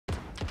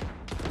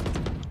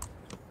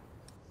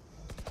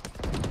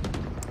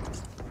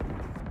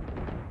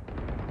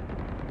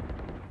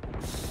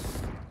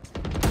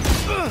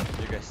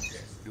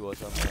duo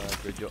sama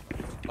Jojo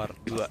part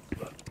 2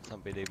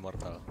 sampai di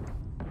Immortal.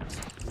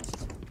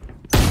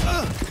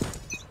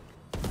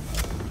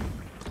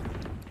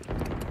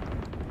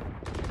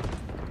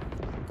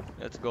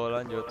 Let's go,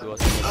 lanjut duo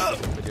sama Jojo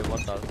sampai di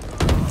Immortal.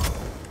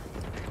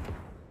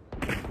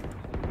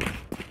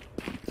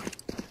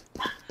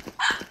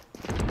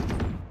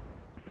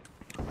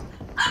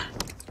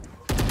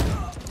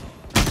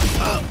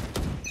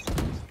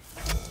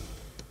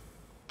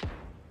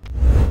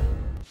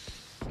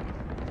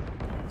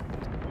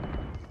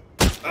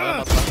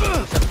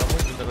 Kamu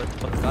beneran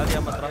cepet sekali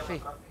amat Raffi.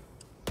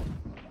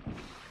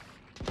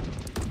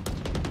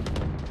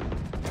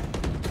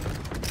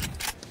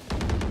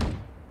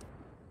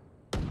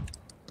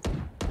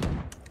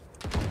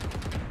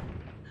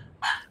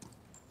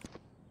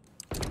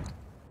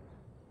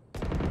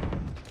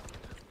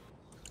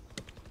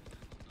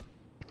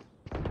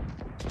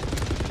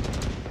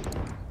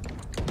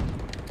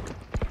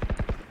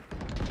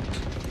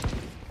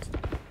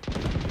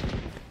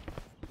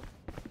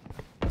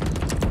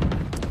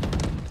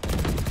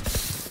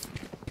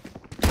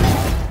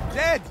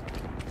 Dead!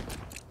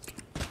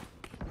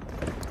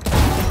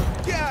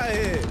 Get out of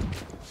here!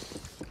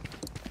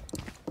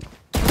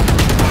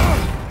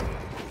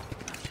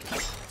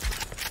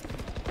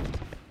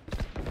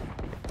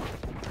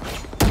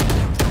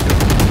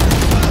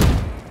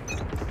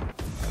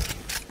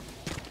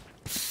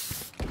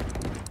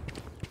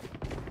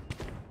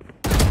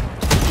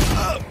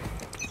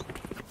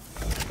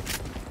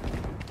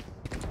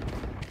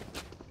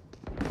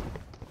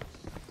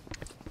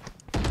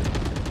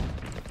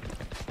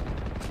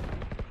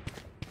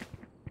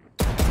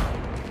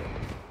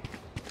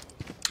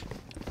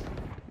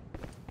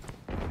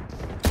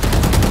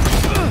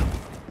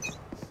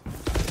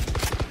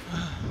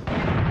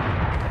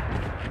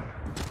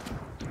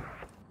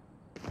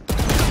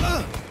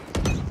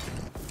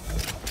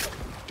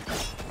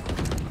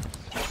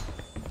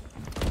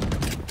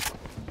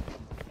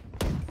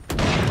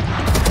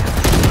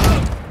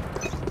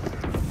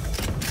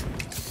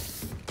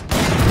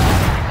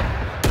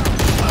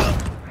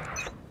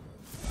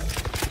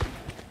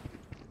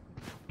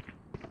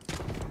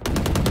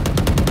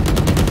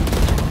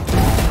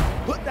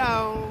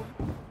 Down.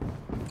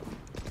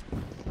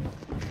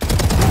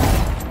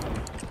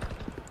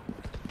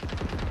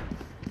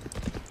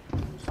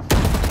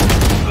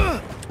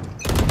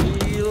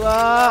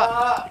 Gila.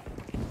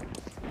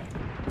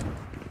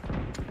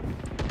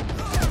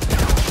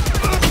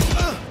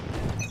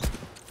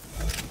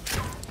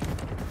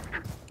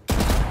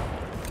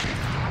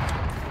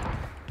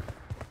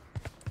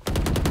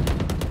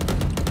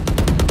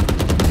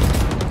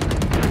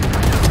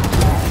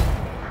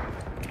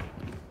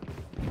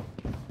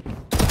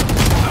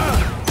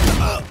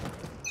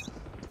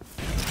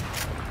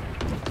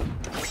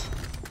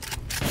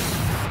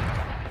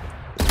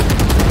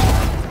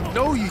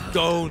 No, you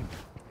don't.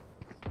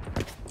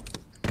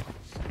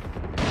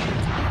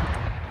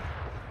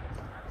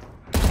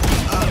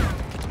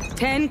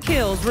 Ten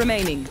kills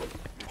remaining.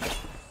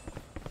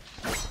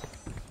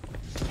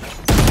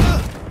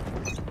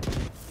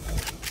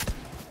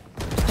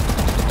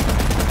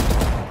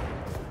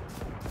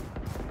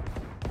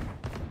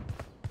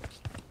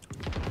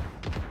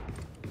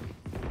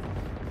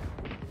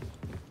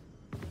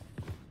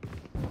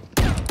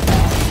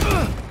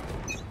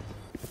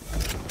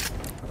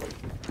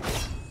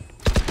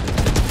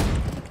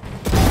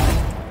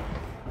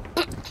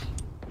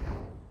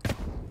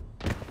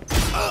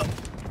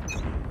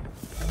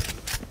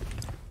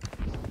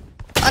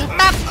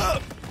 Mantap.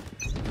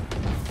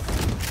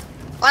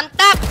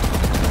 Mantap.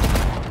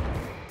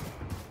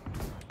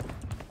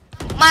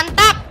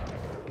 Mantap.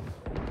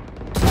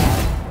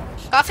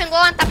 Kevin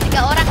gua mantap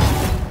 3 orang.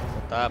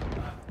 Mantap.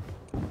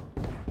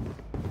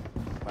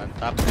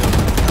 Mantap, Jo.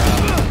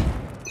 Mantap.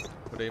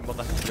 Udah imbang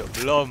kasih Jo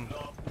belum.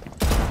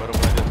 Baru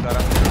lanjut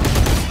sekarang.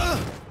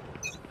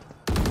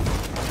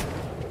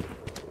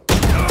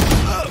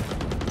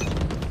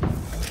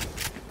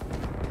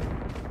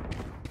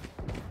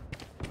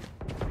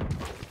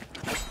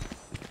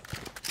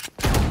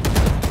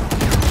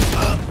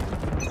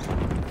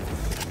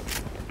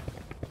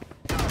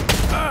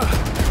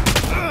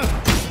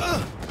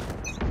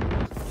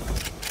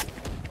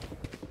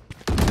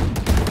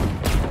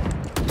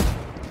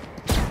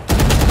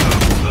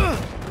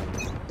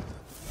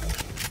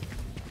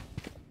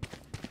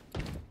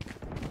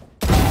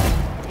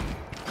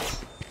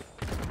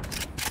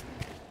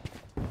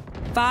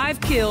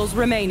 Five kills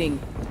remaining.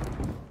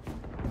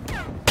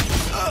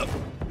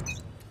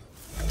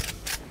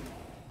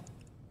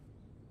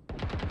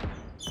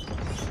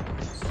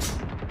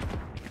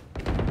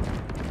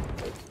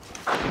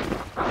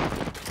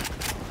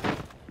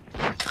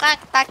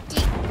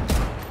 Kaki.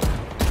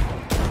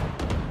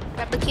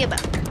 Barbecue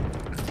bang.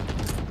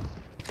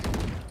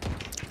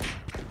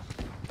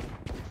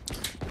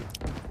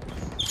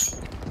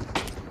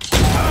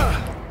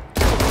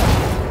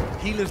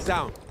 Healer's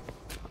down.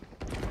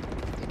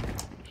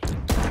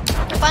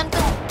 Depan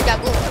tuh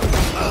jago.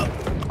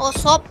 Oh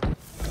sop.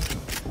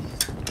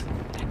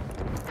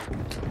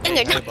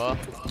 Enggak ada.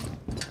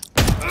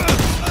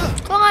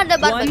 Kok nggak ada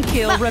One barbecue,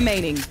 kill Mbak?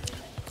 remaining.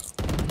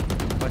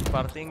 Watch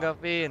party nggak,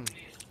 Vin?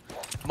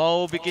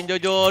 Mau bikin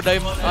Jojo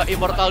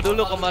Immortal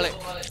dulu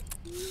kembali.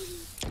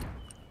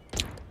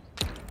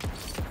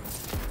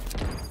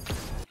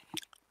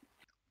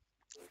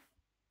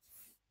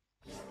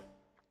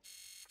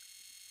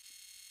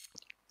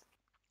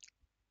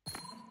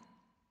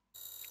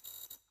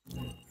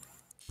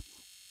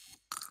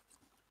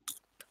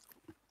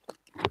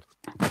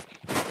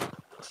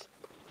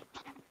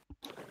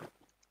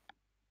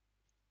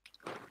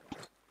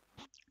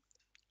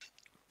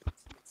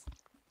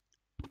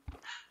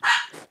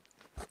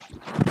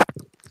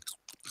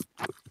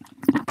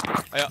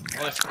 Ayo,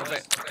 guys, sampai.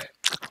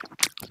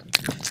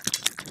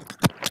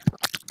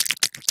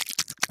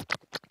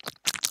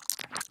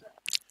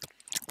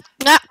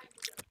 Nggak.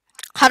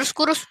 Harus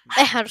kurus.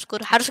 Harus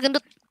kurus. Harus gendut.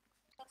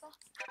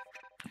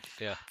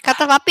 Ya.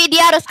 Kata papi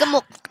dia harus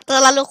gemuk.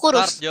 Terlalu Start,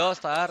 kurus. Jo,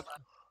 start.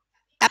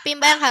 Tapi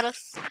Mbak yang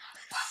harus.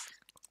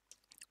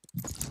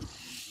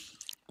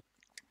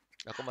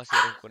 Aku masih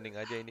orang kuning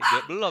aja ini.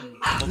 Dia belum.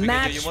 Mau bikin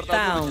Match Jojo Immortal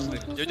dulu, found.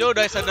 justru. Jojo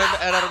udah ada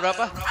error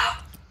berapa?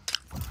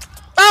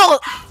 Tahu.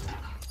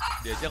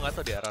 Dia aja nggak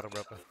tahu di error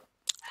berapa.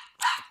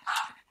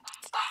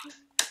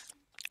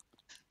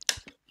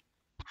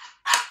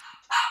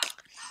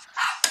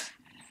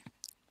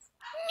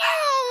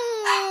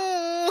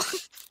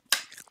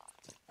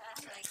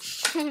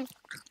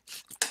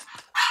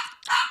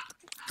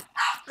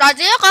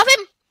 Raja ya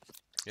Kavim.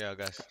 Ya,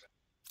 guys.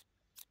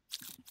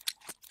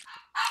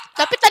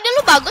 Tapi tadi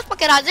lu bagus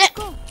pakai Raja.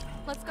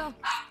 Let's go.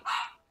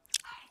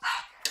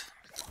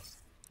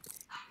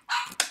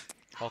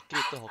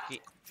 Hoki itu hoki.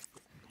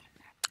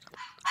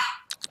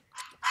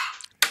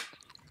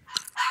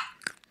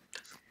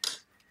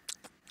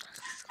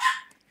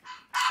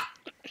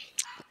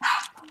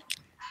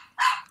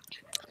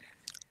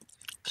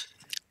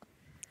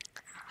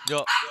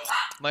 Jo,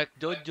 mic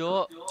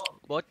Jojo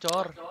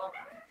bocor.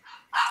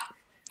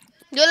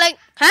 Dia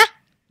hah?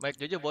 Mic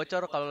Jojo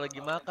bocor kalau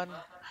lagi makan.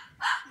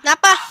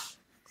 Kenapa?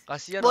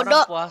 Kasihan Bodoh.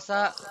 orang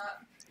puasa.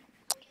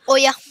 Oh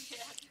ya.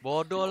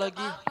 Bodoh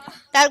lagi.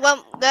 Ntar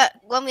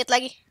gua mute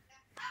lagi.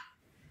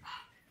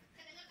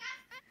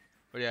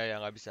 Oh ya,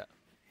 nggak bisa.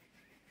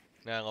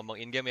 Nah,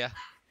 ngomong in game ya.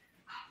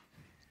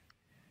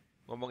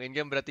 Ngomong in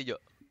game berarti Jo.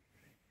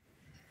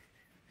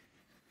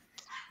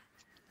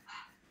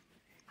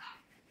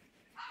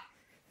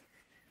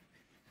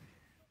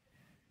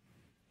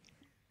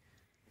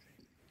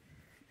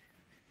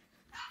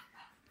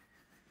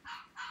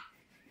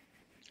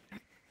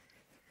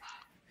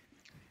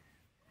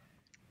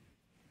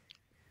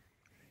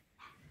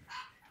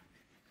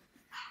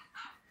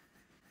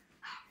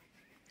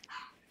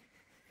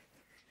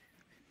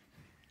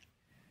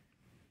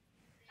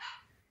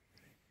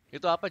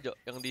 Itu apa, Jo?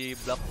 Yang di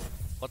belakang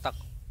kotak.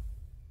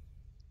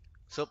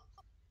 Sup.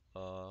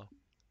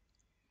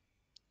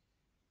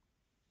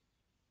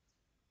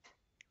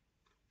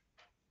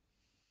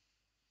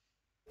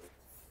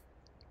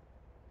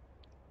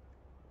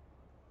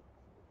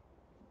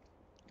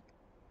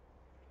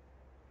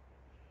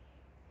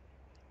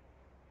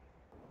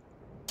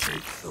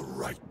 Take the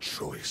right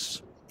choice,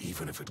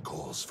 even if it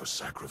calls for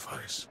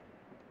sacrifice.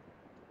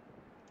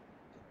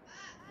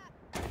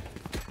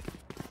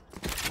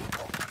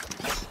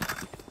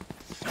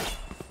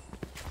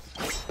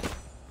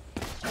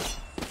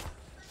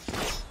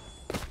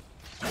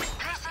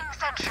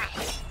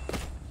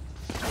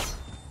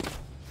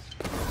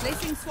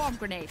 Placing swarm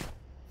grenade.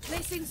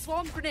 Placing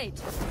swarm grenade.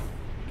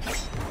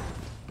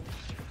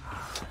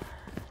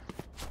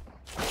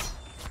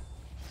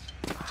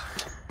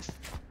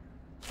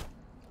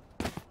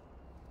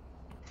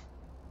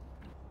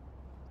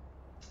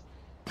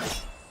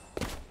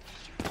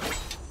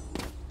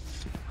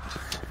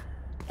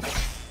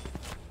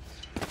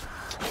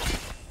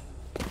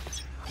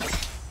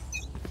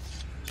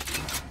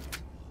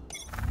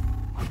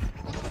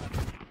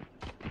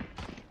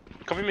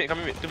 Come in, mate,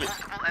 2 minutes.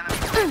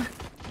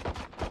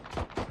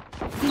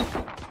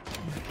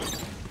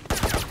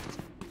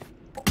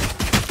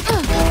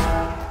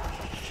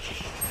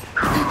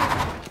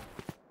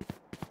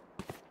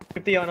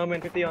 Fifty on Omen,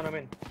 50 on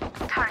Omen.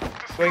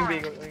 Going B,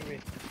 going B.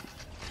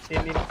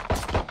 In.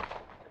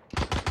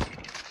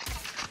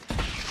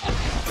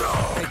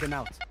 Take him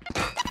out.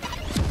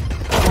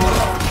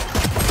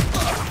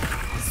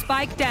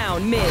 Spike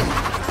down mid.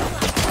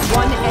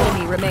 One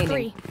enemy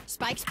remaining.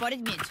 Spike spotted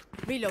mid.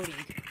 Reloading.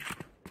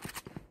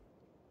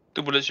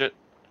 2 bullets shot.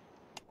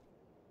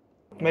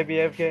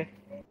 Maybe AFK.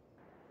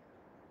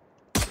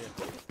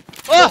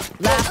 Oh!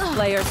 Last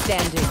player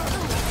standing.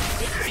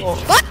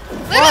 What?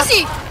 Where is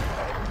he?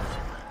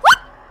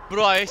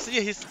 Bro, I see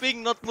his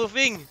ping not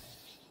moving.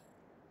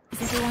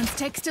 Is everyone's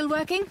tech still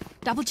working?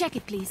 Double check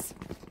it, please.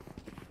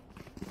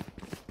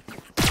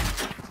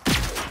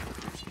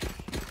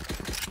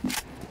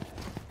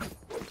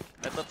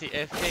 I thought he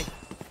AFK.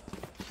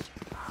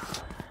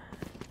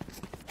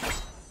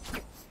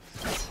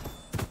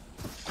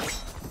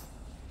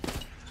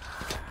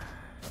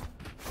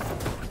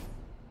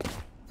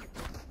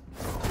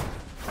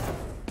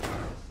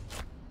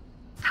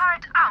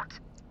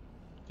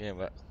 ya,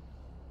 Mbak.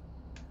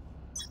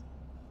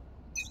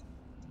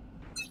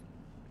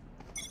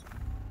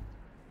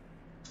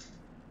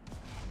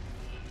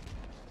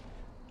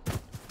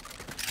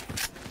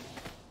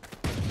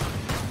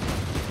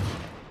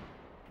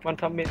 One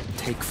top mid.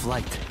 Take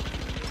flight.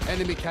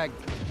 Enemy tagged.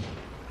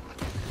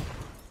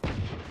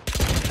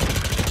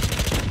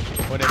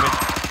 One mid.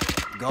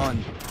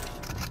 Gone.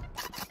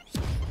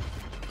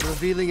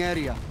 Revealing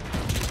area.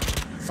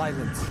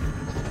 Silence.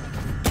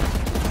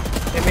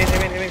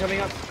 Amen coming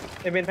up.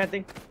 Amen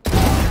planting.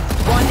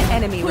 One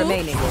enemy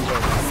remaining.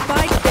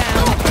 Spike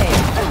down A.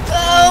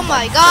 Oh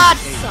my god.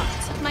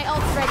 My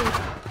ult's ready.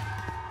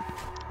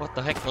 What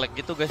the heck, lag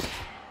gitu guys.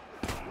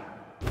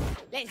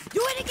 Let's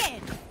do it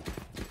again.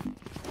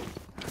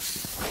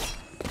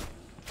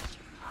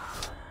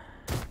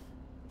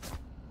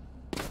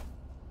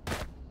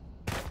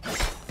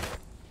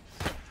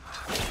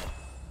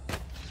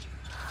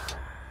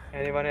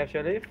 Anyone have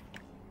sheriff?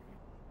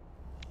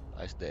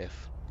 Ice DF.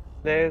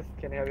 Les,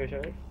 can I have your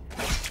sheriff?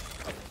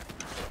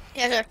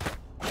 Yeah, sure.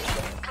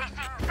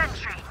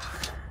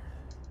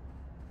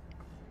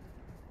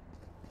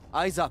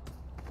 Eyes up.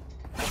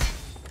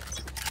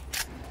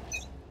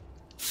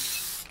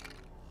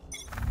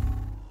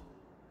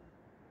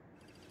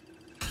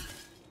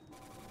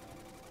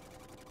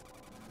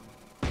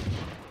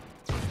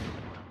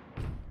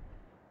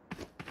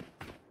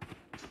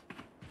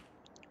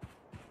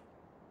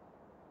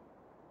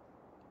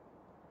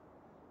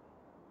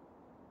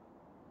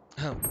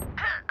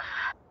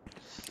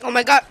 Oh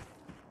my god.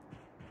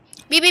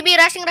 B,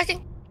 rushing. In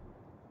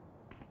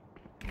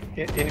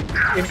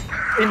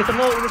the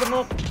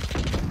smoke.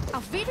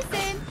 Auf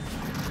Wiedersehen.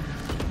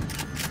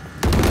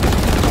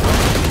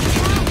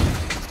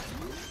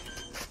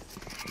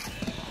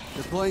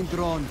 Deploying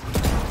drone.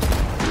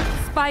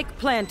 Spike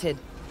planted.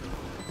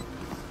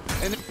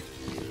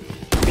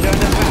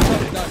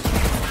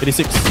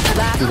 86.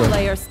 Last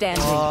player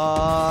standing.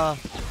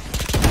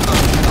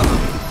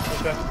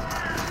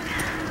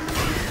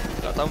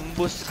 Gak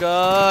tembus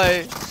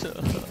guys.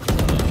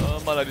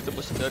 Malah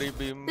ditembus dari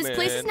bim. This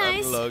place is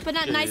nice, but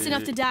not nice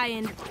enough to die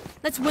in.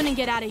 Let's win and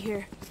get out of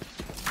here.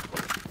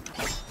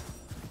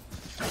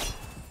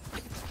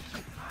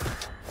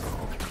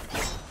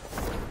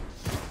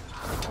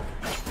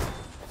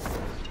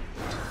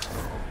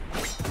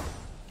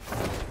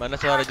 Mana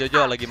suara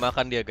Jojo lagi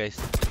makan dia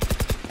guys?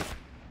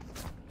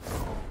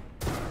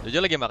 Jojo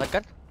lagi makan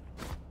kan?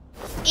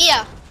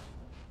 Iya.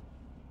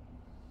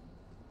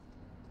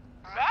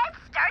 Let's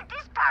start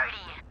this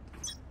party.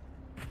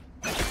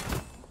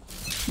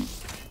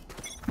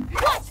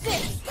 What's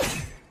this?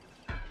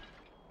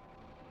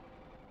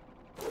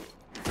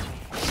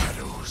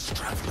 Shadows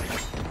traveling.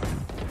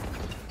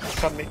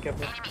 Come mid.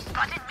 Enemy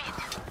spotted mid.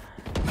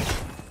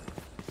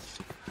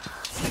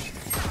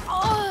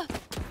 Oh,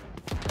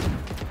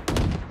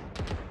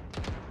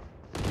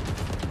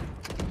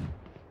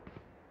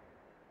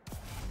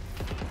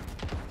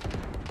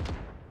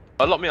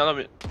 Lock me.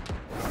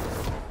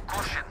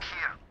 Caution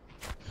here.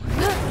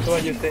 So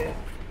what you say?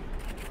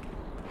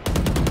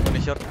 One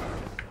is short.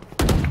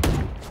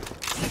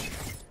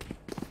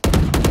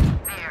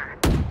 There.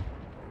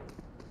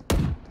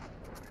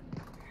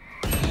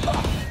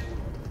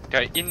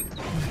 Okay, in.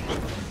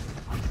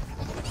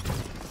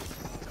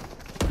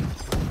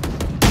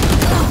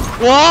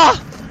 Wah!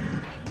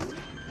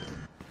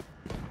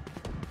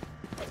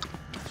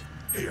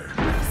 Here.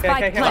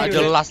 Spike Gak planted.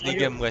 jelas di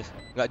game guys.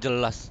 Gak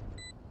jelas.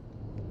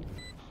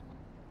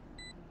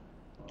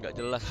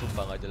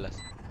 Sumpah gak jelas.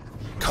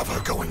 Cover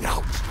going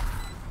out.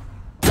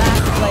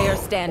 Last player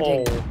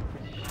standing. Oh.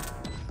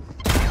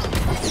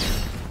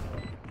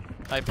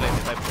 I play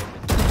it.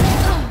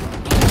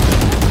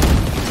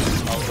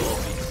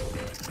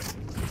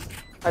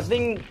 I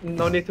think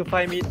no need to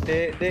fight mid.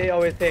 They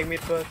always take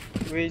mid first.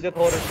 We just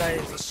hold the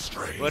side. The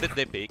strain. What did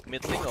they pick?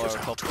 Mid lane or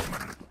top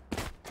lane?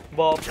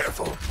 Bob.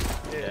 Careful.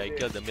 Yeah, I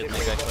killed the mid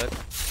lane guy first.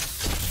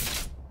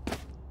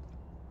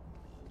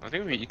 I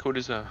think we eco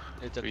this.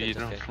 It's okay.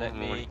 Let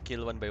me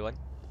kill one by one.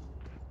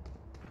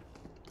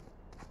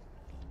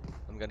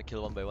 I'm gonna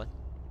kill one by one.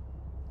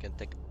 Can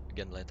take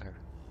again later.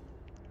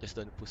 Just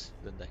don't push,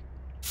 don't die.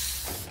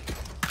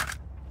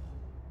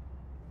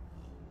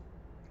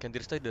 Can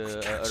destroy the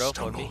arrow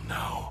for me? Stumble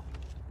now.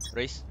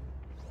 Race.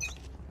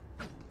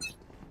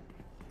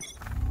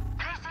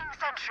 Placing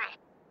sentry.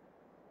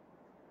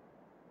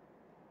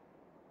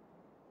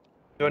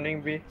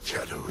 Joining B.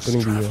 Shadows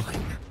Turning B, yeah.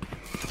 traveling.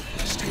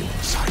 Stay in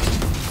sight.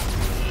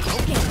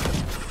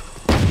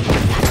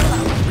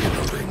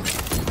 Reloading.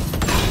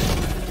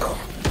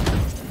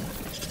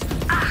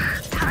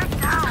 Turret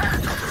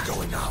down. Cover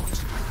going out.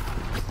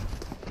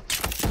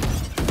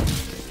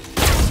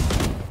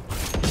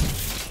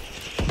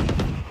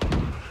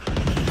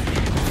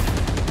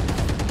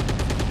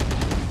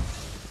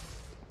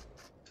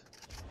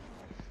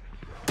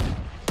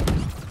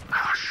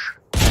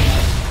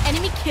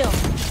 enemy kill.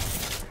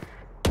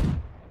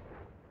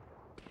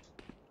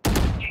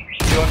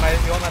 You want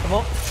my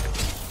smoke?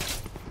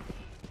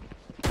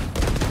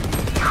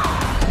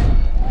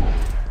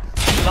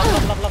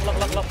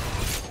 Lock.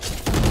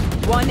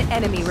 One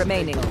enemy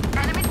remaining.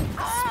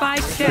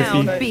 Spike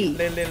down B.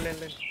 Lane.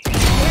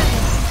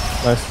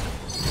 Nice.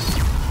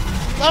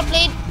 Well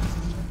played.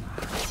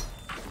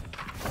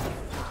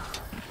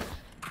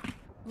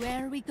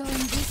 Where are we going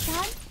this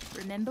time?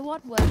 Remember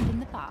what worked in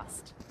the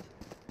past.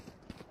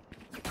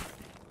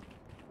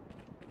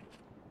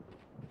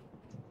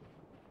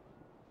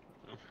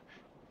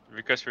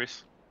 Request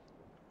race.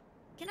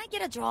 Can I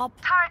get a drop?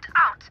 Turret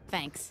out.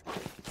 Thanks.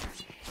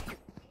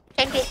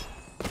 Thank you.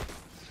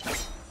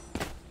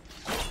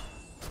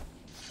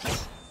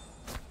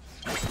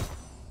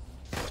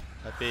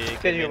 Tapi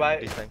Can you buy-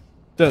 this time.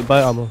 Dude,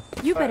 buy ammo.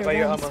 You better Buy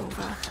your run, ammo.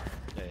 Sova.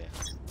 Yeah.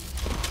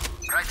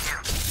 Right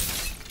here.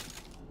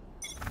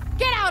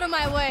 Get out of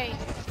my way!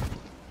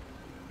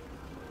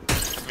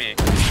 Me.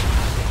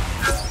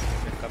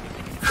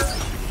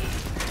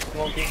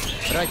 Smoking.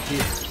 Right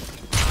here.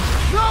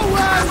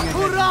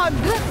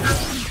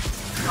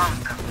 Found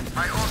them.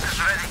 My ult is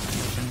ready.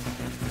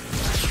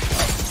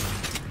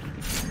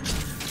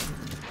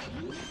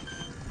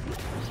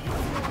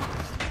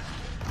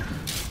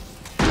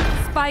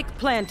 Spike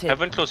planted.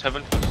 Heaven close,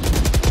 heaven close.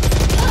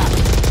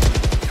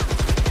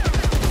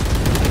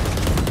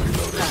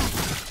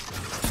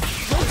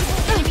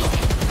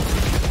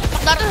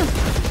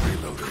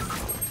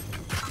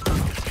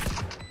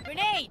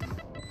 Grenade!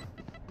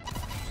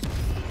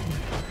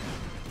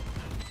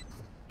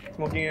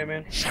 Smoking A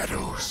man.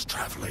 Shadows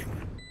traveling.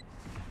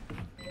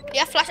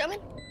 Yeah, flash on me.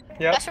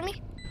 Yep. Flash on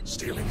me.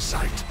 Stealing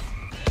sight.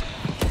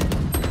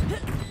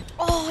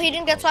 Oh, he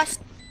didn't get flashed.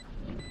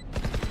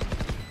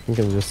 You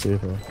can just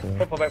save her.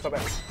 Yeah. Fall back.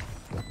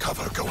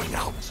 Cover going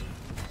out.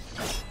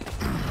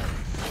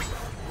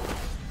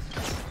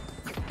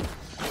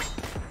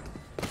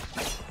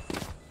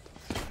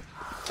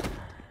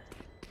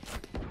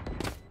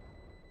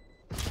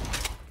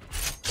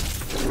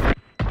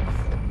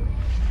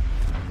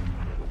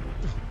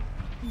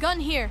 Gun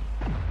here.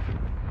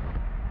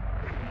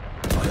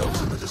 My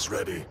ultimate is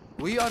ready.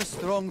 We are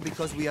strong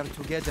because we are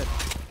together.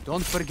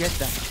 Don't forget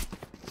that.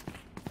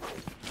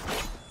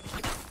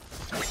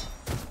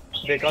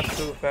 They got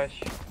too fresh.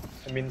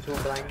 I mean too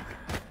blind.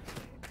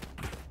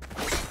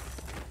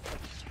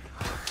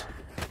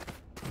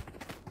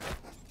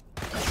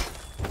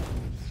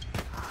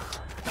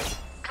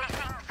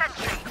 Placing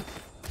sentry.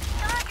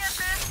 Can I get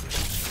this?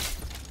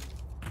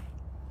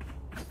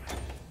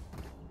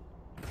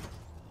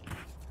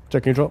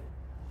 Checking drop.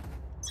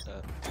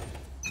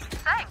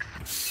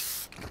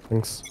 Thanks.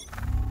 Thanks.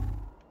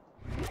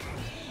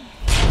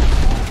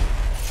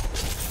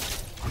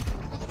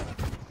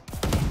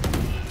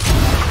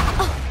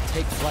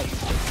 Take flight.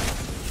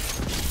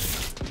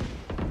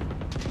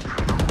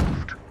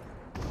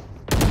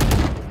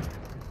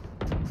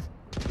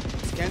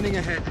 Scanning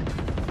ahead.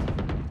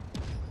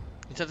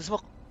 Inside the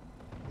smoke.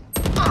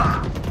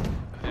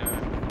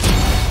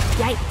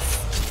 Yikes.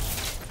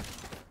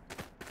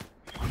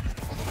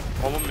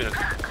 1 more minute.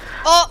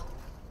 Oh!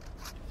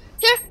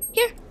 Here!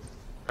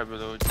 Right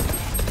below. Two.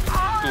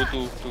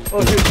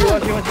 Oh, she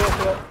was.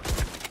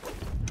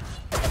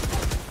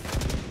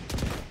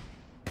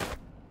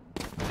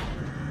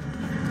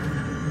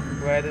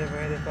 Where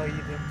the fuck is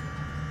it?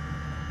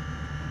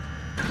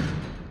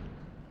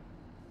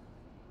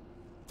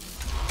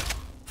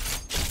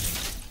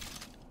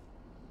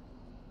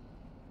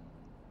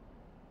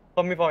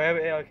 Call me for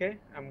AWA, okay?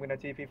 I'm gonna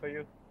TP for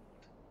you.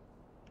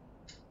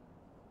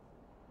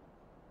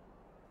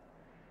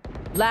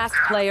 Last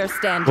player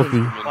standing. Okay.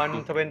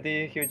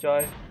 120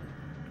 Killjoy.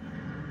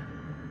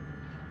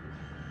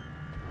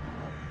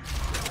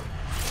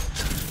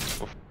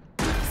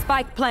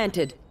 Spike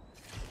planted.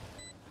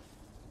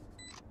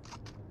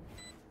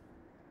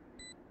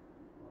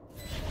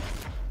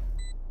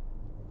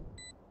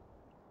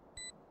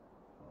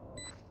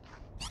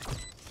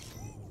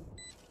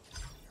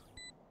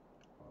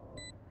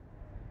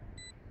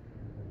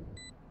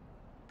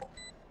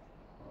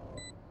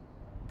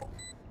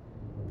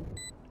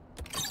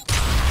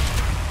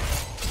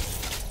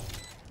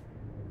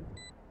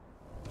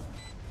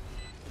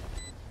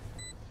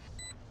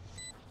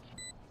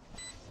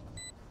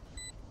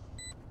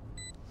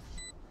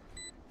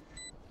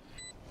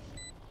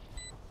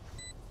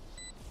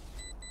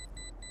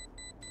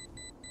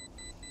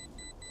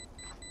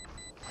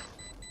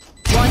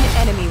 One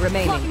enemy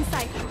remaining. Blocking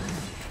sight.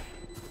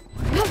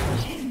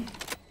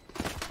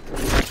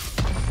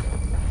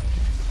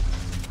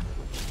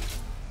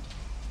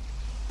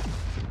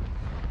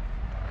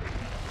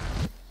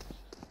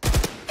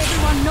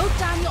 Everyone note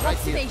down your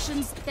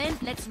observations, then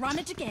let's run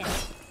it again.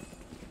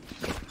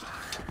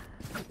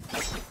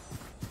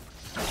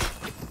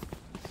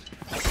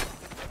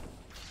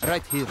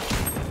 Right here.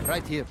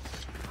 Right here.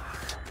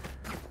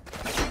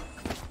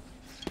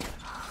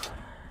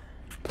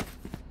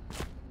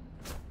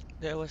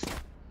 There was.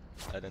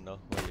 I don't know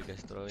what you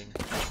guys throwing.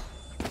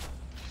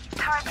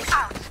 Turret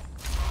out.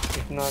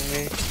 It's not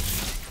me.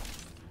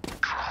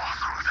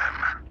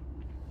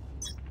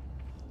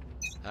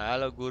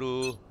 Halo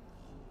guru.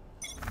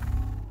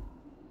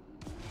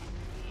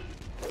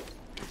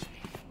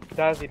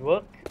 Does it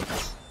work?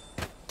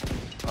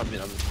 I'm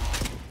in.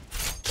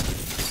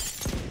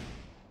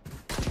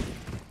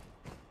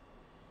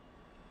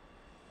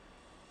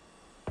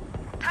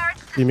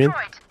 You mean?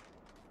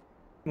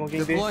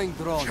 Smoking B. Deploying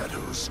drone.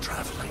 Shadows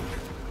traveling.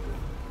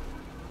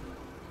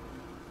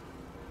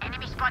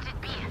 Enemy spotted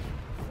B.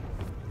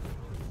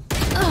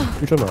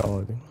 You try my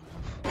all, I think.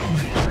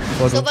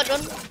 Oh, no. Sova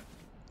drone.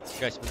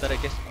 Guys, bentar ya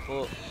guys.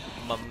 Aku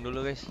mam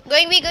dulu guys.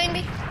 Going B, going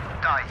B.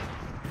 Die.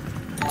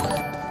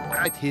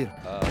 Right here.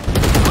 Oh,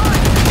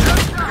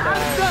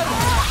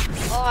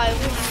 I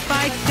will.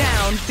 Spike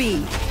down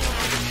B.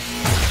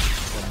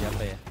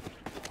 Siapa ya?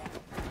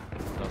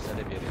 Gak usah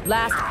deh biarin.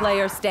 Last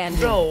player standing.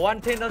 Bro,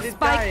 110 on this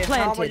guy.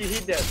 Spike How much planted. you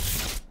hit that?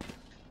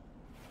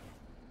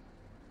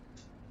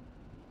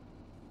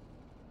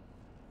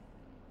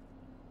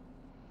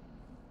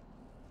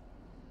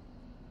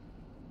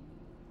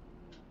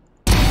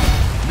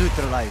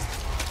 Neutralized.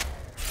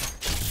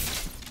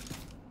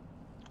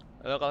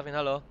 Halo Calvin,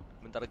 halo.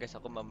 Bentar guys,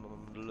 aku mam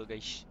dulu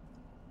guys.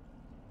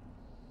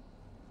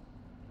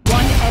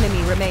 One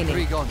enemy remaining.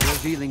 Recon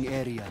revealing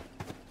area.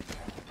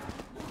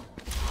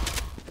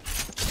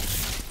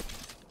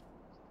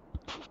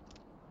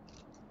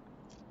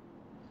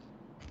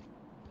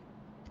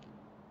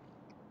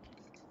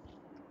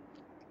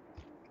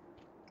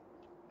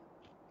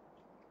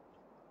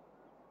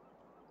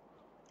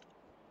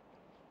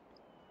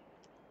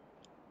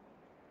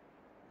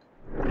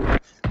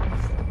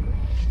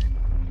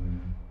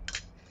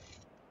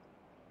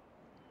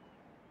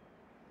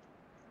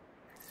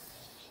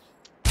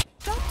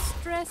 Don't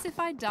stress if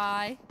I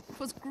die. It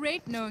was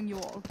great knowing you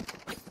all.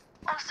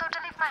 Also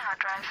delete my hard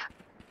drive.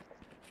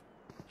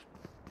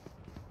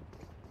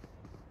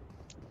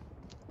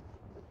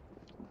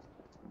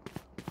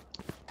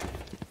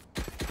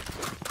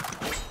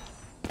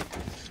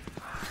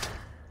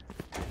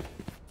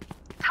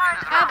 I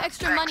have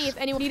extra money if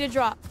anyone need a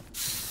drop.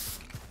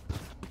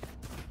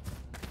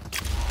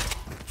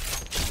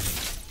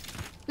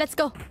 Let's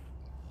go.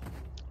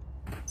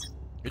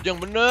 Itu yang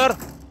bener.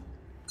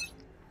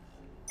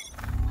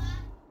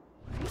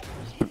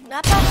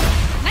 Kenapa?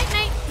 Night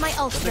night. My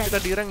ult Tapi ready. kita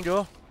di rank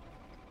Jo.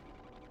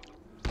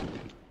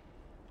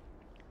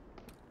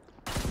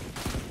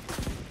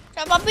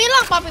 Siapa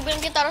bilang? Papi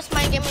bilang kita harus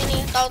main game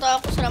ini. Tahu-tahu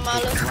aku sudah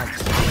malu.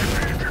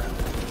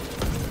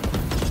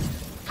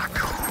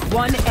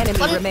 One enemy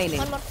One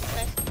remaining. more.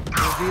 Nice.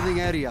 Revealing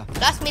area.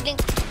 Last meeting.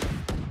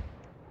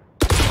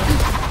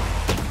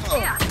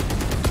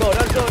 Go,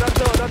 don't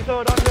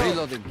go.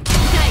 Reloading.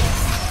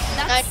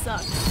 That Nice.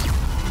 sucks.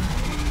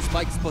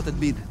 Spike spotted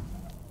mid.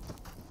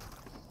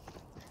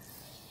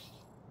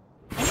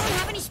 Anyone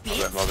have any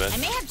speed? My bad. I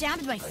may have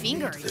jammed my this.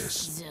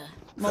 fingers.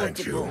 Thank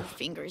Multiple you.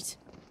 fingers.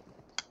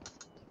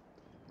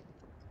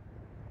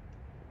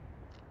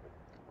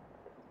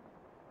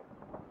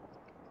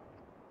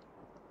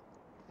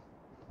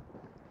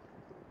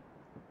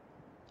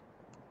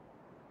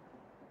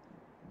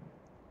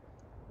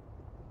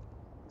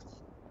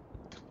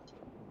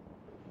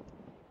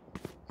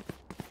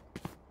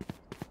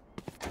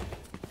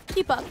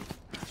 Keep up.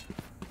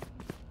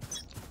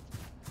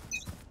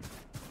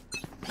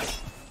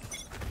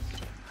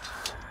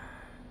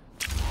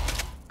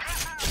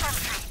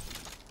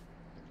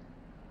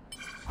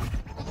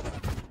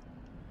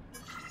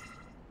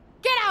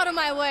 Get out of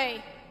my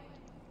way.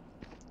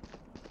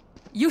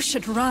 You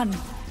should run.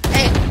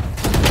 Eh,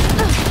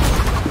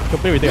 Can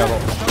play with it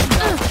about.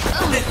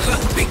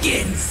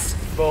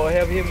 Bro,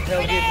 help him.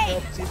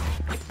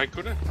 I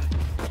couldn't.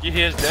 He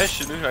has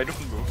dash, I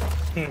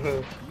don't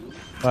know.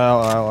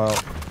 Wow.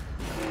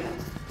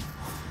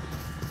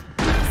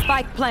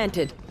 Spike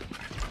planted.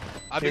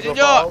 Habisin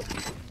Jo.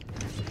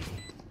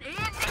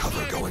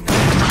 Cover going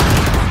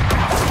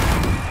out.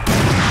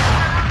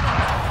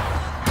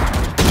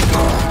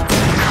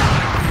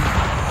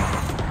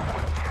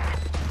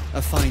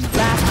 A fine.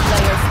 Last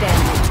player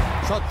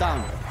standing. Shot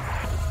down.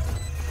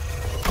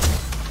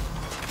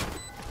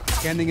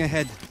 Scanning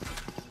ahead.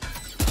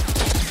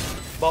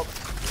 Bob.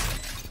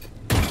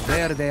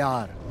 There they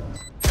are.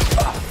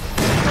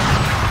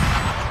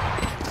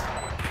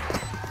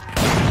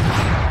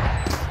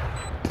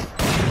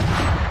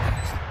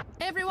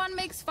 Everyone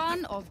makes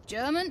fun of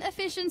German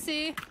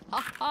efficiency.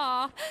 Ha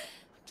ha.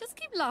 Just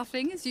keep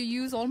laughing as you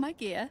use all my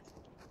gear.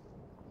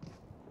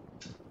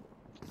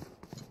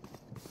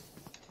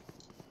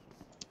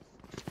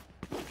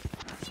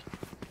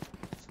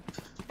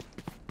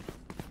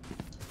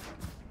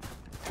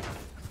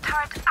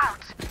 Turret out.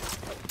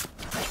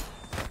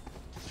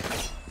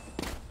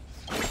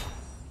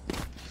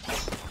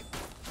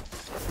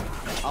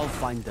 I'll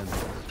find them.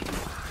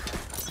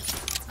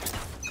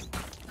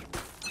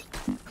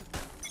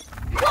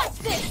 What's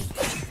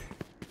this?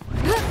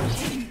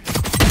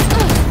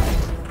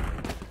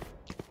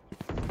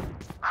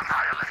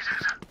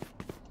 Annihilated.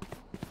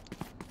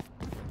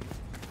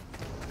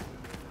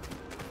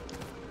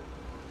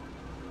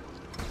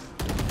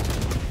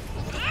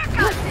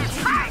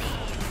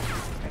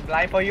 I'm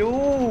blind for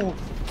you.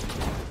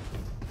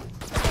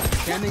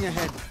 Scanning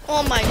ahead.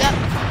 oh my god.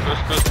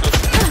 Close.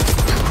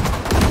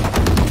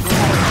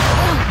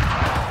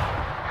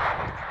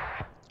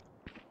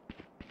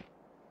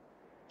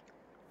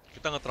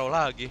 Kita nge-throw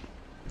lagi.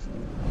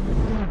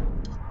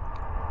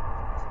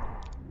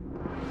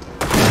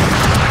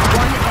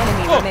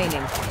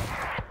 remaining.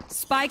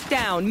 Spike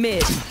down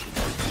mid.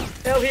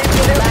 Help him.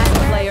 Last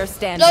player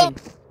standing.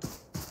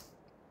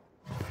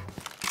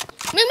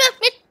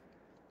 Mid.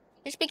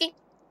 He's speaking.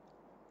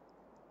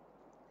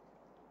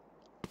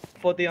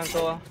 40 on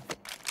Sova.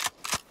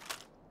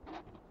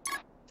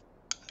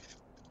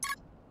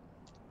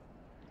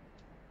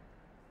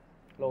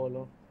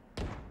 Low.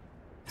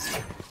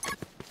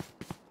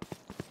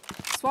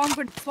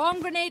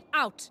 Swarm grenade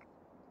out.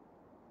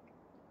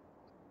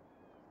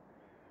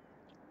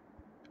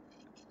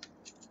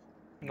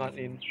 Not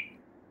in.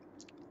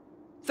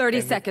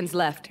 30 seconds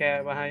left.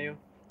 Care behind you.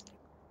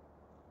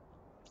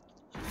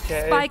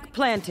 Care. Spike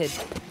planted.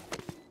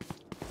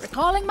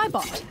 Recalling my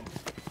bot.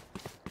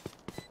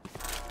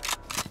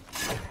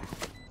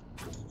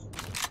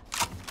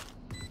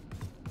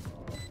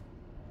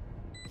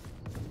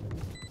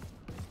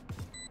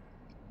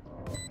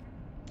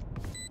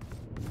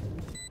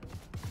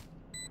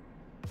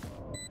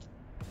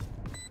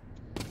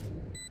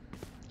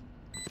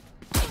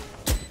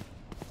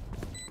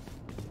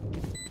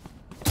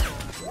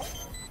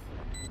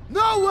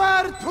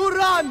 Nowhere to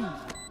run!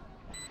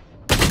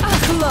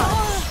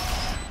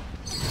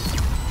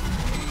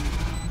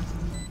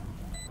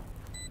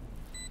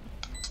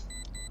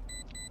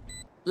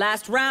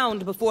 Last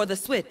round before the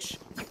switch.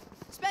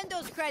 Spend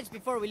those creds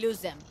before we lose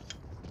them.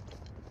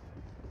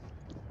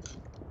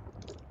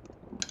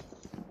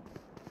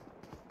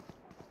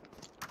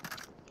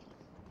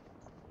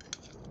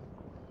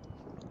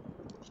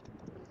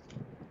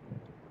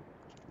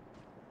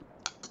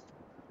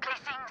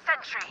 Placing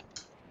sentry.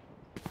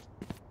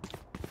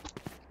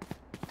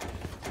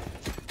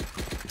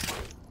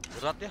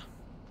 Berat ya.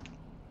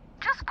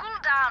 Just cool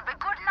down. We're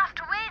good enough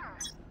to win.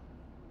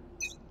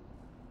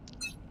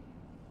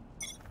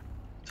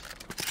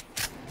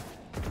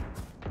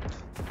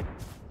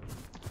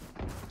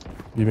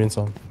 You mean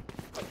some?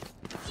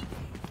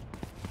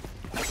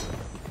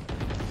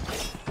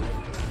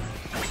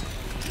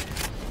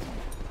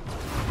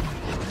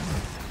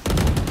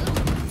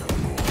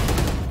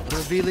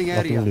 Revealing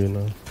area. Nothing doing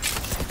now.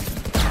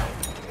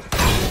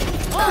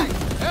 I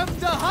am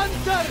the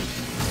hunter!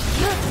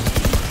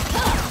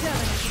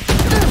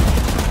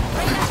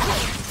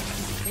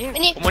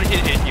 Ini. One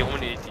hit 80,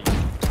 one 80.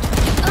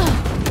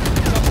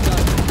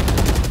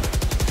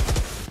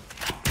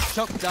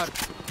 Shock dart.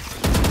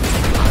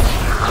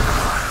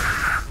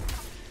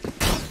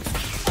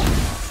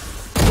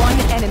 One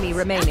enemy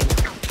remaining.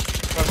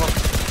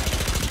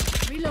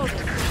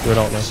 Reloading. We're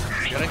out now.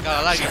 Kirain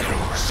kalah lagi.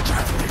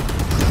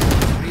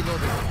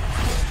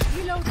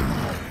 Reloading.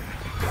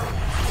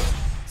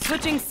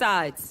 Switching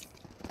sides.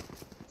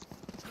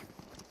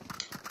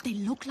 They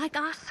look like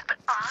us.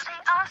 But are they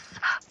us?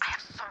 I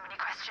have so many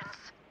questions.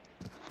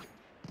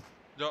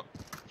 Jo.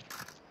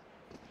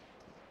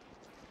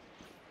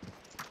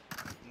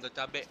 Udah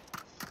cabe.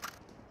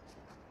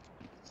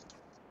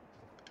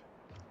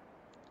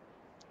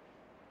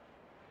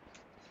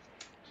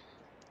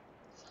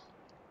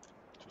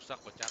 Susah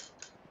kocak.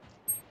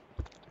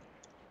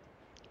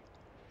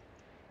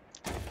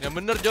 Yang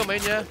bener Jo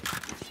mainnya.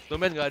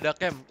 Tumben nggak ada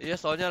camp. Iya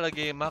soalnya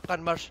lagi makan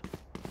Mars.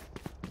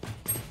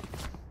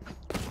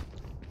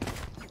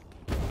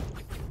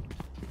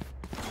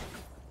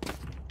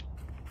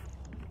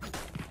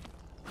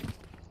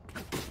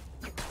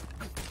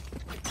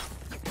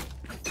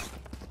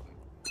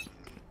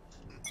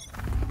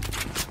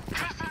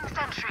 Placing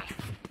sentry.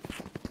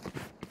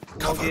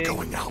 Cover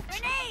going out.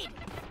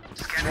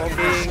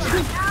 Smoking.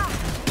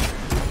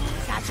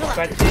 Satchel up.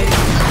 Patching.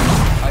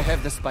 I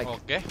have the spike.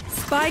 Oke.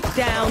 Spike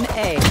down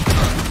A.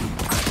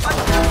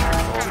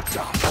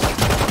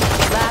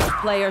 Last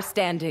player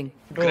standing.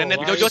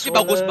 Grenade Jojo sih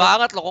bagus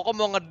banget loh. Kok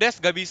mau ngedes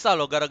gak bisa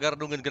loh gara-gara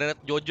nungguin grenade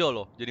Jojo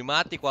loh. Jadi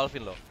mati ku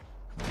Alvin loh.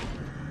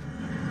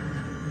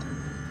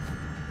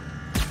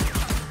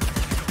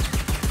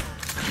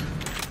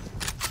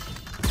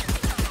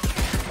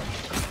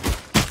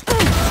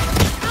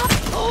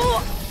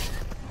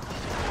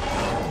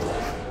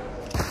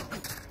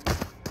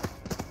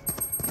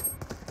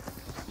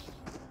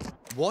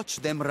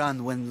 Watch them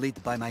run when lit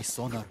by my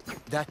sonar.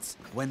 That's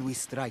when we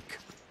strike.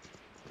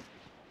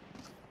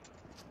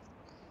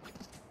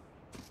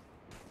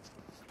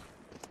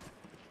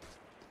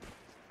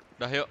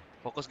 Udah yuk,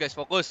 fokus guys,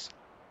 fokus.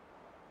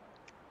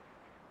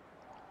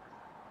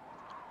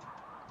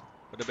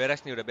 Udah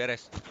beres nih, udah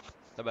beres.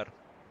 Sabar.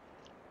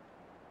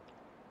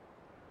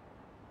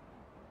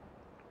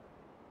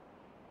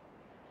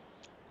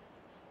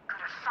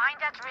 Gotta find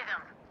that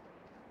rhythm.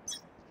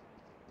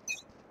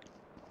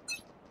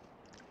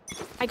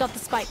 I got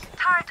the spike.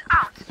 Turret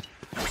out.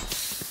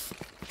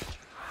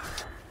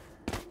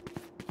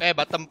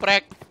 Bottom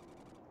crack.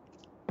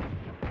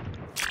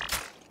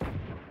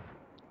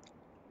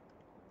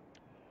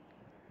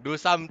 Do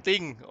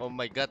something. Oh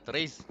my god,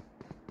 Raze.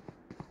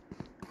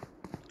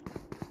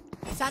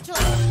 Satchel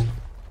up.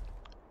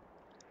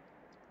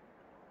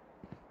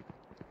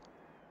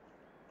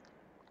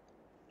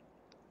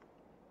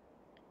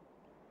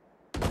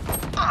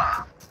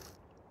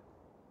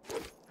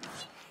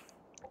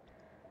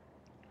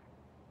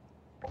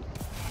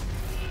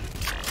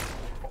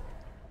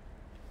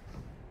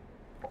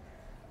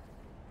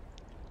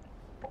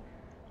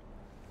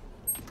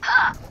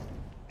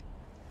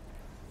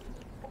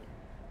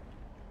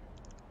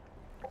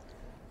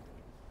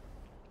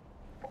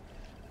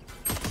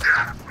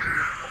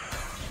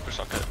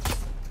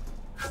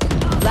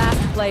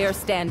 player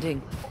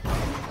standing.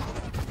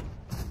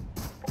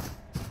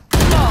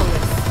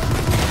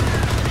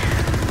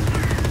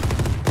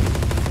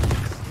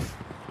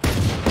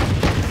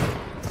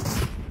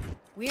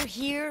 We're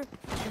here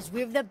because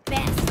we're the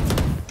best.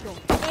 Don't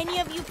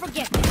any of you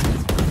forget that.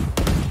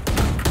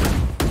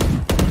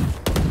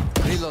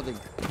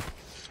 Reloading.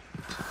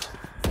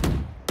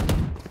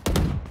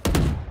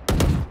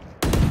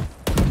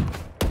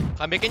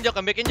 Comeback-in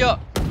Jo.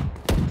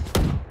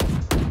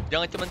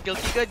 Jangan cuma kill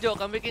 3 Jo,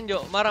 comeback-in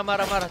Jo. Marah,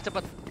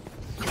 cepet.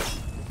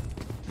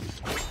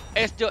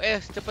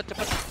 Cepet.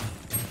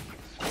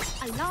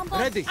 Alarm bomb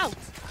Ready. out.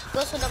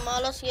 Gue sudah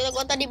malas gila.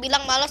 Gue tadi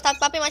bilang malas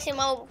tapi masih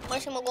mau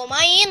gue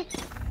main.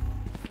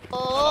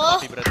 Oh.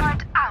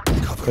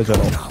 Good job.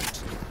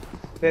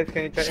 Please,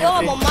 can you try Gue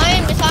gak mau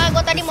main. Misalnya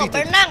gue tadi mau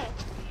berenang.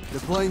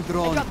 Deploying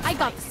drone. I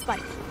got the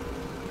spike.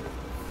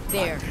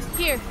 There.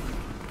 Here.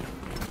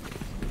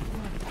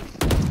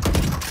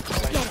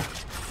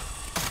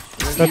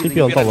 That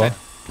TP on top, ah.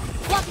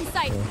 Blocking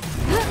sight.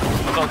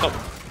 On top.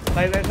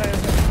 Side.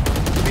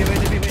 Be away.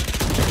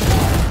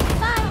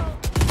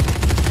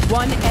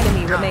 One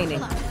enemy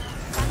remaining.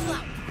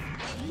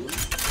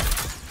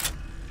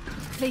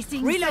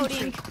 Placing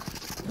reloading.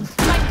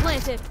 Spike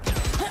planted.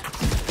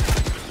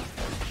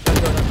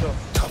 Let's go.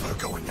 Cover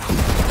going out.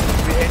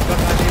 We ain't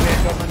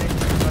got money.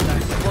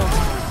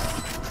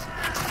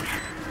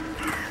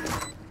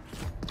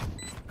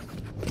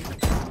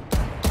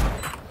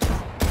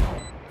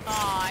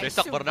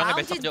 Besok berenangnya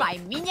besok Jo.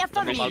 By Minya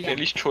I'll at Familia.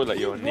 least throw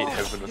like your nade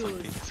heaven or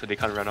something, so they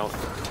can't run out.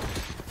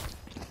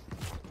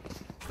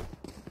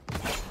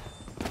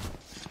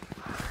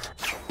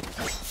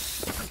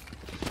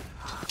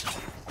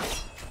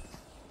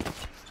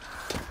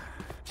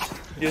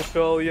 You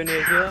throw your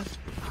nade here.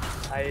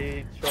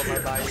 I throw my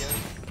bar here.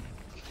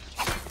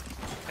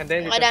 And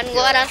then you Keadaan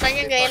gue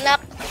rasanya gak enak.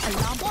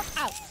 Alarm bomb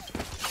out.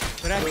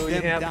 Crack So you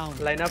them have down.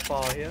 line up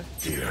for here.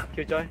 Here.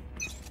 Killjoy. I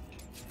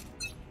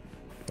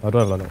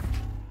don't have line up.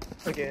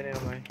 Okay, never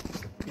mind.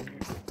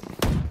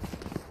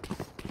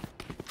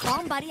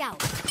 Bomb buddy out.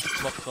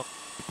 Smoke.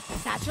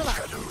 Satchel out.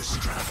 Shadows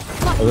travel. I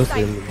Blocking just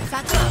sight. aim.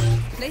 Satchel out.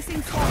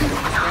 Placing swarm.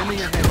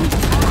 Scanning ahead.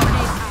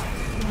 Grenade out.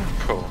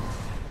 Pro.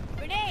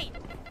 Grenade.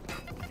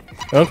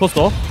 Close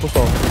door.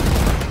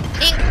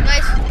 Ding,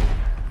 nice.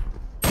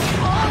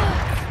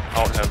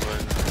 Out heaven.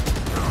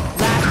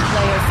 Last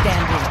player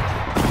standing.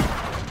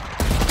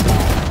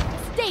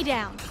 Stay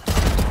down.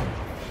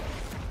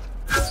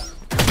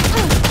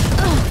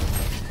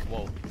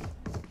 Wow.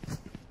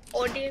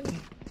 Odin.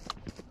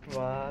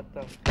 What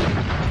the?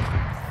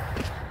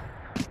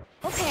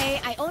 Okay,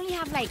 I only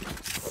have like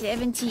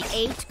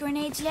 78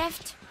 grenades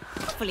left.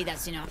 Hopefully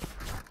that's enough.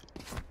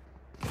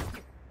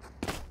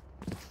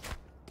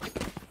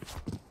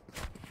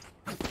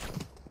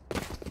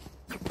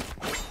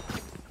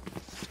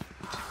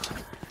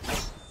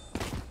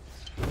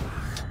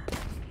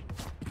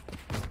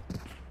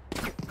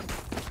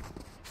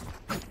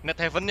 Net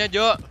heaven-nya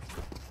Jo.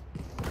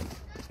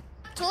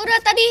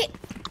 Sudah tadi.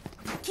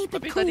 Keep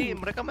it Tapi cool. tadi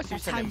mereka masih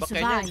That's bisa how you nembak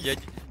survive. kayaknya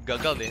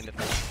gagal deh net.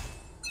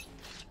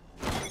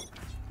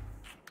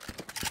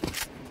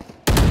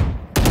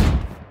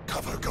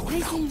 Cover going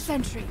Placing out.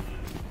 sentry.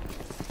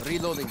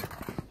 Reloading.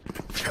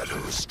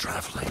 Shadows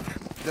traveling.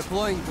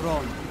 Deploying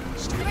drone.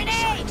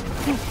 Grenade.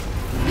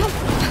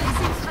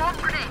 Placing swarm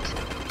grenade.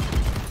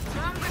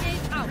 Swarm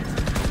grenade out.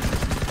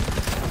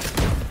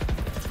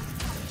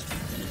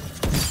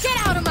 Get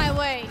out of my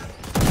way.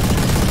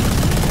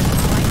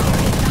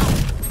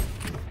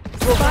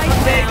 Spike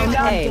down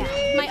A.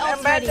 My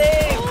ult's ready.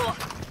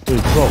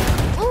 Dude, bro.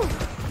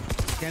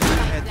 Scanning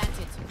ahead. That's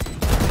it.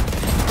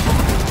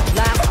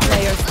 Last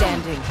player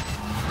standing.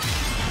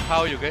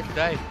 How you guys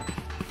die?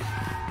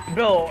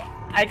 Bro,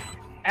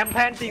 I'm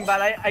panting, but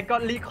I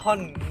got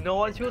recon. No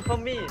one shoot for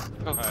me.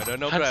 I don't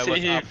know bro, I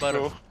was Can't save,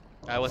 upper. bro.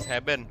 I was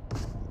heaven.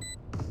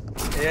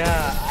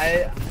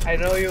 Yeah, I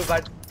know you,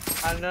 but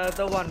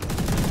another one.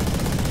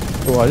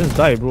 Bro, I just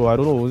died, bro. I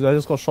don't know. I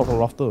just got shot from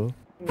rafter.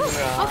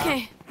 Nah.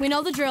 Okay, we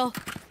know the drill.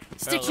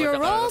 Stick to your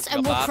roles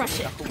and we'll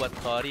crush it. Aku buat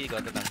story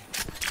kalau tenang.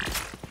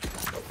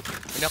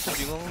 Ini aku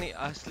bingung nih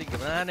asli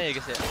gimana ya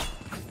guys ya.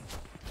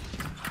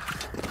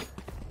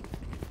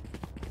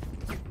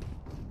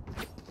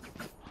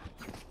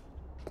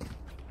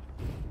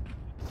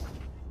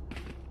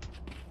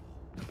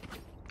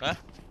 Hah?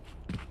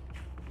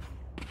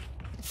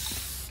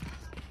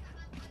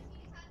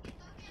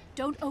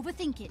 Don't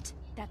overthink it.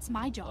 That's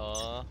my job.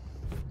 Oh.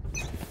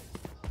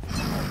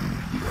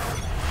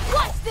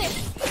 What's this?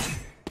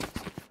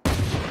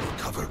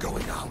 Cover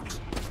going out.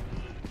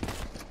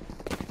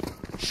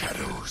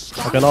 Shadows.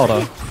 I can out,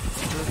 ah. Let's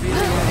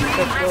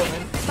go,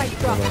 man. Spike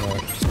drop.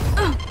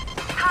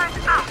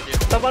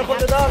 Someone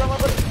put it down.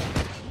 Someone put it.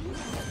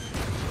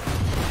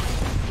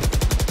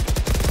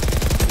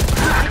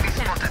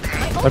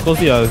 I close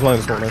the this one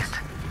is not nice.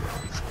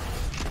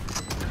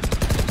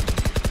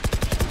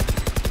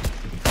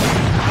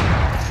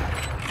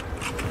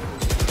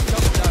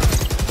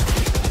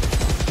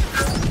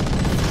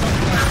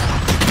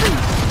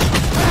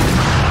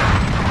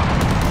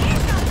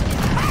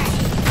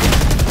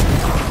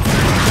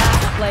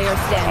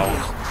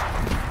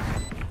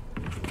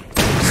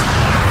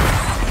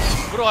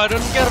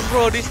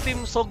 bro, this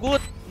team so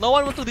good. No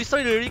one want to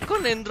destroy the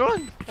recon and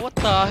drone. What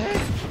the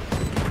heck?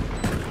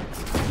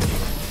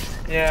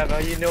 Yeah,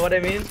 but you know what I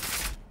mean?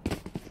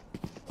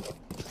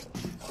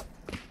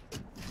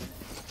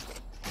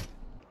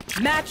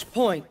 Match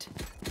point.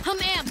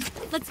 Ma'am,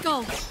 let's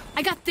go.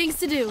 I got things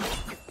to do.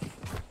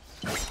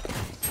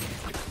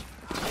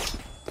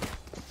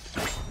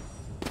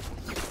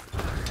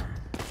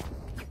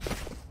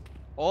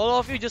 All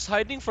of you just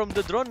hiding from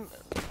the drone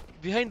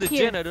behind the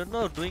Here. gen. I don't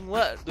know, doing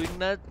what? Doing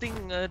nothing.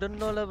 I don't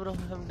know lah, bro.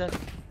 I'm done.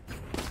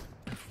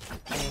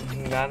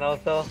 None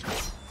also.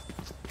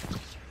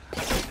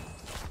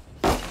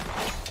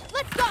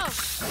 Let's go.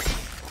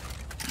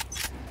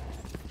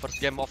 First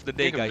game of the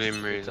day, You can guys.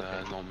 blame Reza,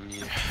 not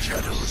me.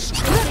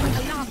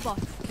 Alarm bot.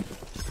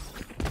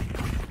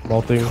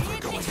 Bolting.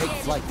 Take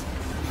flight.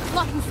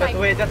 Blocking Just sight.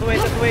 wait, just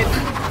wait, just wait.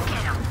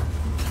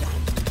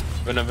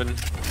 Whenever.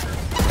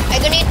 I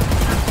gonna need.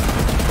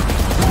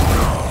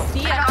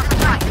 See ya.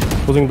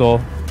 Closing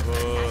door.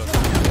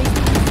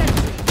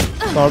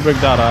 Power break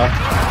data.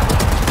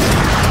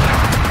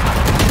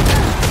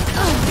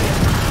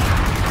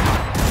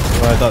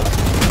 Right, that.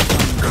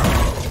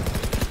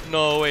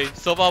 No way.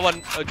 Sova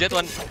one, Jet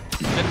one,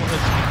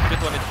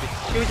 Jet one HP.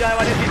 Q-Jai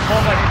 1 HP,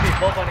 both 1 HP,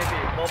 both 1 HP,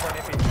 both 1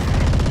 HP.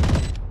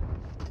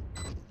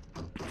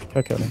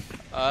 Okay.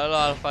 Halo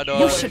Alpha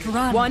You dog. should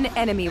run. One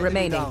enemy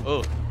remaining.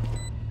 Oh,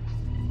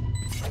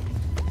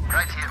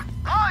 Right here.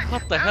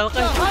 what the hell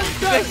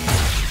guys?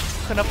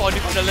 Kenapa Oni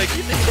final lagi?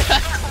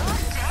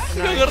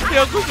 Gak ngerti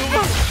aku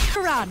cuma.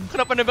 Run.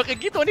 Kenapa nembaknya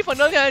gitu Oni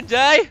finalnya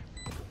anjay?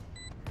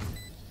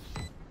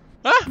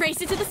 Hah? Race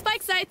it to the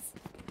spike sites.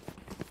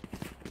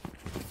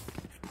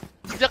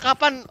 Sejak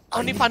kapan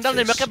Oni Vandal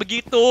nembaknya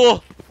begitu?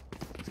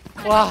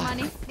 Wah,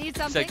 Money. Need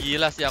bisa something?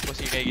 gila sih aku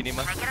sih kayak gini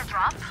mah. Get a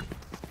drop.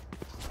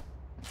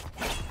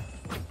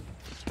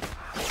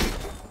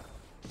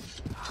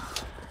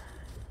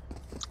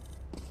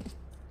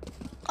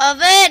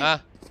 Kevin, Hah?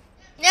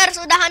 ini harus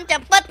udahan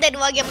cepet deh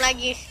 2 game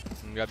lagi.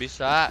 Nggak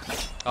bisa.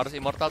 Harus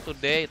Immortal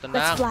today,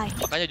 tenang. Let's fly.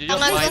 Makanya jujur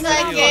Tangan main gue serius.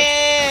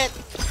 sakit.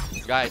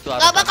 Enggak, itu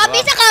harus Gak bakal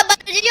bisa kabar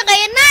jadi gak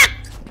enak.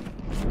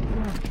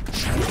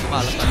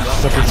 Malesan doang.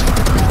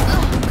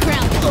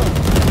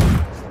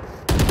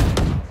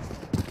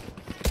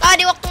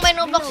 Tadi waktu main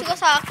Roblox juga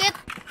sakit.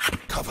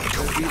 Cover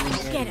going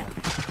out. Get him.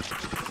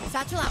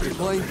 Satchel out.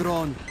 Deploying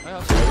drone. Ayo,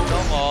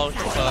 nongol,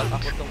 cepet.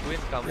 Aku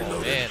tungguin kamu,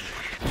 Omen.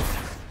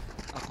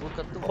 Aku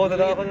Aku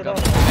tahu, aku ketungguin tahu.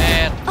 kamu,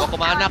 Omen. Mau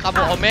kemana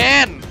kamu,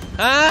 Omen?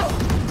 Hah?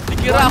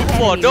 Dikira aku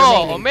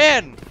bodoh,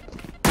 Omen?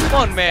 Come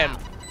on, man.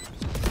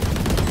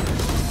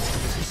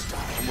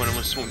 I'm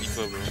gonna smoke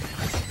deeper, bro.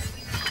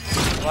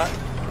 What?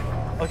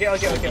 Okay.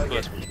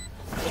 Deeper.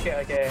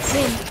 Okay.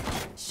 Win.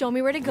 Show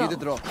me where to go. Need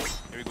a drop.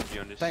 Here we go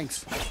beyond this.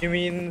 Thanks. You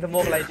mean the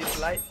more like this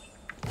light?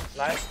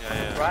 Light?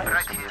 Yeah. Right?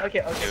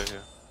 Okay.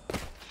 Yeah.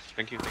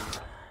 Thank you.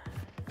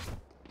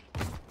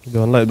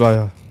 Don't light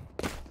by.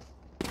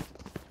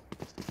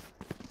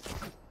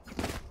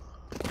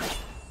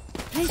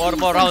 Four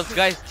more rounds,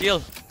 guys.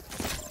 Chill.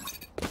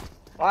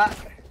 What?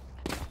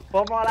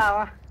 4 more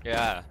lah.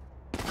 Ya.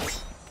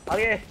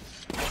 Okay.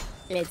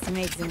 Let's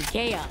make some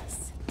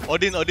chaos.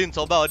 Odin,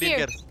 Soba, Odin,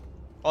 Here. here.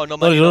 Oh, no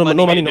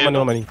No, money,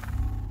 no money.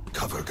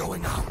 Cover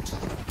going out.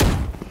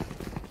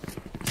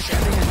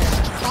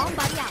 Bomb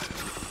body out.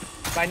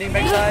 Finding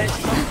backside.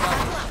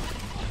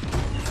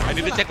 I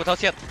need to check without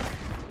shit.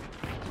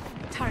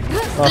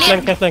 Target.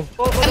 Flank.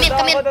 Go to the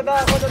Come in.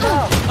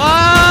 door.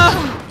 Ah!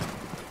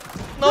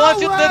 No one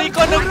shoot the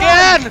recon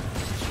again!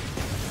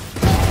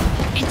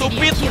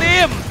 Stupid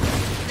team!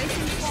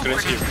 Couldn't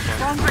see him.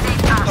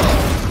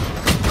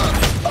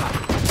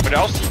 But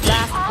I'll see.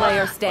 Last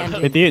player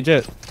standing. 88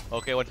 Jet.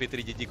 Okay,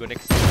 1v3 GG, go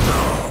next.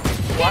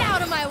 Get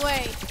out of my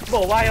way.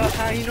 Bro, why you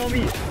can't you know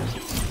me?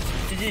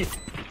 GG.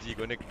 GG,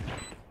 go next.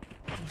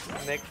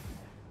 Next.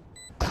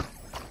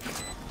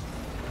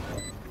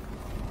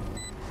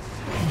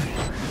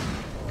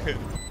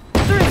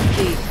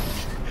 Thrifty.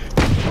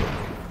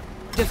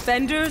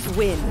 Defenders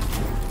win.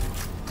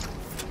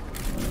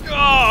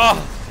 Ah!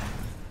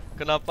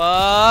 Kenapa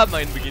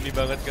main begini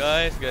banget,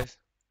 guys?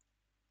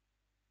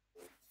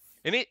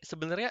 Ini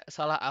sebenarnya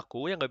salah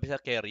aku yang nggak bisa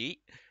carry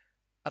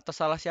atau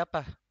salah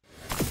siapa?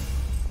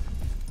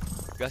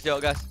 Gas yuk,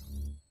 gas.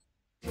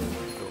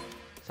 Tuh,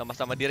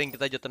 sama-sama di ring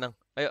kita aja, tenang.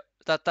 Ayo,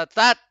 tat.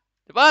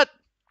 Cepat.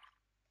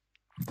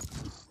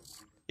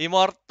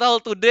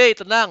 Immortal today,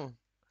 tenang.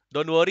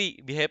 Don't worry,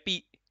 be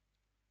happy.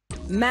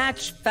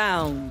 Match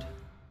found.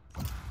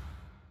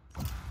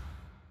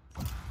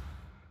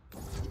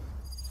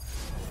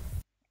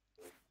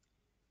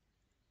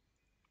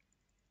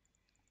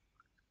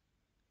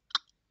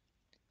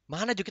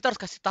 Mana Jo, kita harus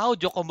kasih tahu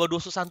Jo combo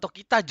 2 Susanto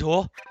kita,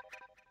 Jo.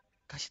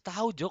 Kasih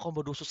tahu Jo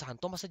combo 2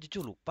 Susanto, masa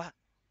Jojo lupa?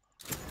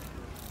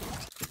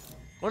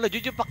 Lo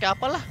Jojo pakai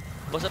apa lah?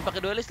 Gak usah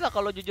pakai duelist lah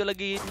kalau Jojo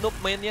lagi noob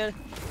mainnya.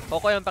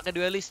 Pokoknya yang pakai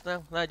duelist.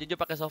 Nah Jojo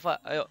pakai Sova.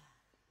 Ayo.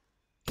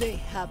 They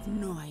have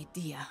no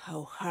idea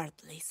how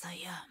heartless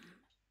I am.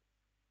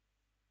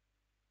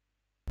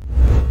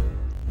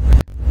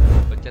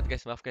 Pencet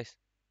guys, maaf guys.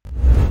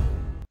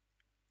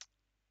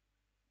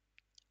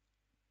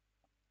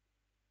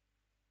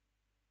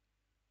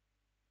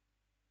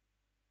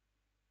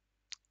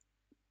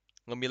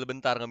 Ngemil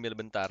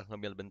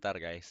bentar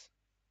guys.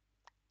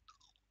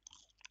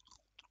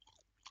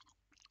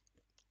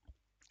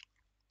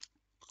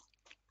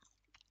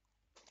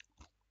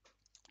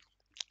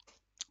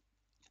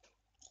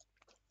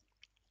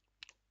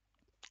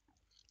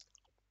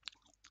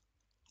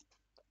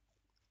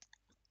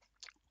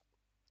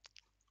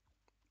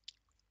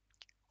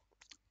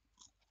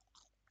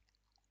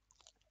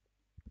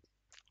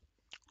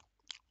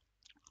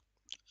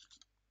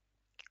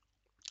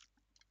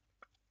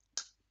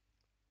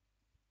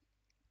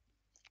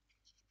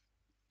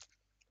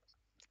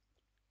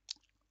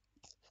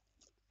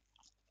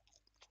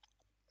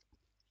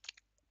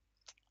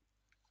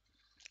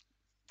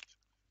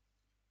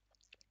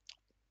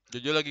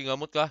 Jojo lagi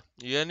ngamut kah?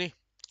 Iya nih.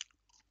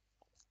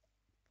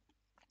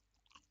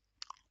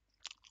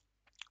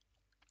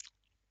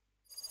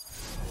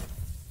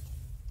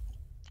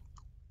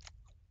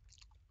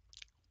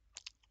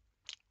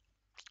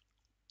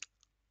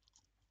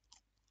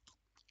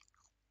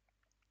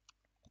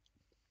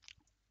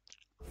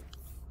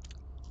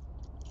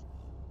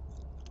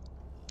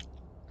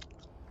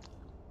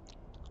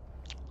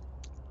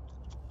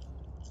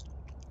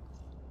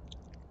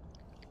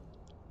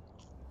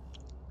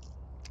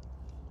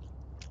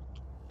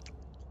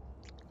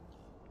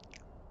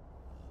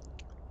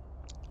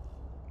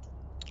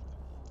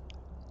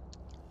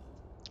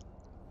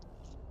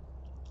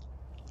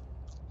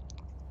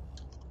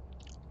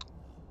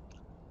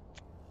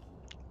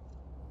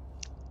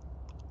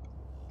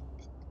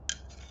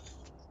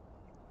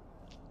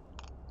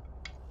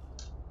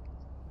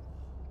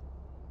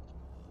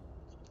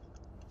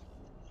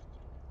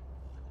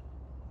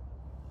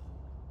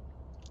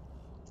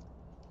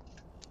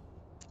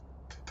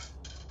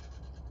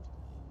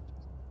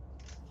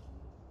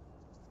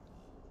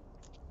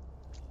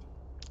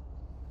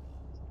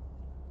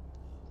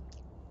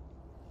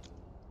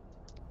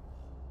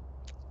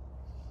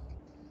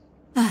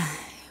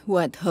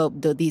 What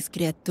hope do these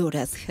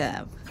criaturas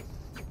have?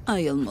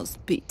 I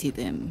almost pity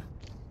them.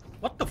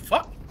 What the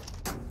fuck?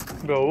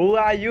 Bro, who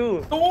are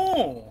you?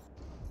 No!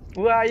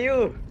 Who are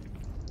you?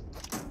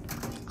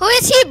 Who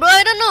is he, bro?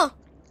 I don't know.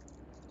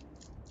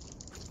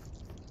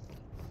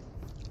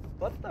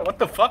 What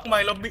the fuck?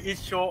 My lobby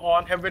is show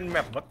on heaven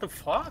map. What the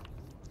fuck?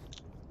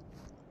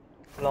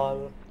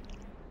 Lol.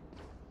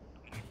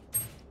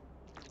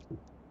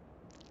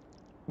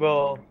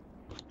 Bro,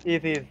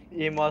 it is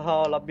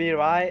Immortal lobby,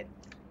 right?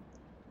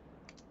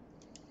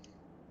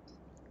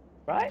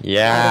 Right?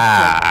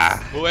 Yeah.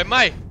 Who am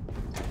I?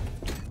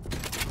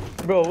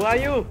 Bro, who are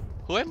you?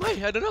 Who am I?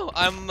 I don't know.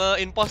 I'm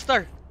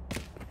imposter.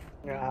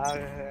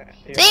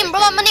 Same, bro.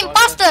 I'm an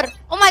imposter.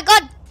 Oh my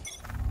god.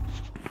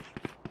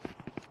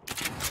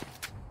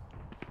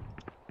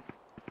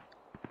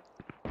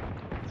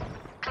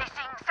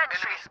 Placing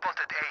sentry.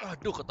 Spotted A.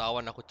 Aduh,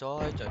 ketahuan aku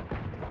coy.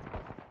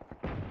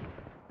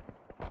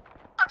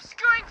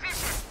 Obscuring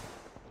vision.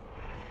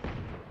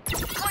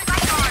 Deploy my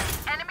guard.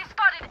 Enemy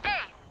spotted A.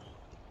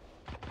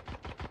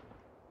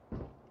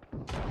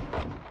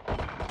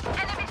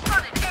 Enemy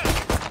spotted A.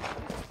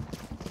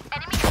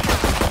 Enemy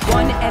killed.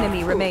 One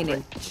enemy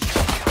remaining. Pen.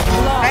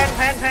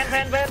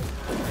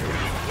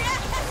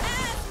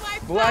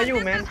 Who are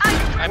you, man?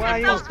 I'm Who are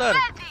you? imposter.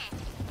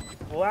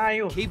 Who are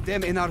you? Keep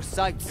them in our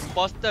sights.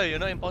 Imposter, you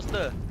know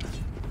imposter.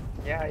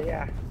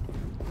 Yeah.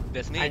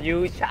 That's Are me.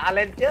 you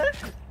challenger?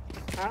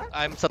 Huh?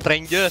 I'm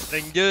stranger.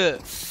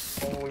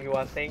 Oh, you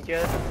are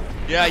stranger?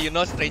 Yeah, you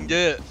know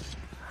stranger.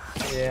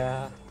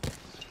 Yeah.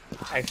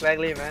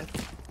 Exactly, man.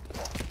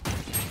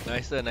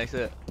 Nicer.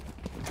 Nicer.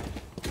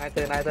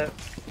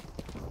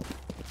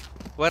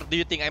 Where do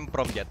you think I'm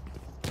from, Jet?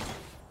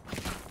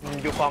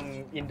 You from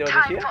Time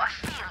Indonesia? for a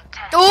field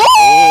test.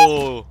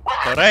 Oh,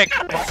 correct.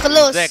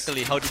 Close.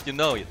 Exactly. How did you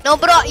know it? No,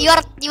 bro. You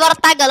are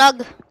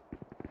Tagalog.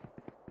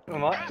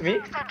 What? Me?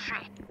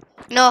 Sentry.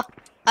 No,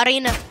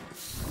 Arena.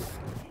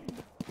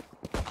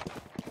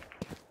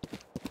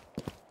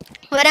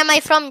 Where am I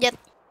from, Jet?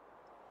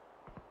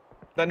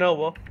 Don't know,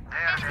 bro. They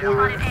are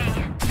spotted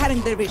A.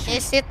 Cutting their vision.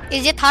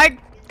 Is it hard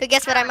to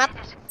guess where I'm at?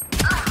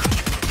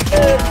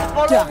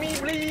 Follow me,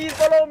 please.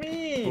 Follow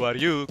me. Who are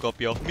you?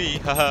 Copy of me.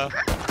 Haha.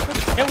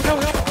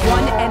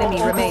 One enemy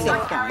remaining. Who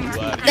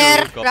are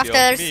There, you? Copy of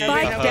rafters. me.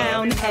 Spike Haha.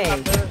 down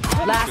A.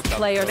 Last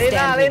player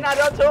standing. Lena,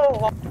 don't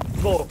show.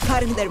 Go.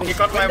 Cutting their He vision.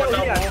 got my Window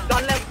window. here.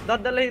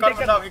 Don't let He got take it.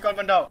 window. He got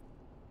window.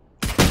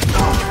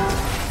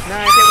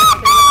 Nah, take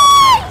it.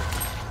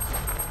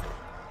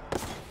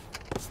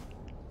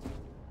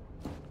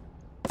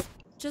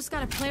 Just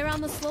gotta play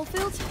around the slow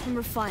field and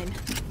we're fine.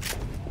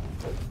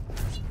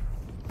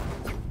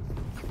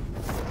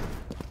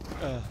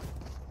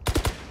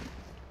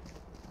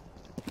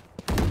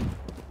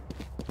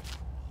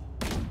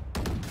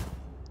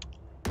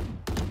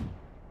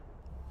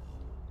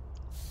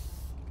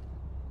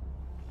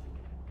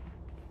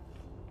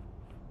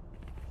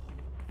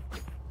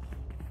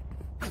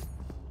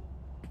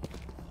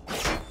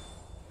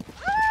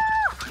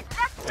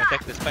 I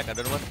take the spike. I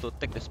don't want to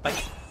take the spike.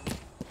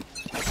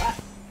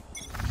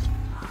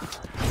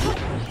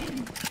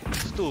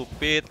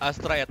 Stupid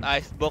Astra at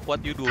Icebox.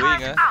 What you doing,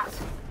 Time huh? out.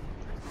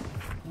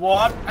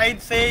 What? I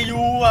say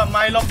you,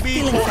 my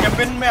lobby show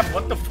heaven map.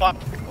 What the fuck?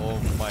 Oh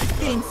my god.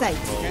 Still in sight.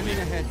 Scanning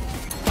ahead.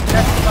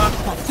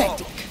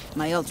 Pathetic.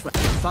 My ultra.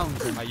 Found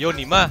them. Ayo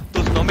nih mah,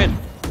 tuh snowman.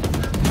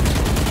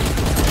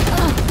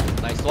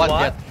 Nice one, What?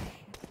 Jet.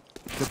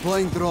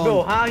 Deploying drone.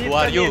 Bro, how Who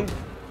are you?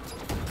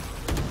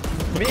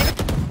 Me?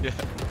 Yeah.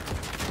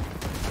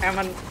 Em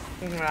ăn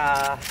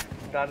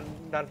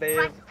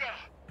Dante.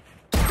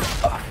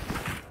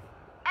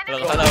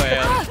 Hello,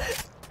 ya.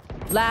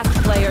 Last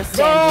player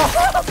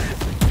standing.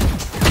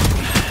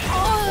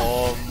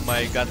 Oh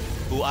my god.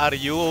 Who are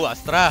you,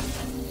 Astra?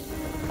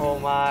 Oh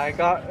my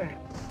god.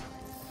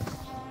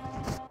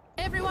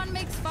 Everyone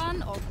makes fun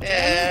of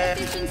German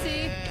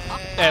efficiency.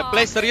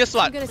 Play serious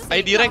one. I'm gonna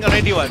I stay D-rank calm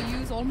already and one.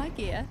 use all my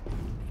gear.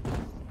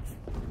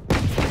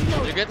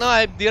 You get no,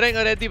 I D-rank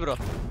already, bro.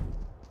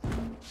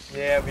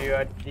 Yeah, we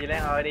are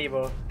dealing already,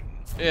 bro.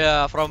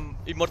 Yeah, from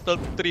Immortal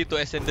 3 to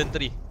Ascendant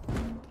 3.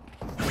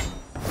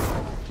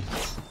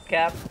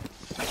 Cap.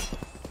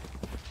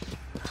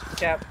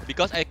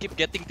 Because I keep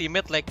getting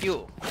teammate like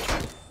you.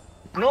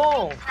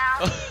 No.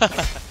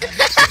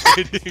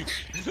 Kidding.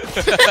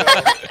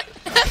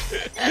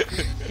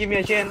 Give me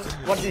a chance.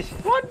 What this?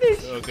 What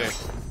this? Okay,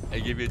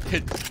 I give you a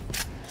chance.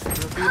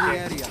 Revealing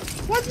area.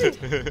 What this?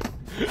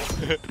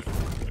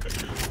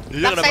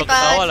 Jojo kenapa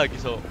ketawa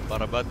lagi, so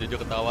parah banget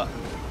Jojo ketawa.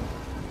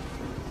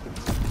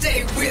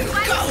 They will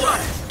cover.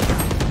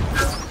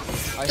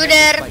 To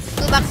there,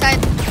 to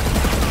backside.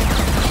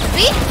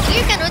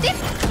 You can do this?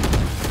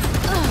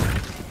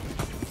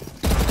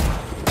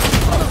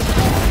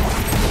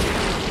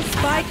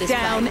 Spike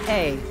down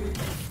A.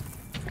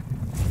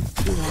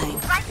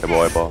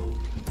 Evo.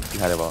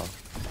 Behind Evo.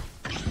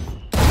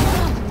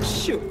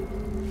 Shoot.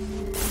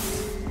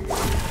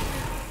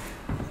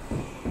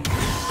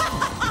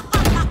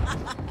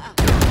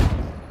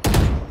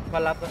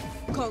 Malap.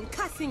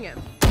 Concussing him.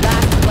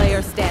 Last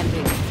player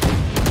standing.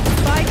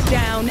 Spike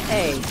down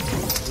A.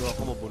 Duh,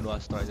 aku mau bunuh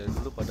Astra aja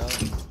dulu padahal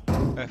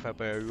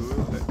FP dulu.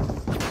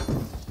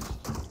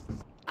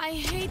 I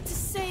hate to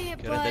say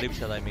it, Kira but tadi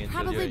bisa timing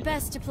probably Jojo.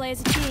 best to play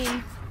as a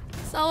team.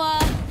 So,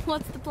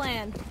 what's the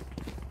plan?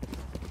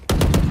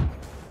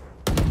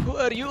 Who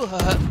are you?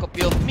 Haha,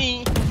 copy of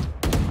me.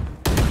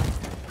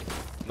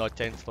 No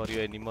chance for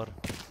you anymore.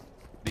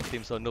 This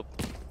team so noob.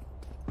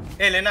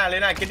 Hey, Lena,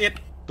 get it.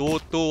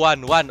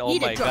 2-2-1-1. Oh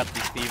my god,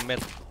 this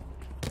teammate.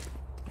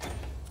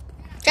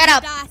 Shut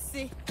up.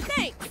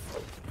 Thanks.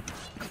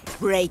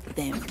 Break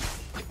them.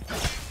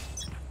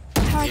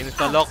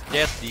 Insta-lock,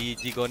 Jet,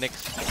 GG go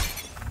next.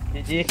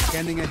 GG.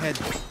 Scanning ahead.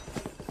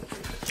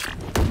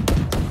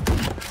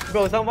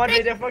 Bro, someone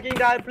hit a fucking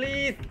die,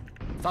 please.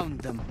 Found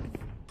them.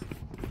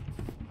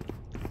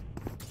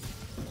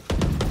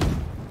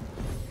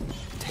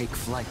 Take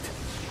flight.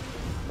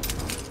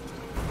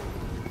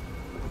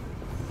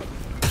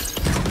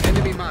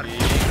 Enemy mark.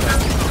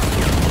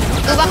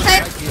 Go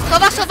backside.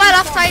 Sova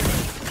left side.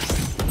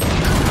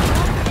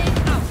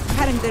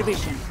 Cutting their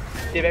vision.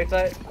 The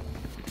backside.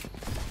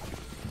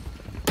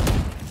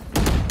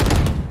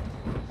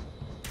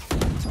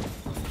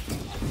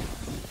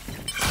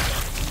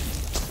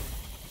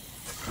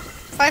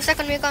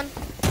 Five-second recon.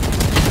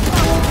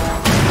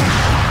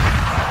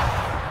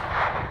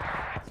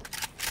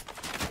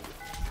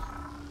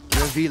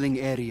 Revealing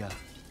area.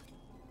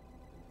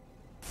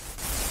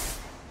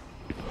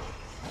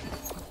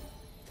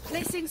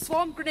 Placing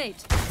swarm grenade.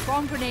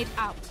 Swarm grenade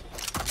out.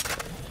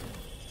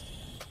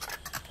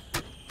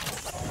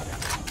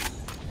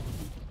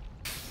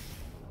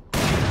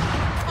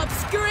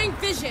 Obscuring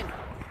vision.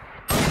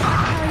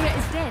 Barrier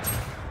is dead.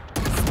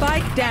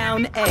 Spike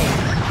down A.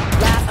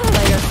 Last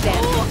player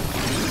standing.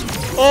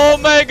 Oh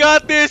my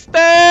god, this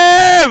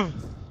team!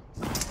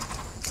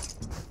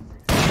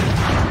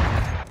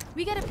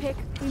 We get a pick,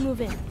 we move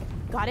in.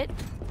 Got it?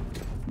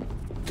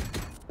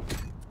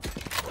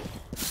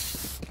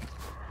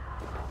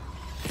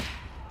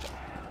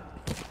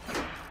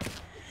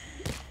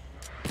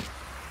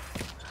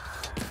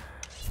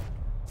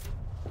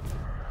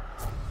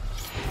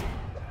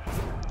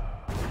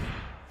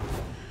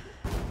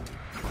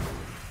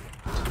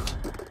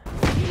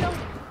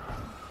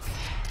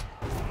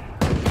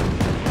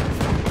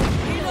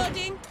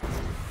 Reloading.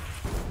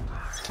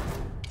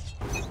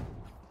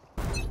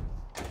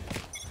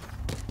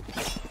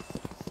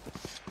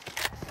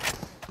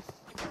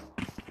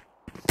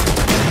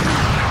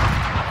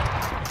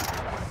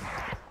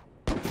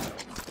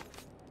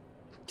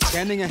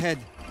 Scanning ahead.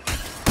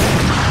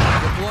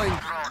 Deploying.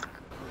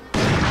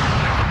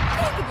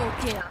 Capable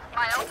kill.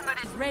 My ultimate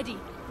is ready.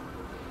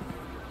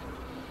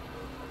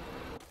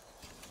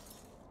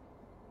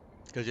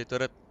 Kerja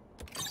turret.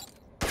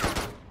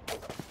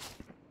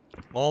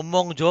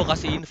 Ngomong Jo,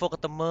 kasih info ke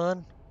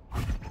temen.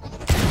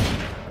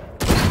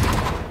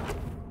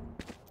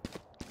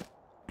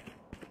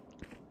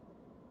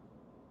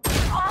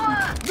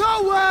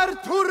 Nowhere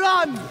to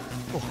run.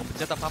 Oh,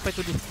 pencet apa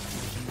itu dia?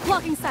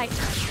 Blocking sight.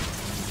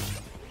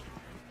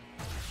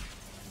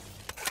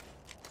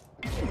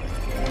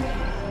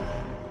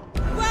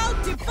 Well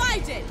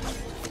divided.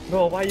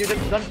 Bro, why you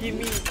don't give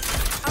me?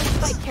 Our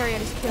spike carrier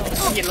is killed.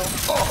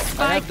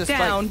 Spike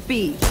down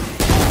B.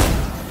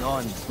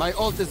 Gone. My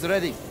ult is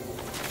ready.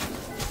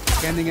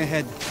 Scanning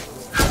ahead.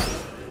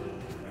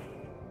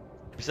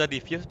 Bisa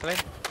defuse,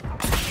 friend.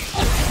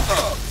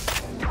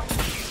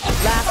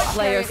 Last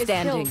player Carrier is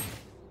standing.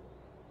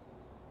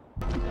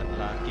 Dan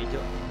lagi,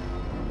 Jo.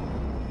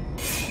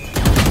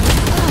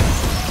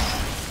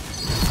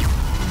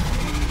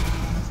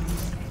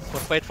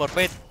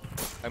 Forfeit.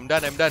 I'm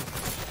done.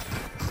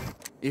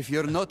 If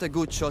you're not a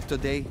good shot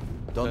today,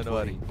 don't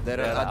worry. There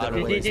are other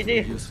GG, ways to be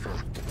GG. useful.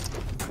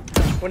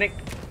 Connect.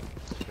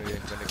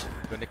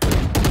 Connect.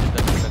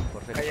 Done.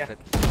 Forfeit. Kaya.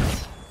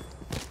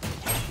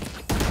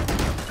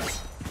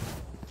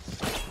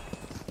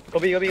 Go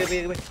B.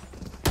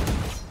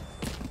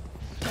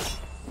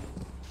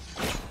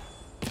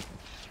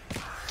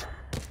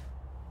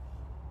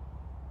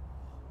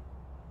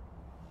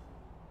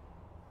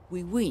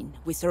 We win,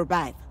 we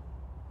survive.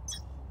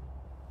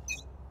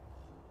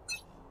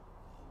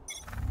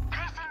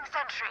 Placing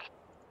sentry.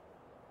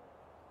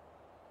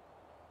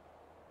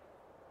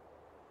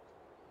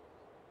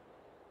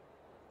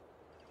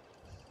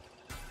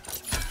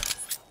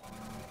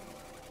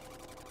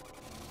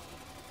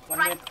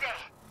 Right there.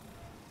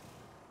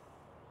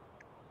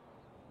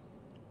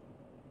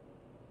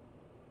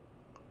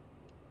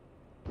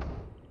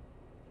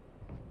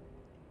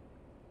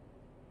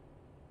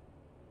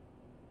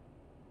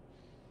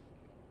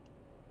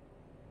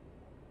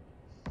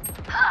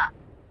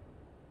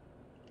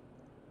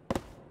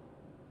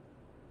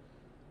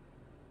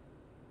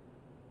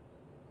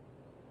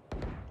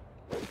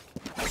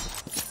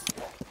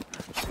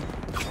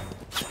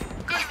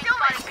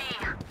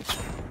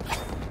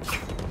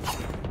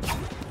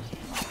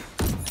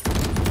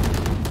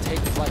 Take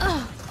flight.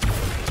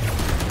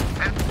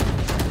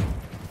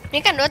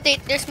 You can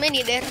rotate. There's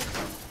many there.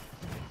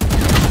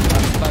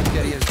 Spike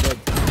carrier is dead.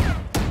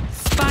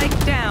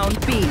 Spike down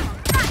B.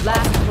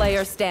 Last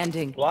player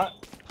standing. What?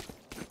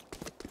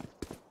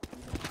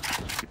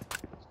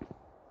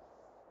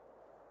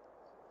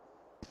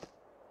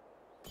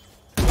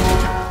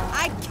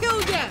 I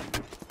killed them!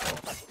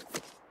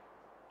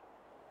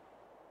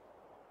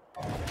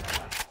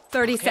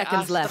 30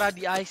 seconds Astra left.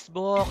 di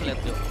icebox. Lihat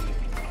tuh.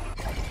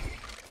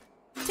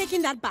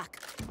 Taking that back.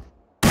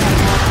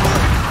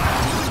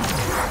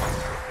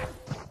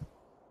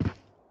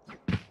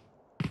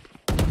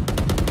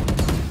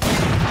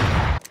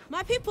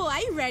 My people, are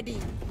you ready?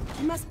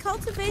 You must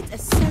cultivate a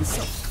sense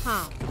of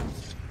calm.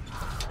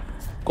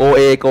 Go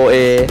A.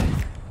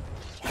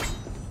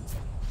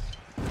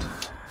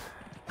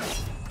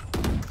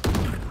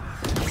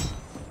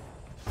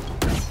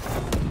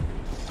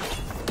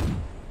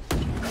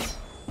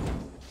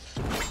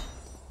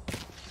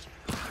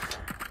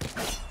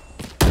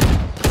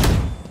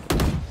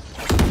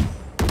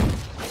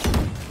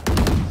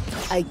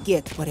 I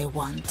get what I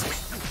want.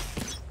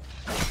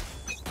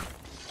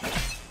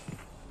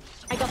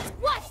 I got.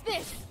 Watch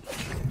this!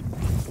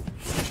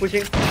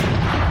 Pushing.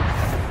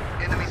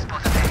 Enemy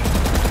spotted.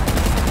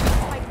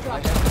 Spike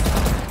drop.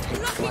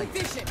 Blocking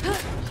vision.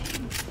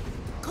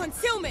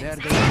 Concealment. There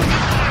they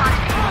are.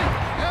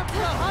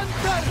 Emperor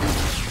Hunter!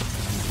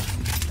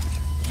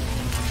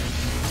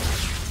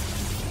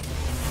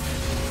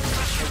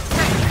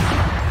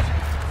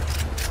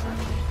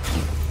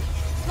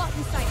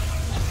 Blocking sight.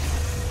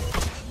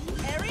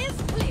 Area's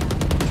clear.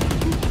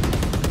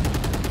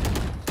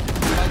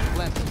 Spike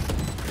planted.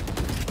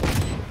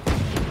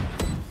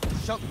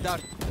 Shock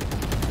dart.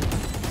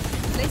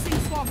 Placing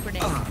swarm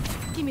grenade.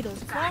 Give me those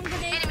swarm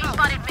grenades. Enemy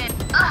spotted mid.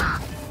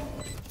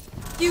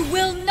 You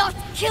will not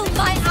kill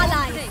my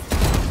allies!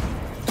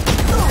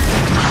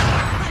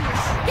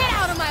 Get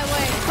out of my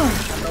way!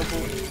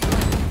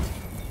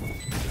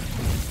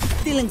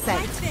 Stealing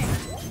sight.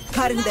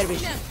 Cutting their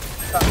vision.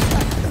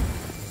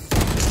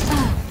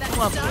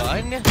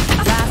 Ngapain ya?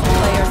 Last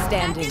player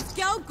standing. This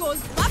girl goes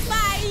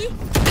bye-bye!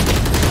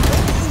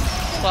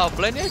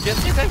 Pablan ya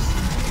jetnya, guys.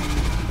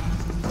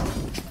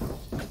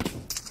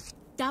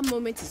 That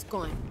moment is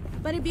gone.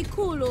 But it'd be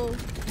cool, oh.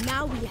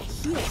 Now we are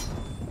here.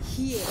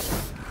 Here.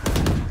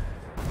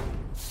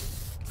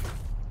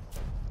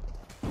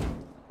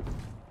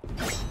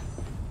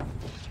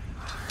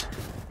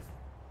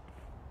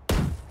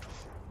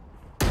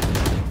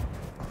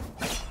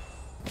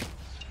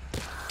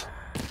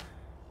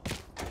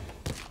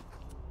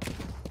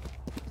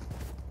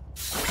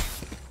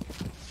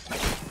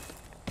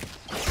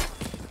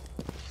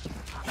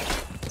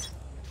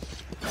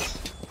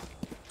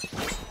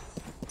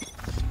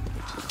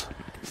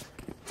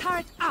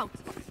 Turret out.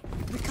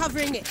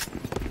 Recovering it.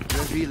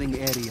 Revealing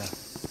area.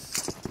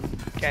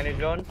 Scanning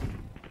drone.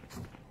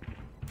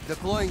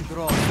 Deploying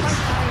drone.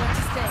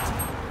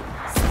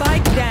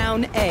 Spike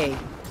down A.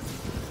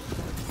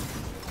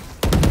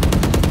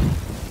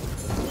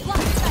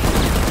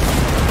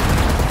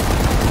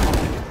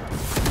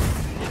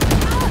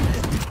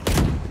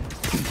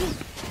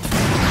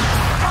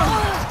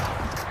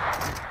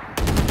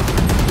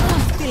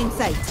 Stealing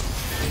sight.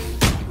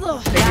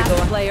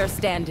 Last player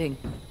standing.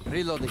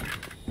 Reloading.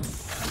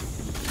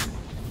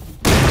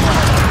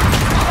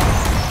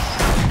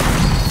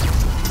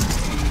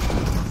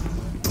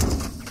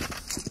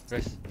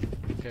 Guys,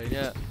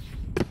 kayaknya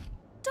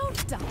Don't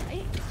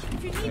die.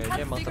 If you need kayaknya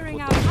help emang figuring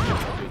out terputus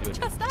how, jujur.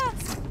 just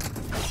ask.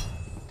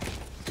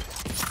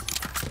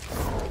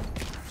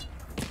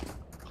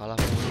 Kalah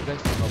mulu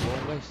guys, nggak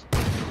bohong guys.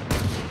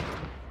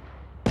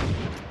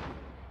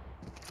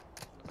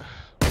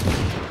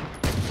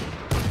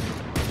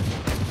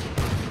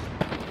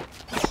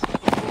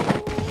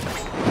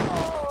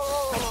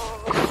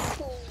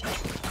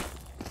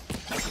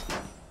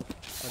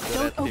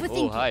 Don't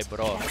overthink Oh, hi it.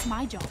 bro. That's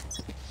my job.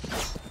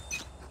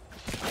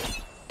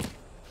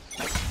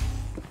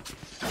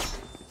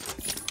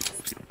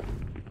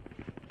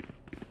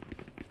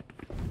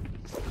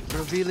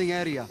 Revealing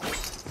area.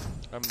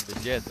 I'm the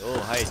Jet. Oh,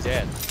 hi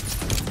Jet.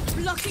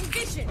 Blocking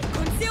vision.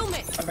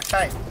 Concealment. I'm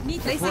backside.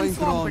 Need Placing Deploying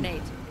swarm drone.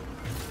 grenade.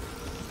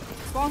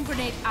 Swarm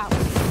grenade out.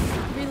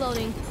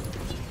 reloading.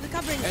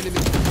 Recovering. Enemy.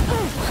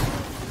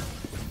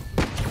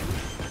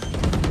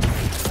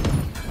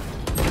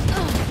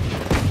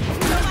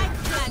 Spike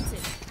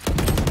planted.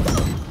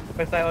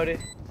 Backside already.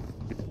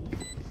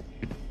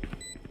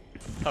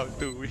 How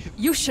do we?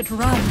 You should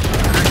run.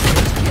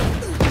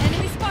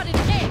 Enemy spotted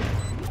A.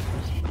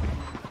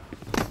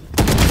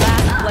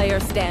 Last player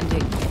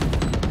standing.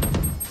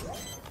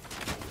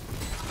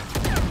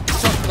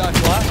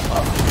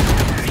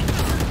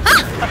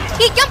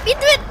 He jumped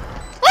into it.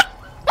 What?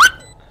 What?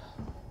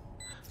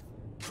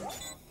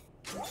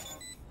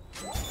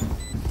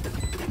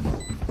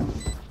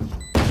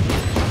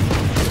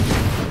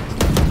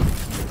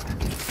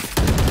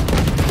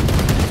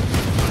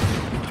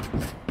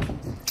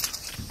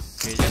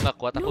 Kayaknya nggak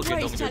kuat aku No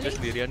gendong worries, Jojo Charlie.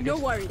 sendirian No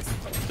guys. worries.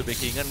 Itu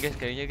backingan guys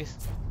kayaknya guys.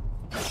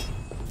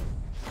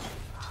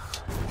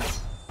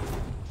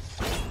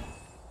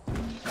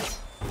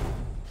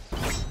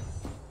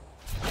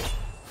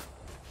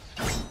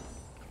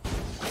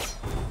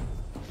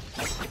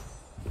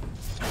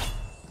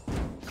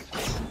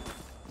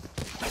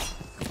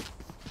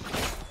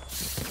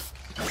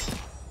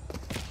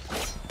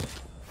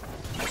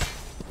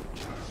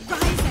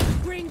 Rise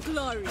and bring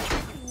glory.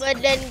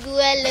 Badan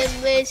gua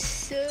lemes.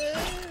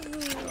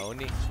 Tahu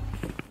nih.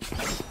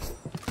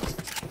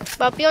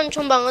 Papi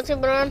oncom banget sih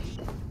beneran.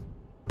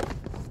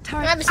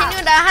 Nah, abis ini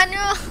udahan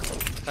yuk.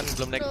 Kan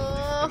belum naik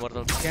Tuh.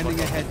 Immortal. Scanning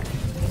ahead.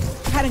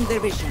 Cutting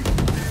their vision.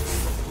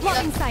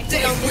 Blocking sight.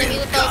 Bilang-bilang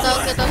itu tahu-tahu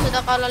kita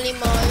sudah kalah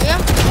 5 ya.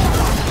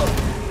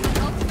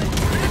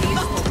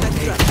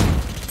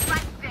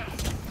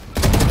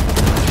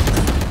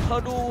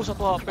 Aduh,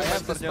 satu HP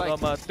Vipernya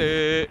nggak mati.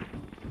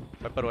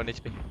 Viper 1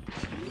 HP.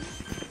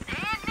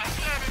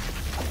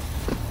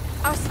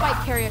 Our spike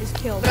carrier is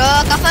killed.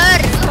 Bro, cover.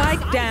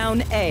 Spike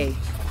down A.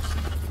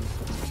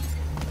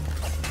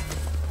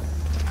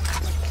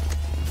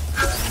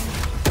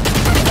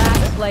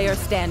 Last player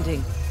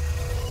standing.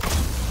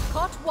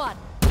 Caught one.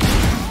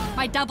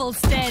 My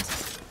double's dead.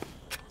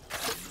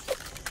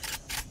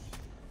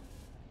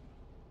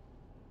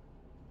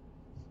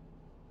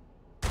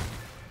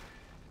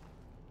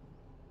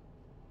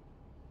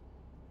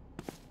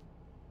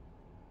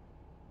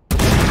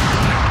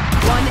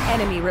 One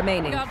enemy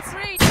remaining. Got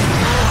three.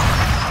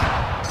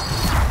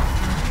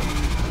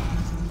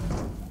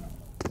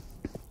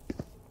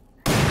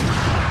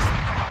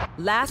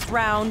 Last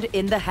round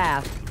in the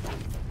half.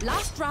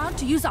 Last round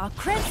to use our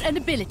creds and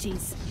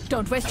abilities.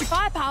 Don't waste your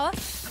firepower.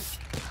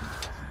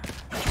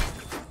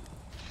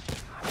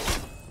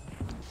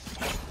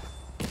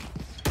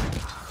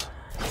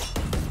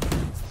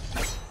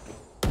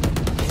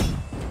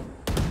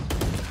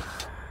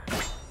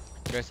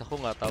 Guys, aku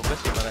nggak tahu guys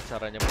gimana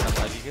caranya menang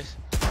lagi guys.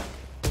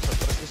 Aku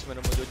stres guys main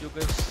sama Jojo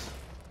guys.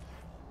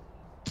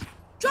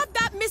 Drop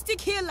that mystic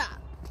healer.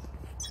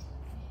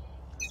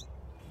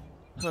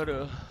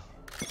 Aduh.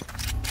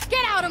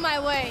 Get out of my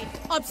way.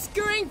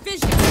 Obscuring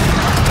vision.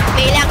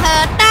 比两颗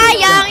大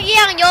洋一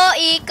样，有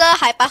一个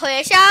害怕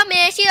会消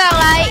灭，希望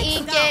来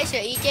迎接，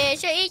是一届，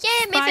是一届，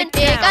没分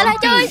别，赶来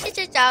就是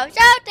这早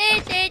早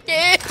的结局。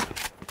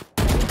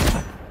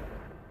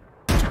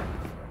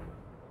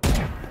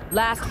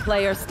 Last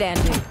player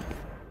standing.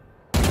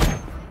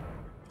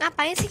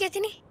 Ngapain sih kayak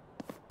ini?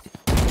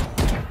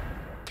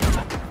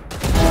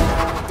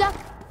 Duck.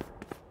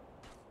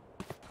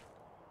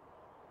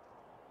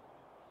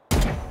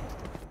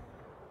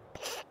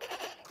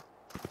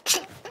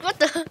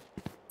 What the?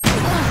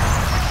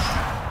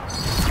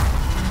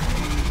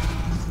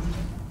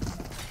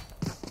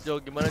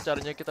 Jo, gimana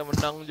caranya kita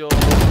menang, Jo?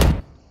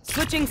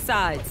 Switching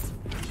sides.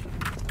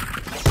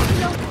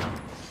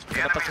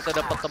 Kenapa kita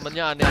dapat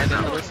temennya aneh-aneh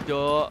terus,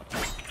 Jo?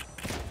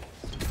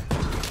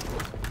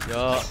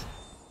 Jo,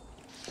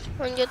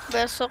 Lanjut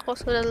besok, kok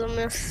sudah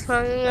lemes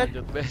banget.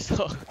 lanjut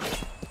besok.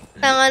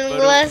 Tangan Baru-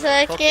 gua kok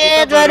sakit,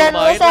 kita baru badan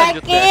gua main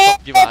lanjut sakit.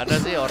 besok gimana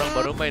sih? Orang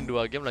baru main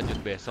 2 game lanjut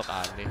besok,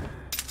 aneh.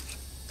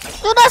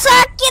 Sudah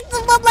sakit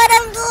semua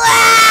badan gua.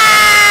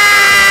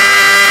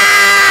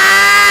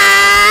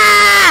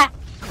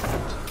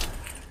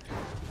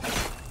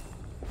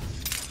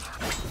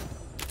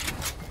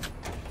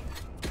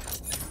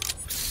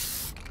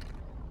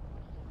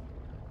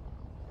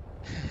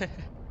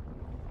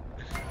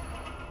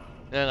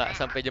 Nggak,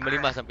 sampai jam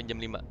 5, sampai jam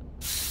 5.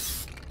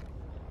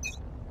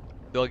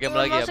 2 game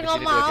lagi ya, Masih nggak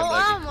abis ini 2 game mau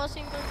lagi.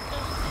 masih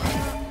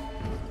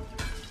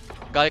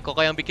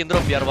Koko yang bikin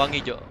room biar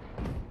wangi, Jo.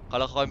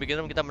 Kalau Koko yang bikin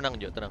room kita menang,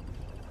 Jo, tenang.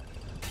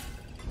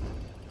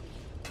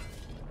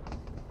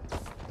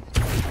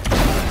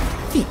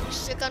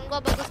 Ikan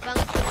gua bagus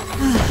banget.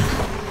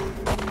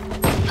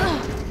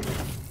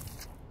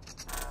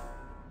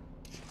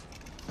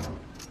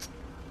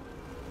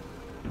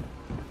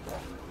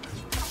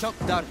 Shock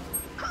dart.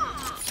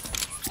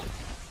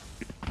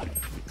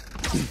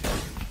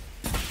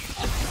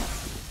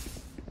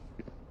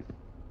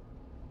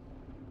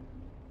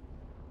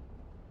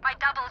 My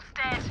double's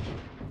dead.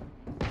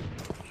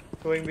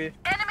 Going B.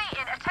 Enemy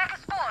in attacker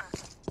spawn.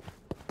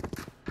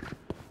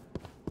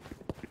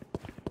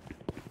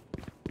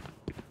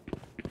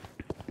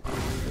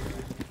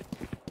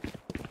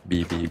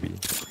 B.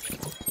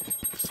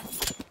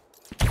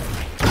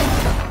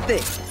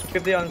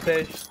 50 on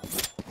stage.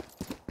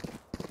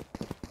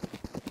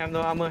 Have no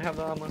armor.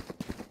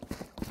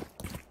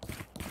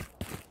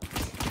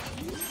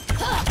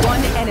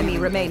 One enemy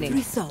remaining.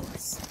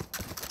 Results.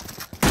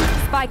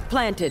 Spike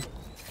planted.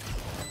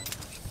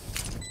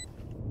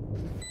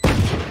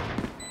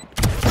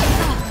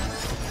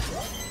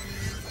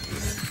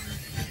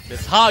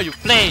 That's how you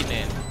play,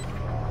 man.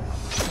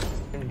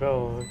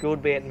 Bro,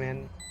 good bait,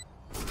 man.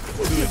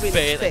 Good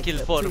bait,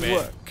 kill 4,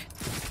 man.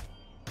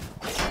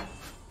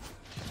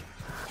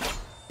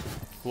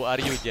 Who are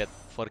you, Jet?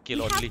 For kill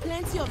We only. have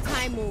plenty of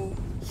time, oh.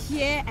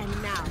 Here and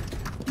now.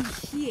 Be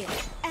here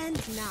and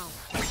now.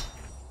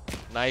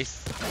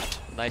 Nice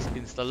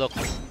insta lock.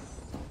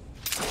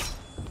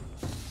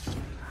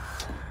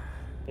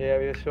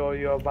 Yeah, we'll show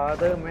you a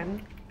brother,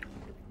 man.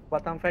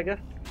 Bottom figure.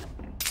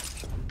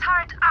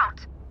 Turret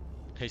out.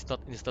 He's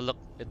not insta lock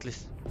at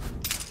least.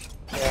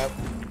 Yeah.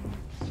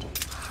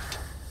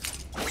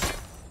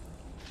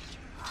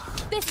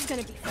 This is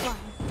gonna be fun.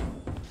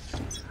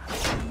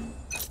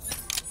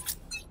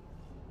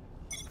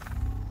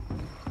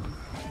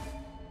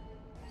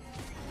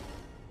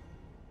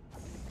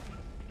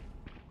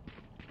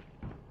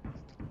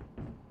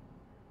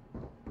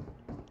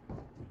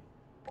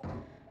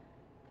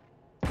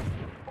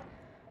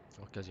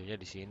 Occasionnya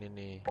di sini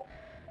nih.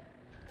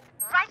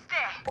 Right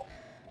there.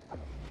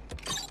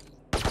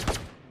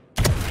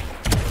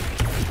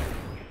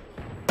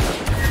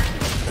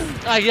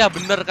 Ah iya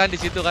bener kan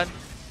di situ kan.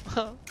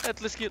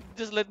 At least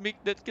just let me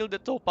kill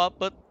that toe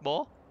puppet,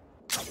 bo.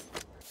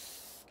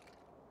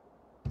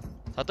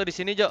 Satu di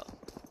sini, Jo.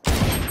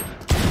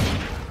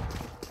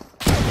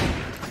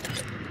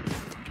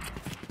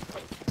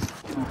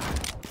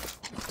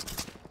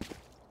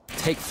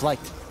 Take flight.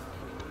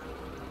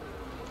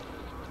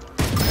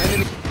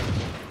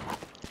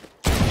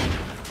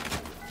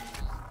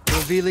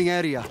 Revealing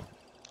area.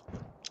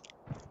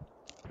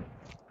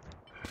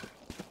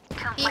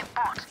 My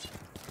bot.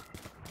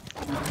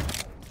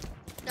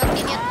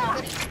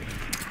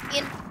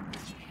 In.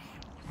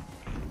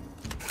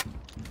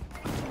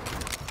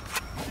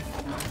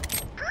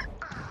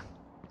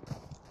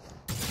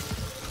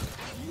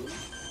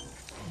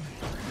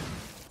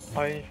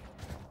 Oi.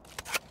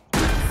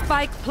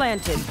 Spike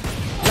planted.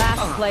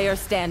 Last player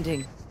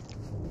standing.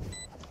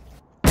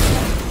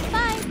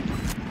 Bye.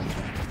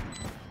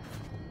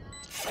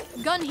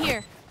 Gun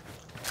here.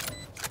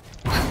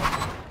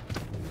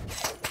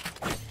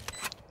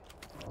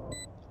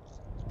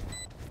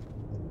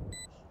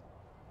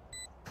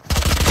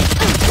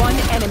 One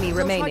enemy Those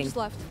remaining. charges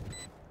left.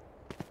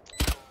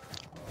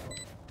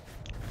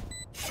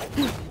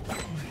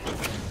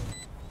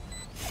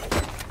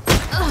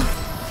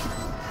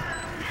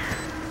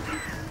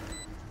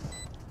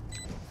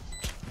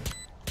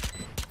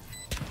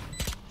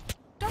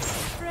 Don't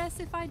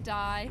stress if I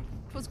die.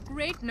 It was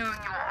great knowing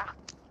you all.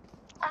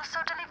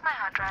 Also delete my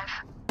hard drive.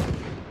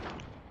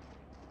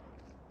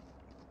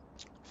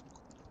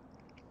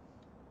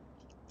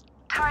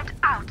 Turret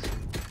out.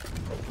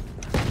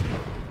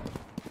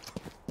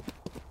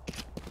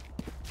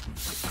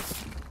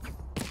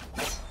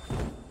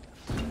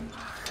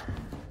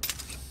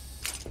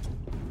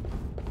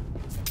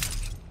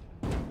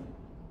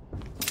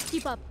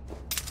 Keep up.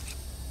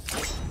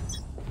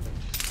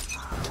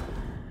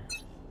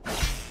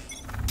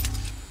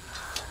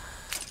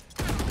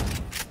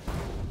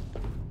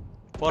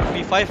 For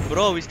V5,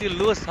 bro, we still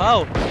lose.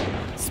 How?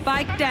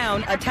 Spike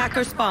down.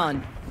 Attacker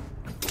spawn.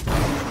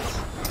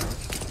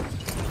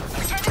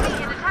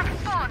 Enemy in attacker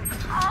spawn.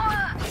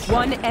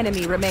 One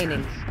enemy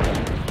remaining.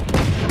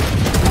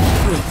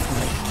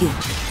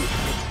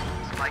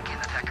 Spike in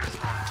attacker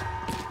spawn.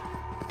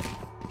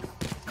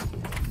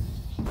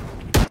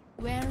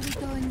 Where are we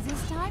going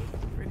this time?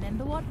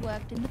 Remember what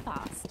worked in the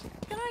past.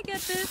 Can I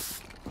get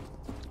this?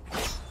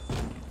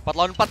 4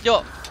 lawan 4,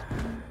 Jo.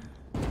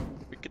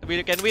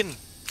 We can win.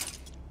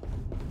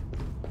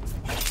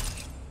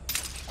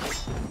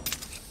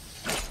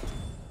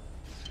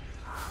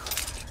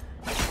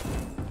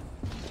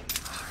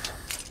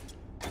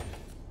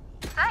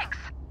 Thanks.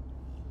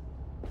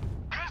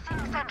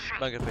 Placing sentry.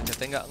 Bang,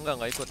 PCT enggak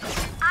ikut.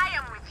 I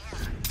am with you.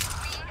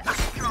 We are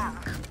strong.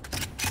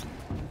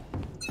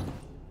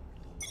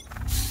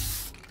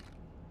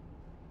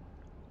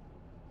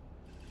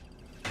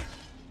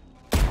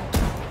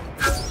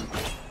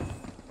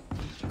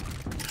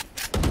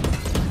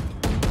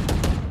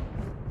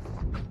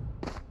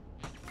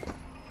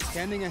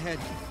 Scanning ahead.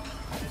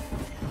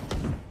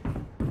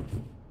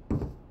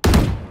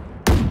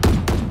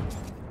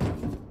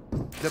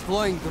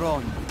 Deploying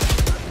drone.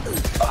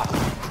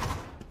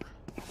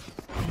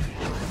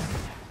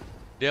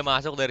 Dia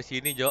masuk dari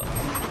sini, Jo.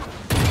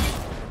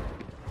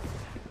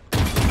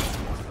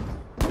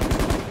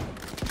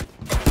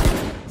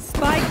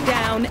 Spike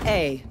down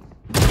A.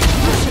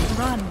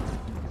 Run.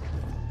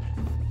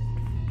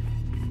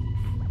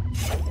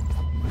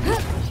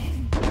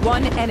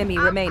 One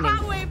enemy remaining.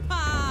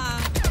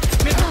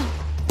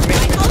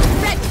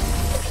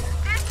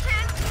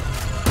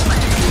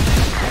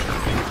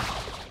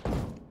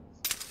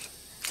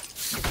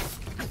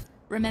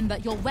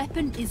 Remember, your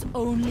weapon is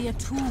only a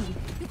tool.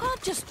 You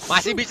can't just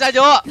Masih shoot. bisa,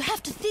 Jo. You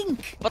have to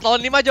think. 4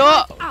 lawan 5, Jo.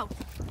 Out.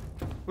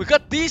 We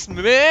got this,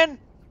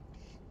 man.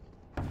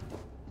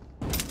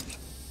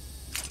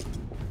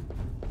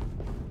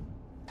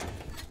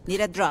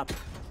 Need a drop.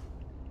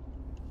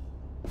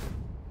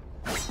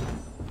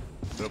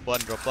 Drop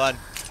one.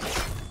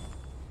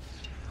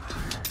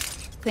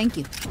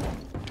 Thank you.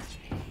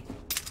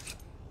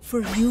 For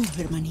you,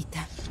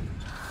 hermanita.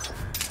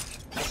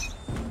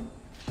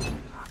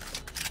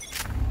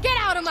 Get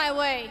out of my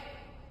way!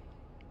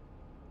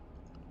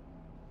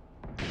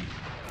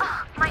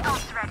 My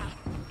ult's ready.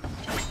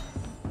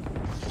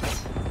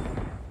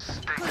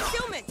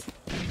 Concealment!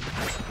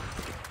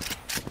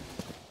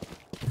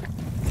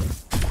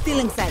 Still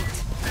in sight.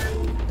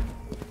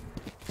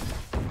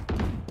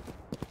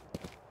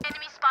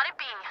 Enemy spotted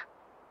B.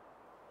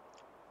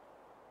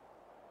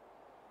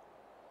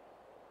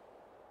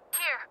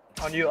 Here.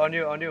 On you.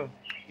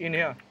 In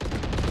here.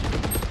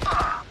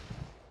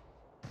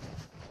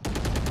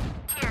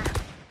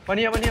 One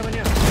here. One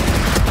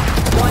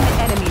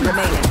enemy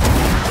remaining.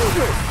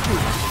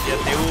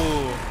 Get you.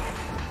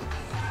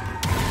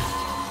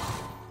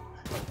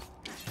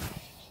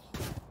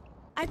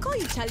 I call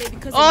you Chale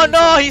because Oh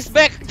no, he's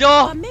back,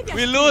 Jo. maybe I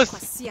We should lose. call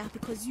Kwasia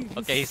because you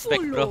Okay, he's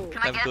back, bro. follow.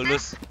 Time to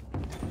lose.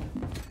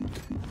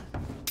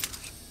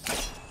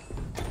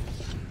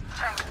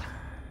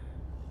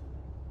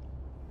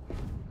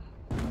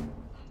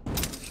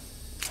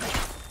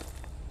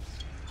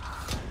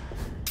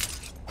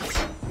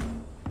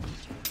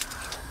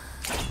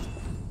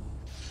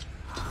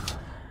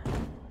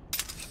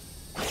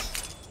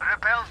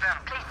 Repel them.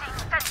 Placing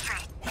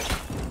sentry.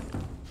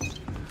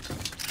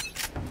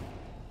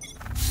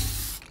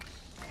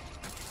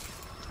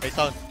 Hey,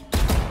 sound.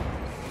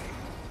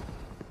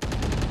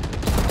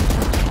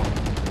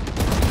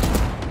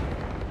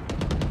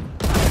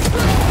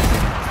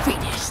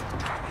 Finished.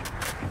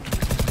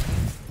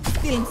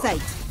 Still in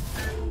sight.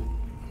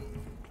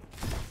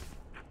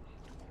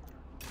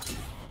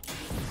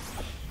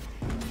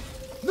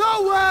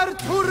 Nowhere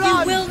to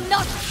run! You will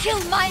not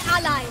kill my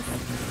allies!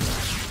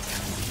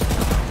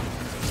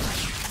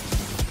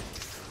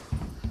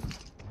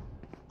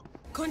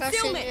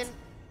 Concealment!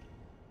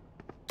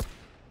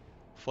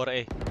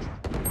 4A.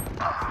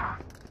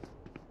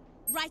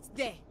 Right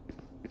there.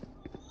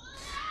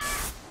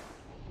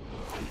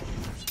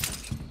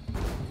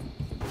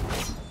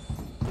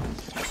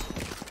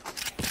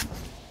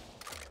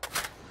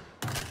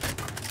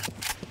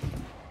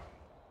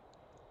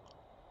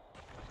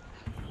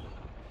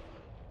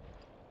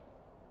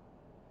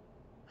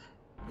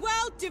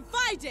 Well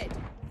divided!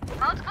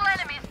 Multiple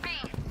enemies B.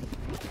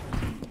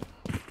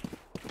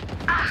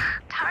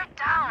 Turret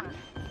down.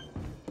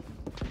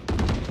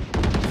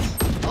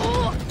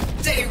 Oh,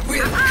 they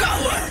will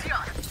cower!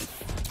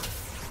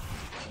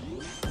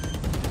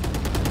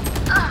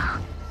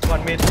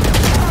 One mid.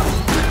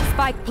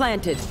 Spike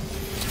planted.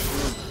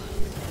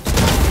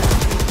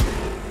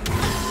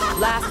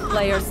 Last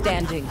player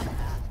standing.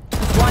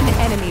 One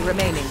enemy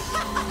remaining.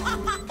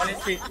 One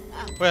is B.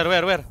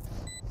 Where?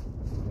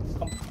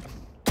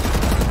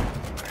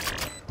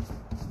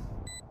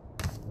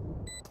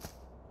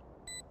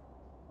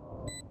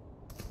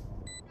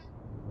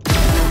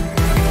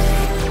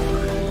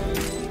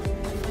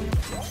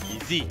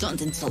 Easy.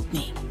 Don't insult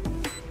me.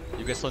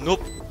 You guys so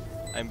noob.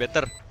 I'm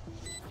better.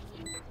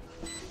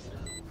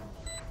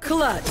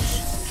 Clutch.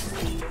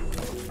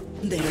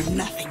 They're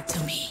nothing to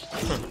me.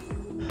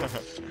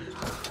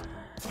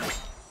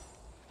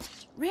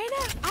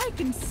 Reyna, I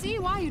can see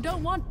why you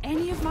don't want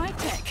any of my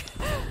tech.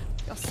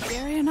 You're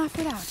scary enough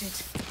without it.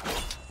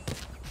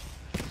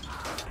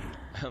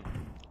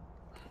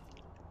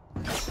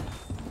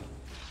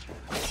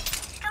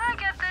 Can I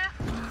get this?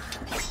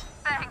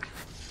 Thanks.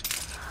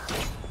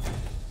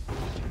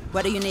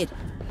 What do you need?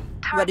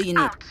 What do you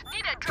need? Out.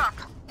 Need a drop.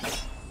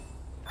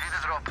 Need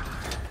a drop.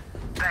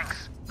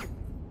 Thanks.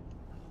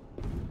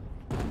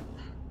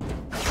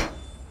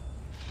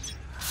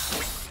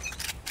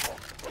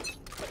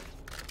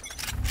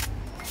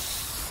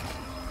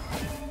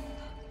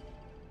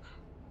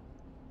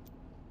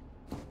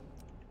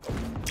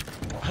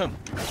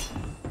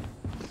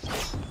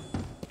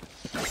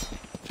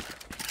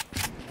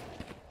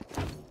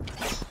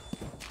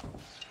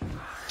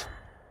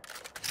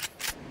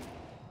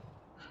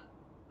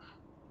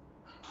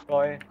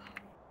 Rồi.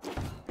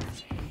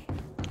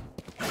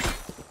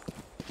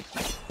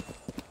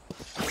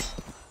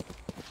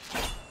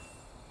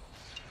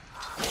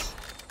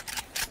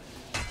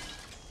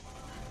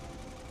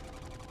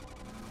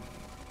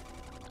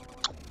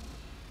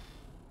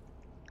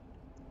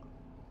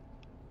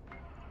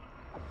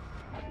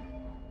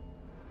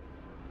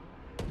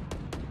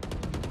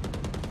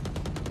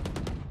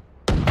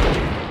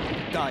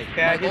 side.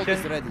 Okay, My ult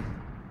is kitchen. ready.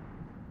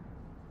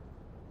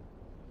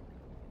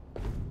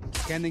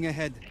 Scanning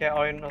ahead. Okay,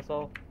 oil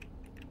also.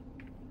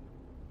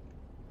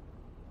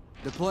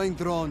 Deploying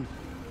drone.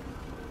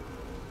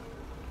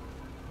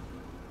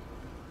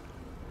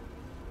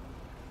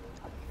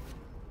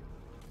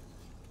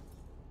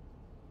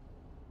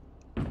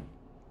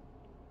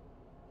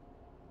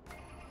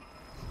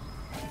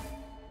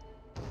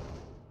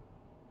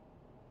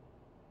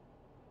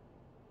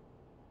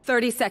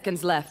 Thirty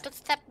seconds left. Took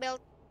step build.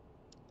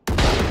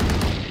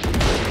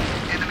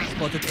 Enemy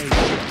spotted A.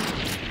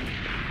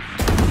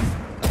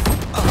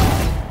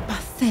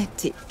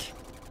 Pathetic.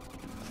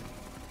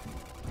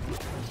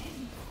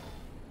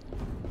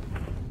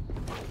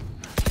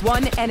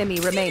 One enemy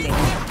remaining.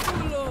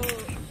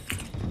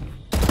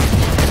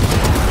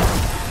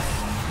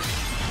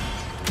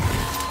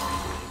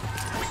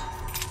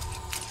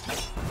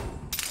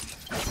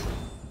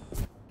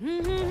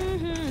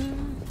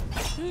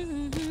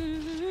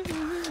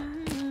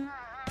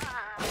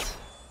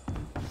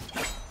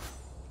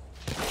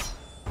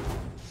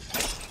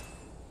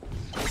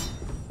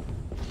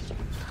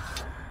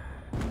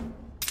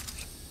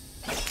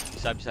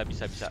 Bisa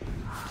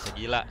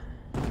gila.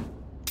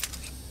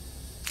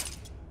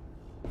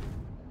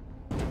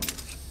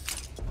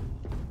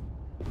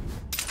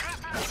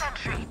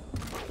 Sentry.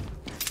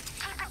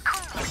 Keep it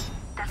cool.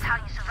 That's how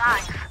you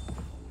survive.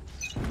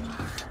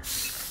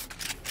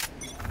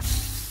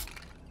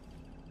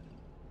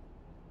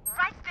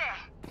 Right there.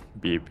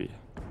 BB.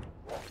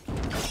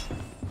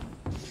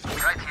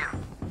 Right here.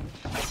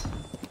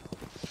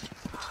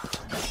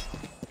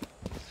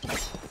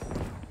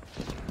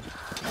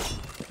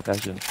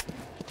 Legend.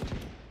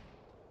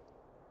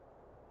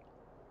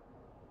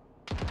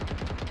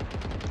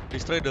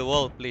 Destroy the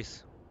wall,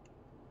 please.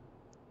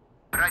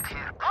 Right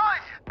here. I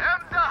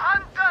am the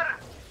hunter.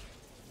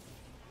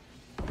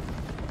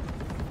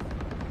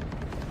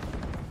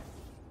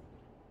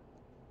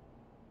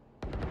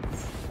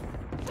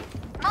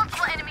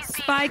 Multiple enemies.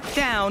 Spike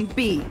down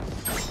B.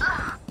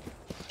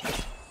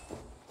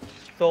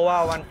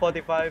 Sova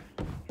 145.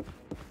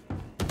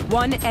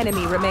 One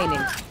enemy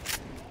remaining.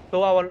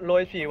 Sova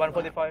low HP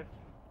 145.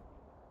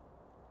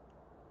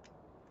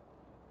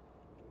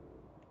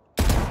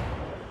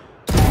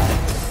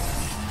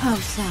 How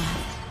sad.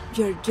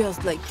 You're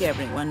just like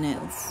everyone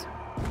else.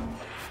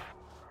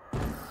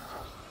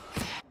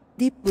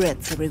 Deep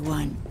breaths,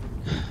 everyone.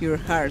 Your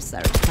hearts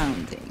are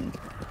pounding.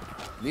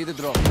 Need a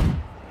drop.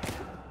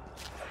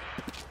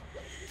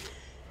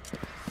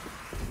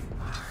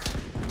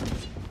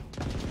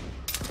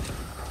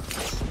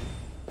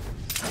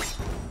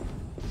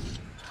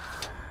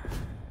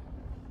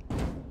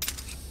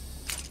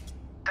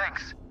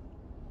 Thanks.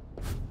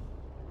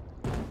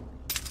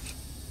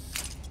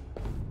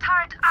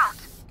 Turret out.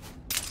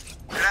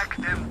 Track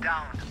them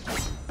down.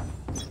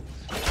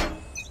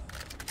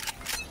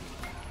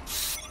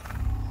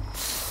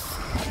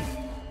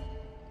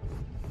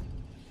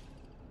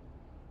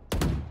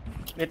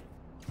 Mid.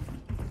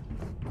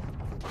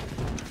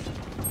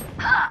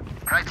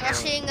 Right here.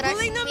 Rushing,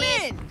 rushing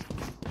mid.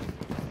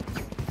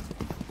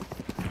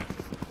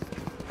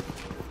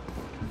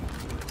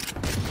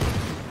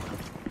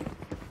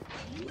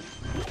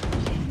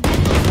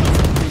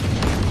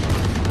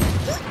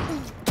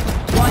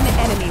 One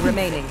enemy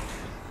remaining.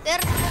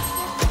 There.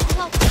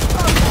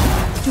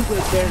 You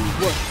were barely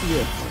worth the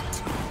effort.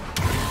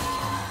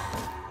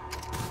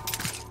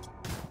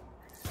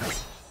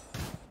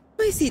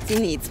 My city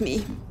needs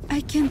me.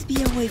 I can't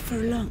be away for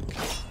long.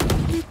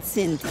 Let's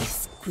end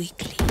this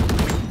quickly.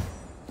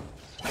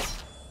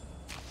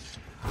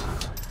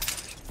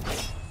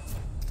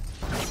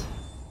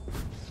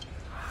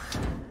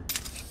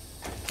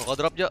 Koko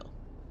drop, Jo.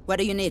 What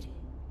do you need?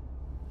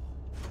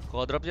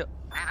 Koko drop, Jo.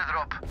 Need a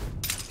drop.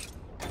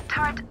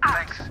 Turret out.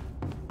 Thanks.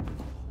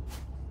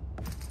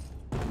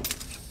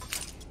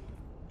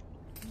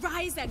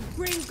 Rise and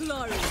bring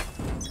glory.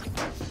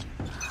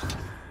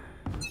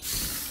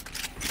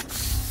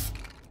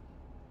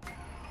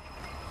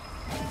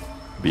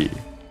 B.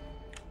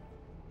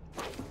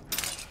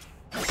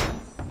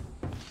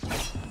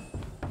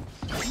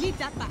 Need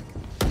that back.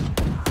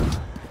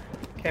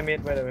 Okay,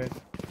 mid by the way.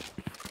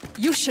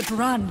 You should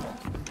run.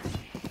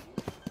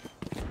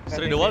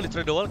 Destroy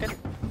the wall, kan?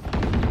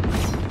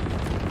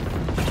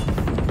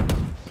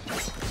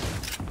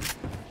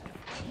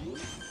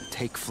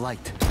 Take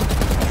flight.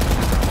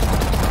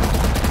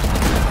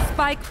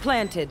 Spike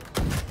planted.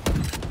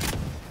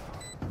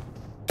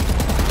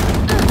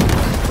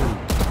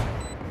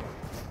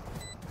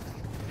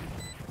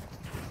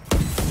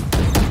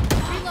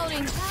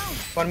 Reloading.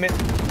 One mid.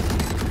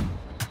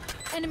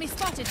 Enemy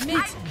spotted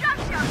mid.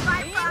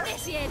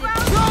 Initiated.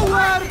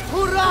 Nowhere to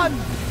run!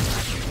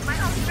 My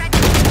ult's ready.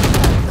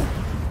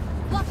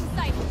 Blocking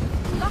sight.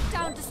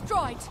 Lockdown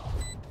destroyed.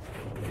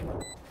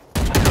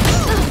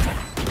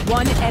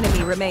 One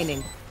enemy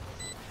remaining.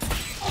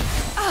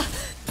 Oh,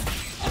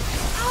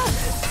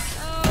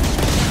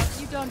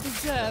 you don't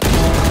deserve.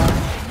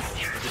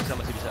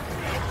 Masih bisa.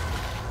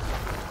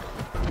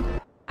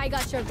 I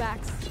got your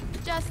backs.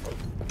 Just,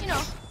 you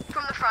know,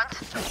 From the front.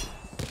 Sentry.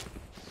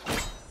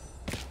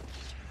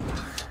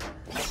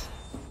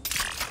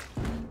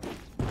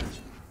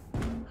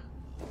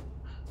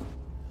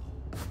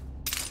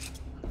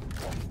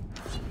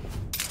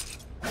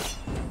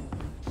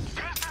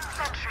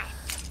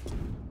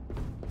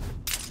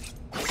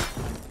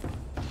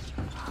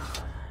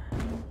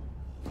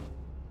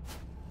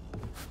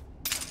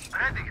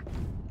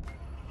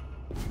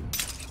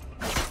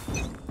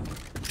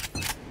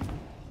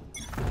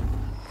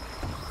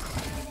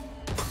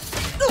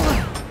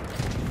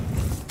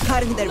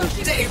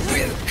 Ready. They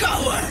will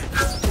cover.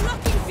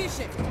 Blocking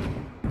vision.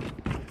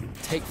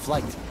 Take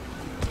flight.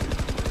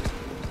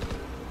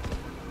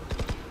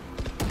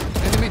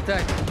 Enemy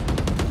tag.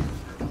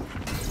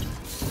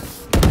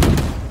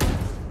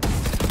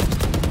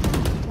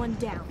 One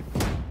down.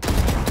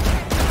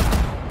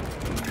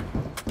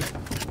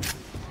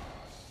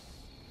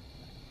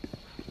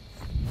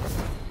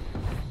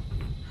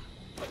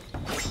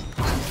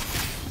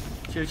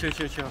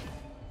 Chill.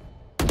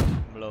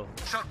 Belum.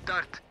 Shot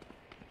dart.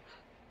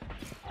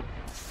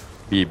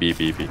 B.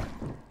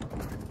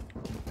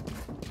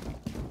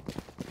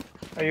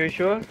 Are you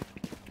sure?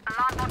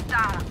 Alarm bot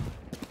down.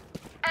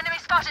 Enemy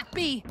spotted.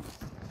 B.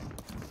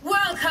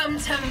 Welcome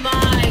to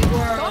my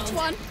world. Got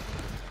one.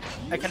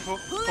 I can pull.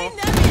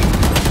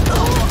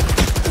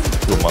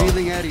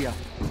 Revealing area.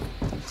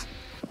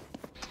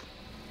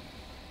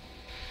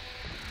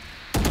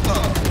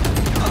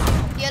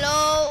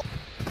 Yellow.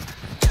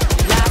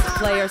 Last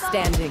player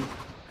standing.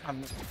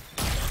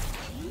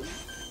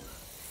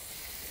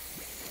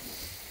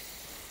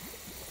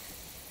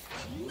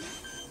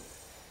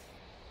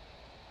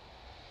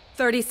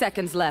 Thirty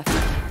seconds left.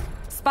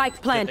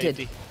 Spike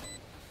planted.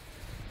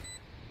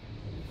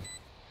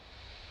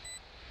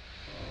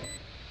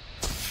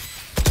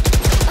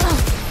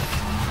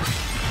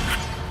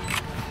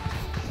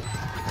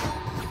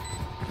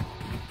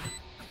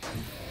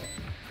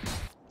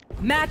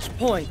 Match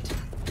point.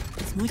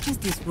 As much as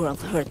this world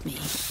hurt me,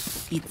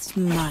 it's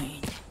mine.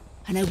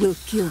 And I will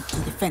kill to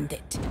defend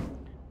it.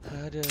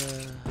 Ada.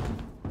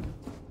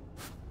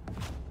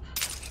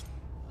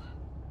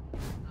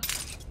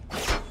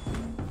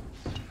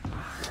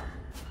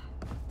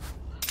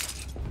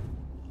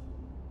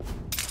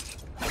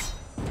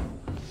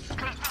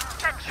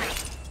 Sentry.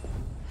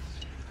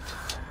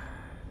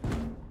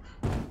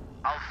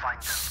 I'll find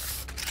them.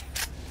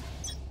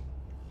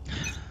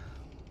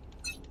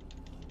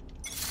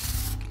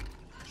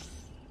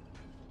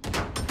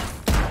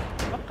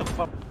 What the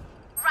fuck?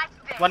 Right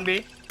there.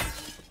 1B.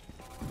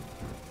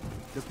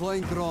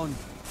 Deploying drone.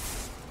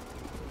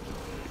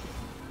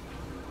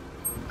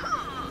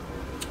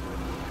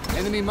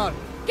 Enemy mark.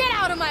 Get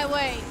out of my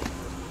way.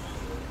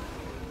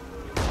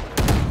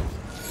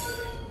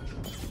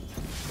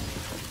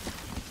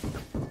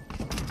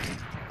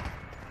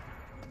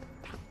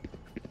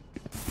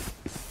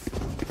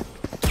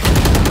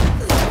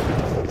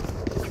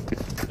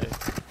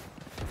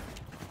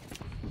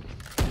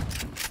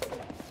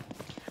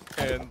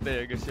 Ente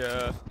ya guys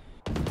ya.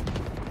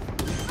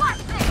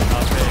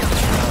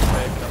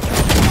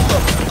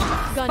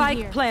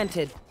 Spike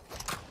planted.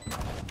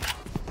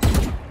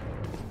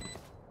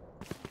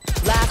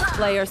 Last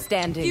player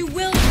standing. You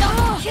will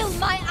not kill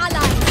my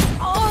ally.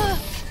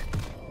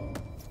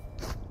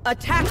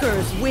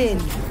 Attackers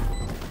win.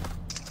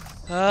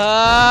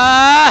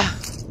 Ah.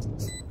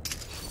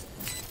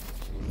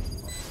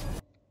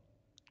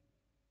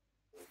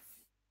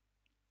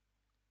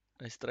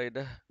 Nice try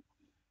dah.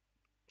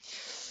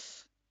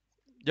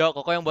 Jo,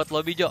 Koko yang buat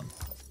lobby, Jo.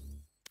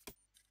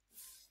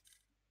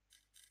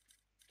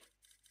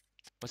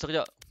 Masuk,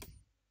 Jo.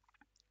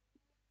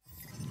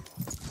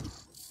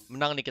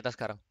 Menang nih kita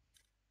sekarang.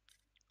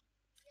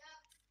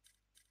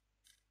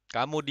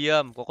 Kamu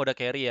diam, Koko udah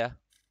carry ya.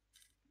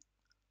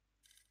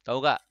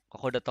 Tahu gak?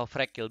 Koko udah top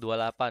frag kill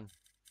 28.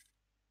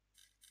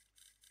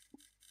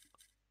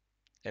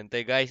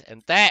 Ente guys,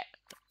 ente.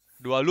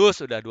 2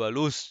 lose, udah 2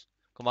 lose.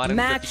 Kemarin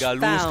udah 3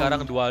 lose,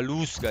 sekarang 2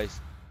 lose guys.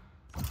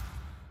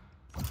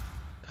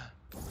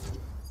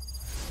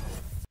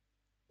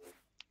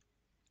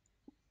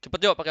 Cepet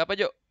Jo, pakai apa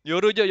Jo?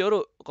 Yoru Jo,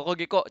 Yoru. Koko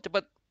Geko,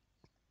 cepet.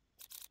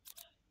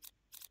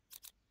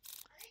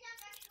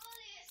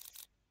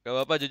 Gak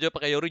apa-apa, Jojo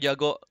pakai Yoru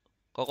jago.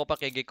 Koko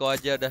pakai Geko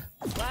aja dah.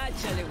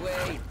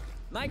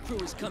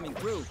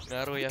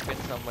 Ngaruh ya Vin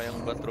sama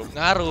yang buat room.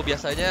 Ngaruh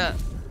biasanya.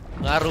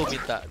 Ngaruh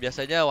minta.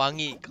 Biasanya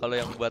wangi. Kalau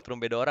yang buat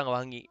room beda orang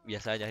wangi.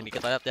 Biasanya. Ini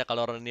kita lihat ya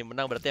kalau orang ini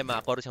menang berarti emang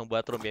aku harus yang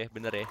buat room ya.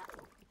 Bener ya.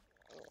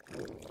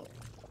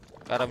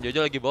 Karam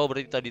Jojo lagi bawa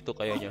berarti tadi tuh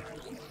kayaknya.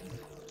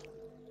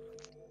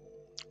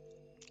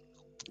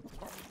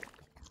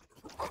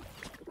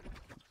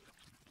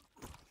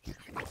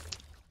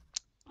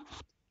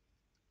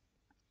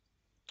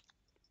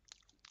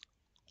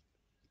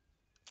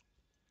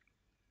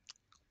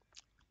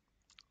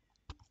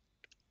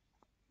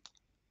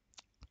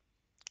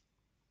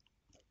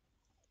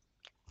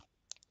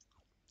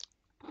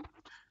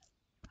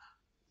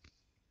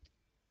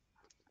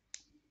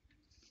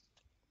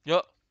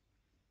 Yuk.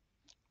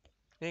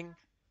 Ning,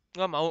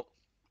 nggak mau.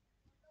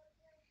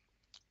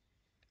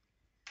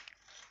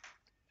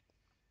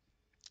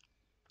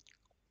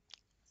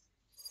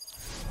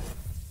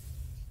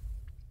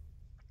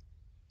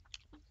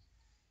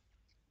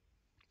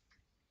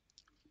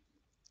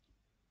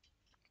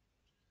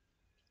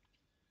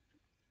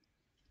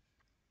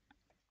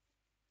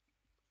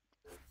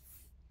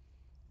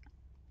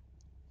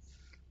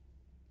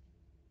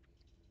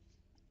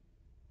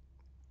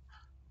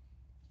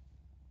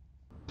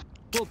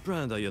 What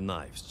brand are your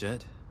knives,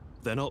 Jed?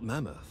 They're not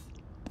Mammoth.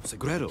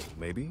 Segredo,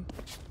 maybe?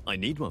 I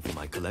need one for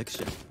my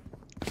collection.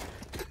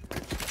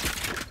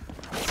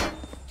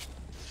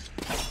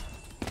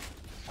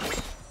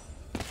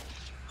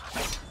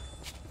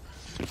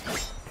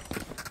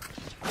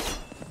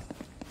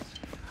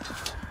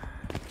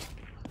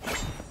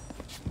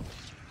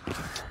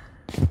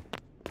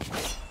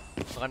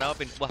 Makan apa,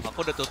 Pin? Wah,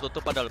 aku udah tutup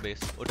padahal,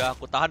 guys. Udah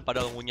aku tahan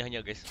padahal ngunyahnya,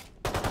 guys.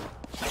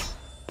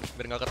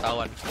 Biar nggak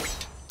ketahuan.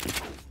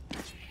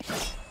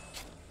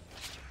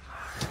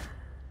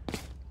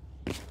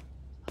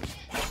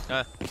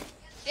 Nah.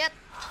 Lihat.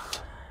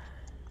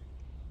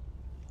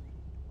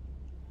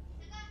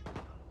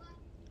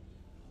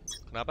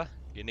 Kenapa?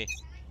 Gini.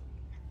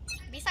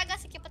 Bisa gak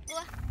sih cepet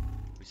gua?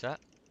 Bisa.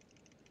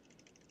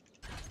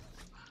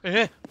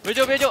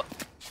 Bejo, bejo.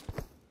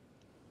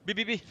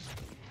 Bi.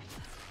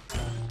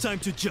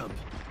 Time to jump.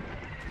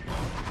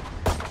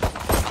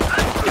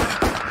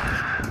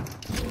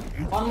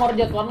 One more,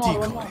 Jet. One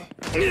more.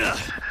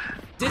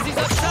 Dizzy's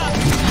up top.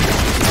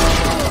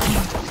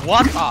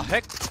 What the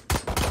heck?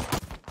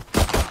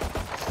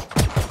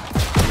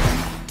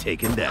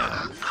 Taken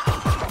down.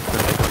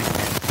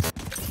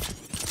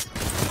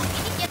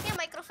 Ini Jetnya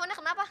mikrofonnya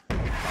kenapa?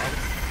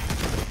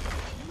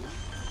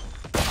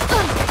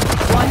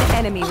 One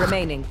enemy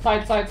remaining.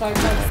 Side.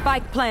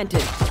 Spike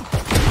planted.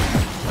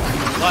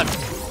 One.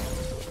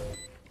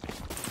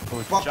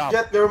 Fuck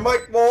Jet, your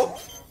mic, mo.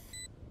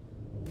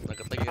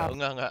 Deket lagi,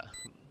 enggak.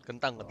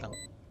 Kentang.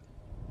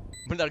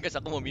 Bentar guys,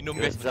 aku mau minum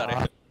guys, bentar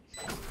ya.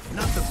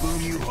 Not the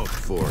boom you hoped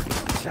for.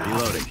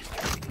 Reloading.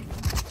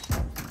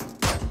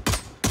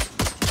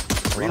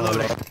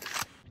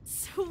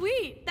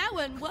 Sweet, that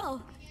went well.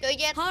 Yo,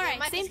 Jet, All right,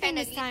 mic same is thing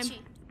kinda this time. glitchy.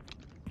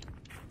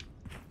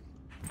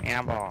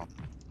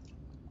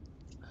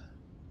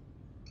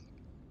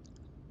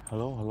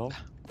 Hello.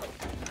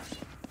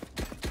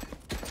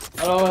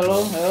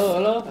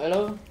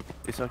 Hello.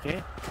 It's okay?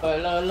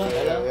 Hello.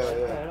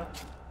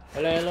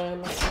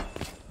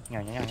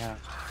 Yeah.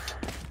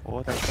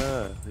 Oh,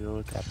 Tiger,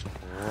 you tap the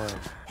boy.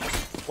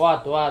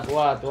 What?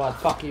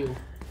 Fuck you.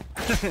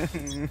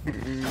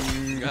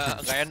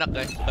 Nggak enak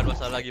guys, bukan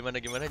masalah gimana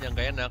yang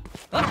nggak enak.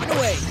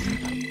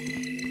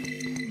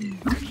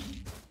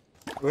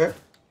 Where?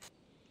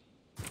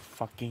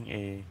 Fucking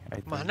A.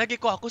 Mana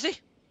Geko aku sih?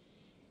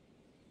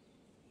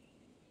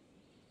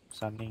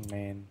 Sunning,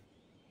 man.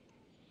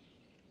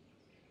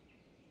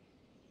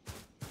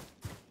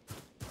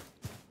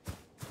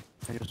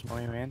 Are you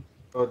smoking, man?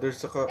 Oh,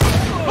 there's a car.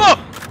 Oh!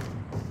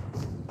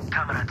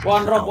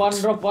 One drop.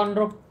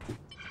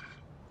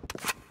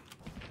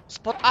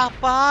 Spot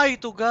apa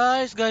itu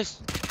guys?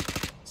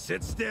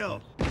 Sit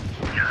still.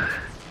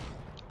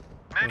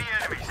 Many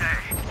enemies, eh?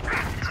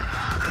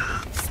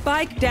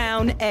 Spike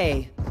down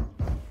A.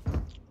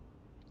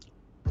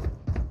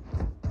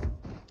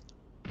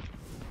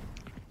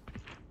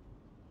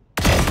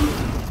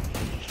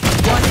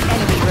 One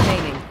enemy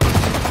remaining.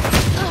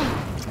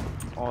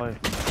 Oi.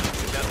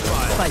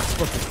 Spike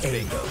spotted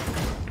A.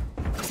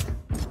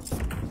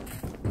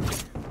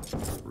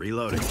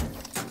 Reloading.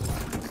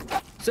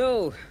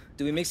 So,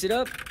 do we mix it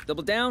up? Double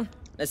down?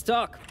 Let's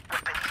talk.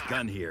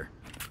 Gun here.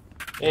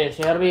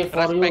 Sherry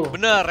for you. Respect,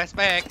 bener,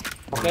 respect.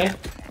 Okay.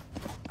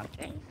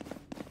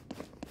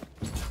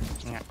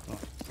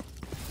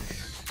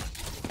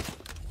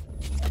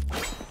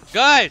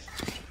 Guys,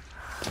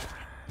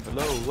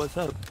 Hello, what's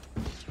up?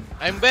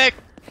 I'm back.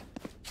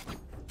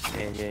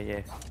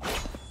 Yeah.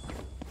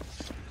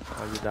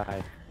 Oh, you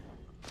die.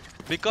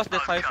 Because the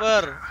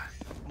cipher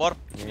more,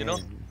 you know.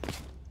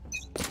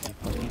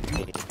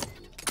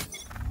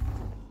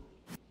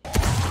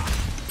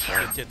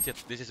 Shit,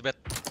 this is bad.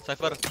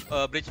 Cypher,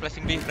 bridge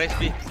flashing B, raise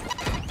B.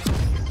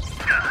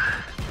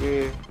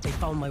 They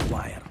found my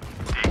wire.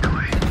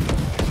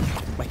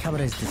 My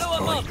camera is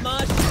destroyed. Blow him up,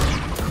 Mud!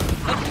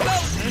 Let's go!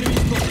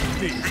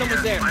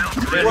 Someone's there.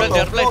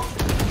 They're playing.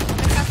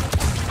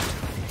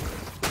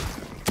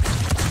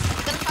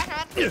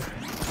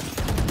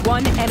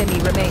 One enemy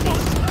remaining.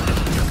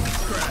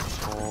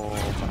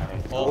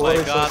 Oh my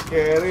god. So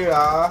scary,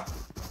 ah.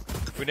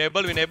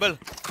 Winnable.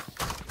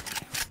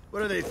 What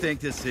do they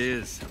think this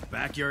is?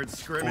 Backyard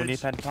scrimmage? Only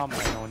phantom,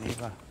 only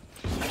pa.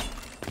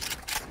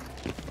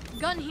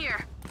 Gun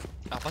here.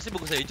 Apa sih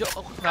bagusnya hijau?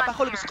 Kenapa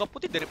aku lebih suka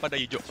putih daripada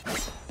hijau?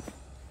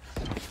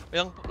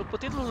 Yang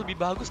putih itu lebih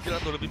bagus,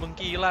 kilat tuh lebih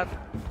mengkilat.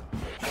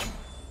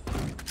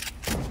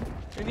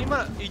 Ini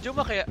mah hijau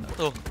mah kayak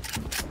tuh,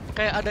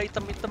 kayak ada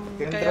item-item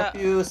kayak. Drop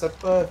you,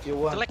 Sepa, if you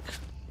want. Jelek.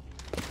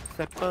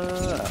 Sepa.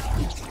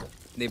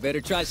 They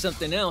better try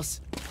something else.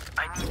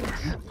 I need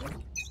this.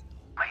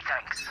 My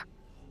thanks.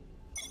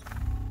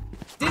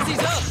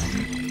 Dizzy's up!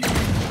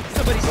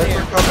 Somebody's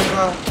They're there. coming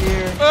out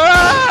here.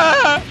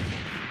 Ah!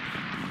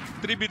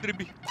 3B.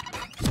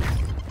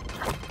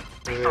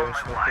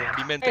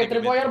 Demand Hey,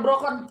 tripwire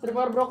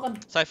broken.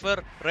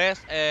 Cypher,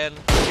 rest and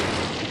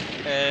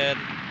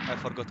I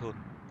forgot who.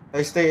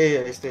 I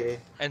stay A.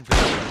 And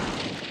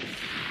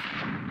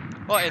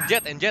oh, and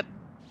jet.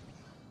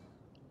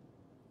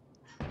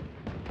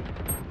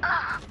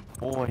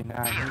 Oh,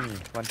 nah, he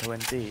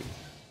 120.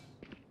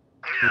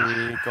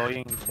 He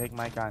going take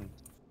my gun.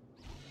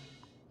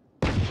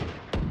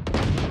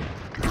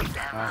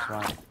 Nice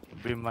one.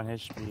 Brim 1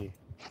 HP.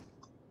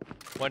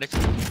 1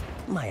 HP.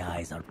 My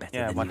eyes are better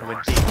Yeah, than 120.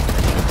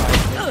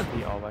 yours.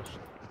 HP or watch.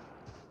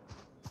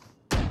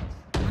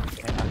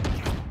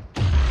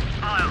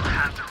 I'll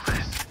handle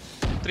this.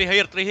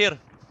 3 here.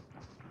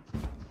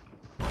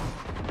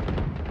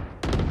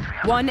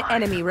 One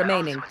enemy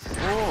remaining.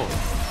 Oh,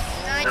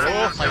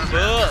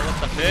 Cyber, what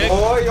the heck?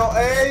 Oh, your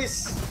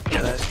ace.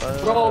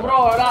 Bro,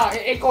 lah.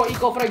 Eco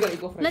fragger.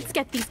 Let's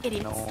get these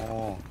idiots.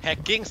 no.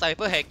 Hacking,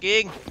 Cyber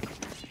hacking.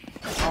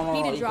 Oh,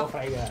 Need a Eco drop.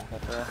 fragger.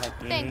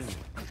 Hacking. Thanks.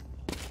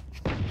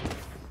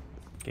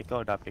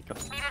 Gecko drop, Gecko.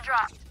 Need a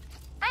drop.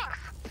 Thanks.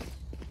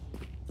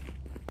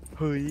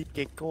 Hey,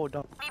 Gecko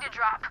drop. Need a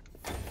drop.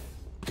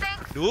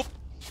 Thanks. Dup,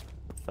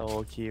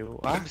 So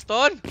cute.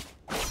 Brimstone.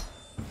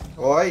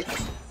 Oi.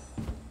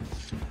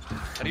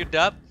 Are you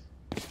dub?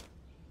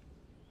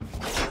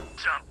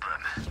 Jump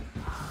them.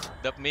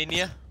 Dub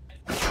mania.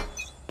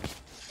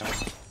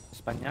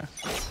 Spanya.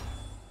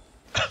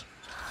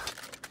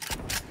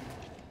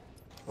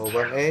 Oh,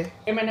 1A.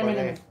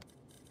 Amen.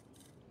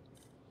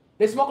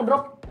 They smoke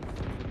drop.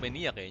 Dub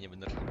mania kayaknya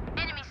bener.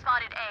 Enemy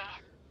spotted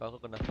A. Kalau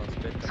aku kena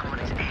frostbite,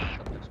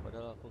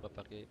 padahal aku gak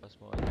pakai pas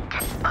mau aja.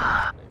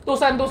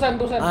 Tusan.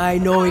 I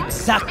know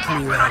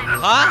exactly where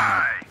you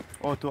Hah?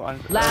 Oh, tuh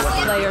Last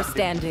player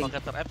standing.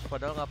 Pakai ter apps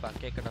padahal gak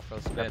pakai kena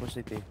frostbite.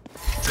 positif.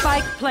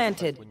 Spike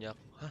planted. Punya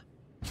aku. Hah?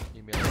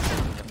 Email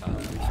punya kamu.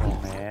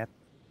 Somet.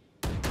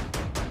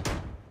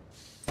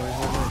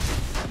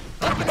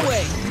 Up and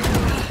away.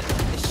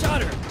 I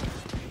shot her.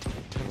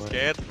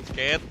 Scared.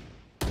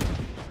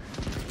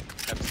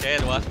 I'm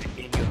scared, what?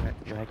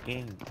 You're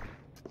hacking.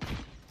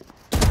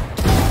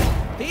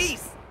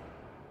 Peace.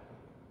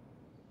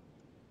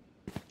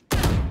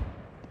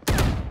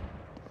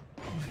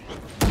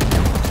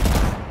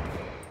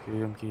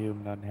 Kill,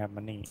 don't have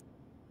money.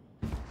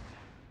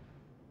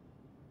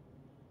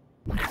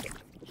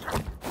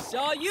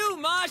 Saw you,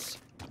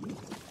 Mosh.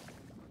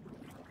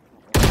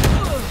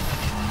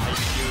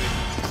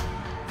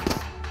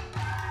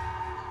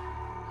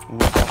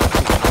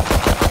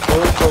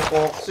 Oh, so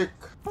toxic.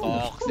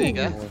 Toxic,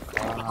 ah?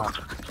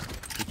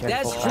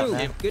 That's true.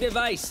 Good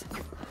advice.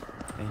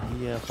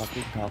 Iya,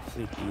 fucking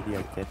toxic,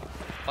 idiot.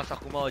 Pas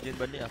aku mau ajain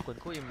banding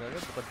akunku, emailnya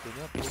bukan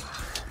punya aku.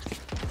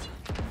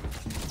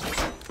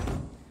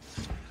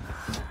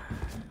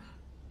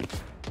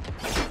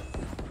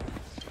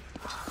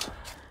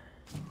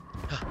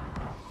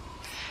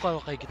 Kalau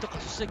kayak gitu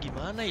kasusnya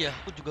gimana ya?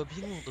 Aku juga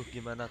bingung tuh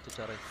gimana tuh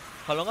caranya.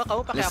 Kalau nggak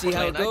kamu pakai akun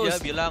lain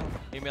aja, bilang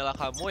email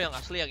kamu yang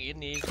asli yang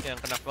ini, yang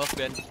kena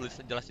frostbite, tulis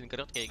jelasin ke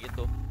kayak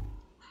gitu.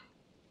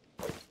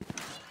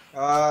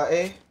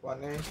 1A.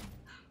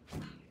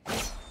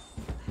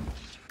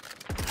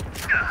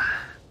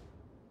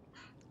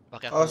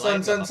 Pakai Oh,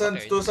 akun lain. Sun,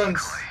 2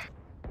 suns.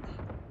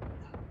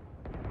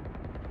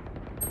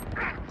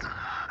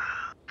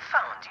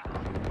 Found you.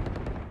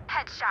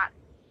 Headshot.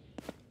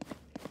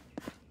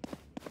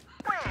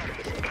 Where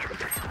is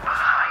everyone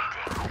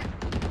hiding?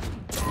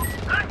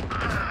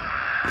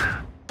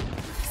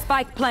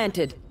 Spike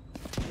planted.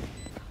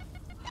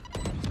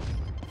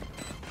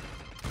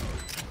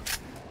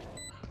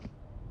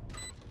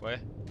 Where?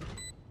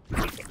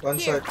 One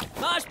side.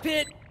 Mosh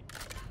pit.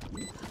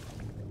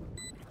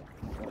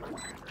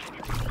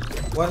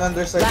 One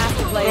underside. Last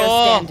player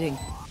standing.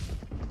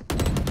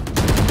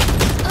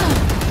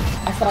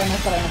 Astra.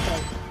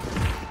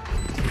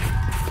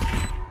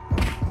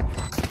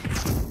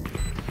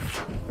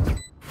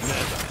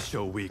 Never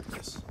show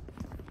weakness.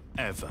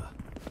 Ever.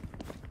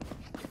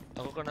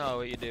 Aku kena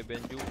WID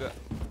ban juga.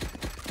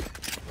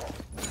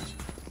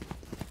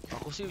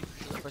 Aku sih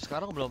sampai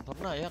sekarang belum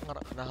pernah ya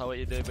kena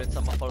WID ban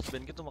sama false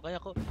ban gitu, makanya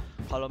aku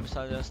kalau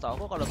misalnya setahu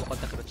aku kalau mau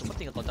kontak rate support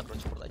tinggal kontak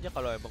rate support aja.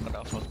 Kalau emang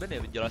kena false ban ya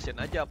jelasin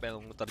aja apa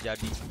yang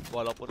terjadi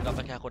walaupun nggak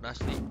pakai akun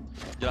asli.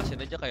 Jelasin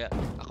aja kayak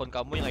akun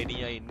kamu yang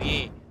ID-nya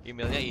ini,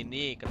 emailnya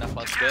ini, kena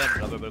false ban,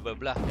 bla bla bla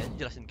bla. Kayaknya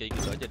jelasin kayak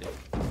gitu aja deh.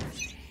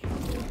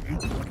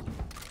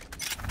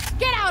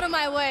 Get out of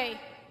my way.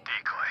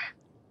 Decoy.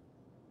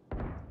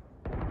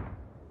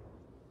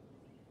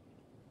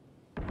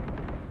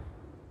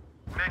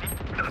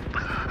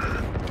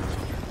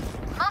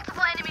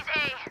 Multiple enemies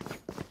A.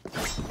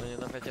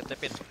 Ternyata VCT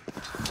pin.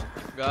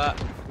 Enggak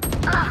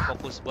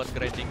fokus buat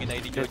grindingin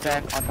ID Jojo.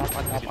 On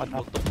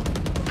top.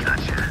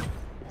 Gotcha.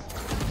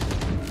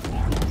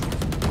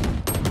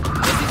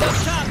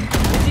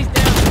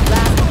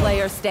 Last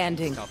player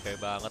standing.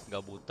 Capek banget,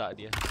 nggak buta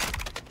dia.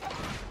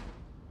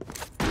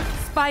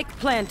 Spike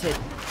planted.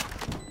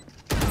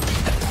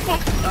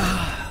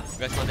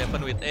 Guys, what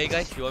happened with A,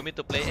 guys? You want me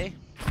to play A?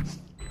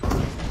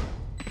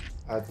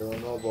 I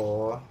don't know,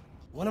 boy.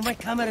 One of my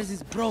cameras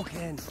is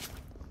broken.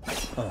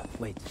 Oh,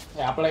 wait.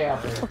 Ya, play.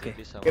 Okay.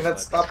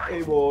 Cannot stop A,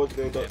 boy.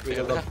 They don't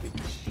really love me.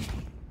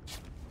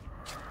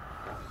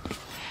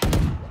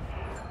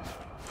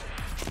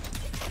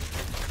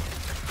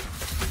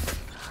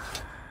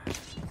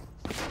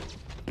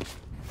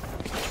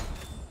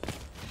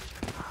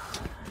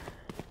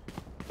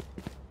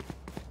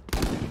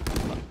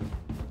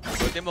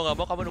 Berarti mau nggak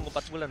mau kamu nunggu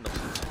 4 bulan dong.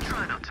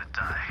 Try not to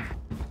die.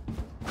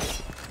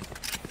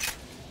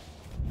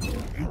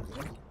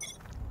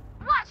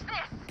 Watch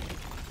this.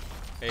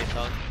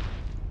 Sound.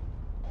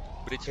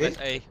 Bridge fast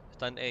A,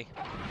 stun A.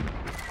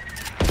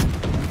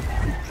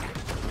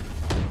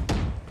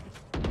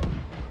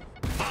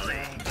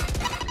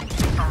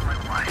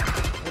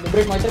 The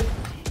break my trip.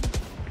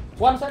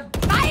 One side.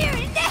 Fire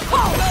in the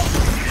hole!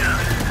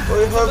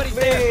 Oh, help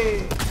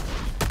me!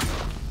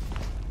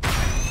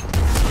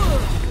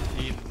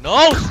 He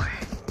knows!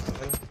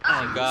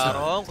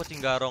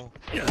 Kucing garong.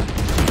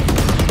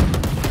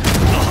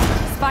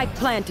 Spike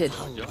planted.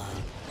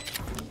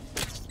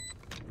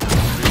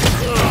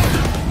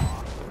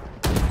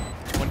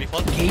 One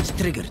default. Cage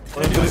triggered.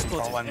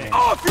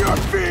 Off your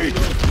feet!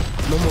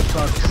 No more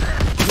charges.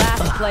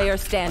 Last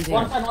player standing.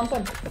 One side.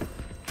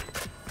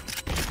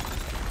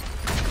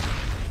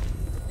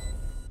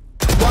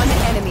 One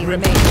enemy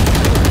remaining.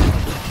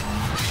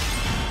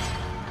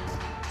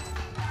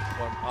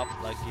 Warm up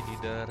lagi di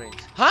the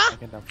range. Hah?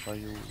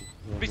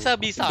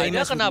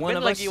 Bisa-bisanya kenapa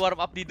lagi warm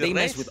up di the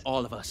range? with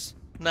all of us.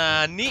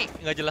 Nani,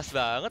 nggak jelas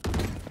banget.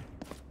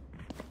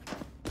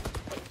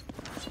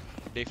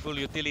 They full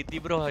utility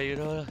bro,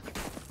 ayo.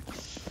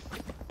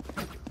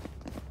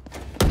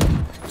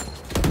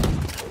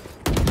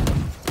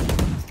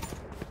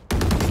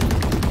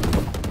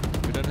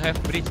 We don't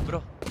have bridge bro.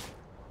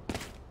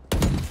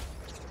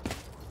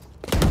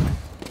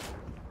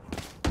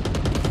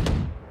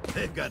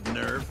 They've got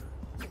nerve.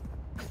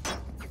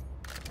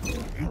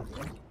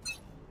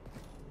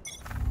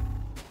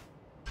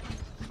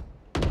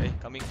 Hey,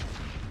 coming.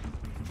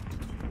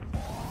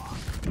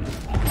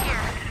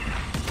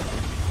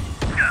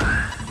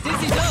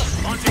 Dizzy's up!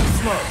 Launching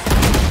smoke.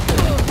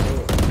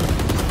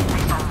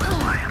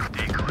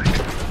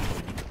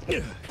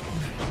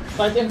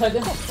 Side in.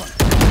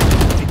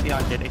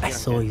 I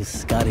saw you,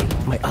 Scotty.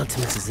 My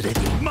ultimate is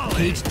ready.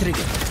 Cage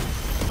triggered.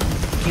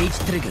 Cage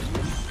triggered.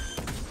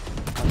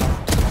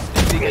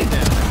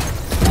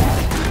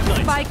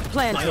 Spike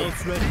planted.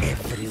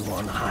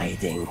 Everyone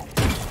hiding.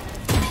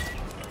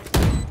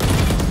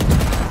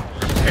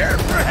 Prepare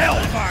for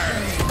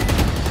hellfire!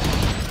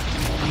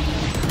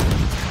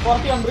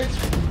 40 on bridge.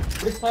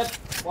 Bridge side.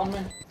 One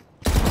man.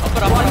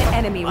 One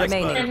enemy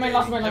remaining.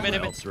 Last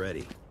man. It's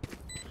ready.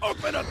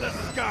 Open up the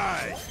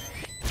sky!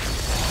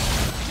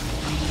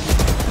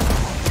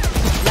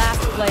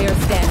 Last player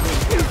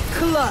standing.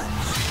 Clutch.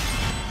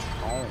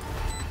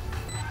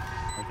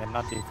 I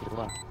cannot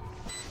defuse.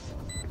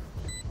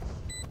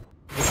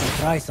 If you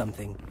try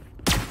something,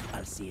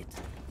 I'll see it.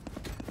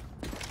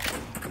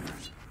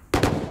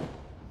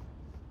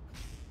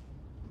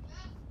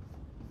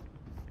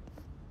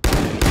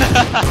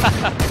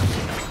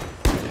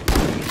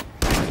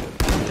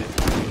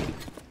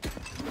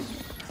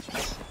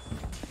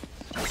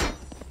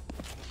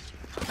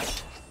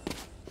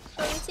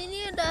 Habis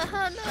ini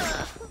udahan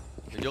ah.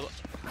 Jujur.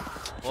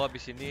 Oh,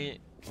 habis ini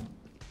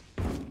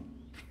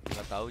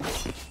nggak tahu ya.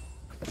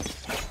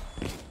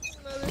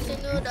 Habis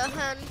ini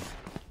udahan.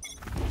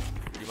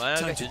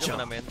 Gimana guys? Jujur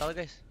kena mental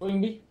guys. Going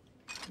B.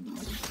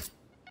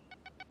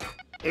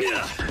 Wait.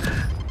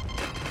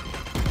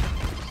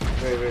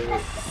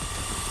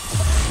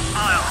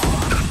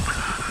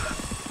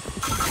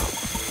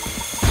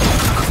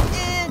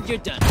 And you're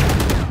done.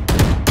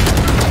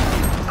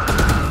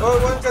 Oh,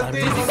 one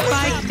canteen.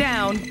 Spike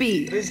down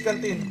B. Bridge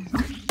canteen.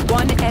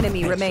 One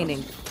enemy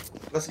remaining.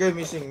 Let's go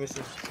missing.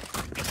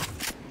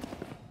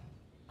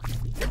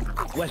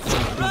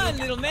 Run,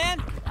 little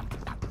man!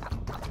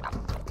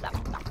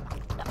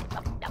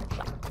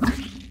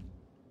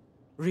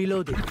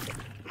 Reloading.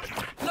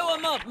 Blow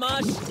him up,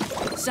 Mosh!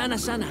 Sana.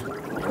 2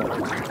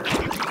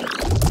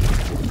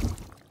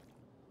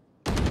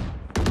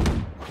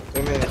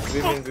 minutes.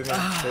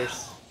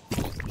 First.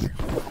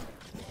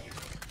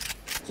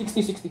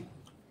 60.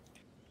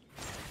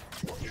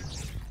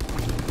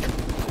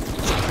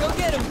 Go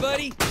get him,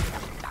 buddy!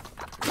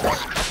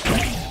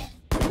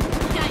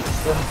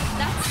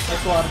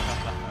 That's one.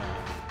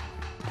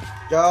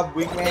 Job,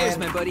 wingman. There's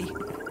my buddy.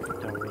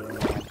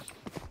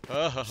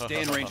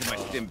 Stay in range of my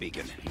stim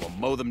beacon. We'll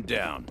mow them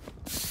down.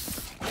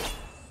 Stand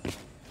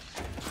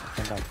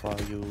up for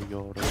you,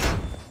 Yoro.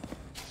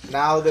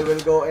 Now they will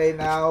go A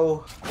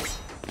now.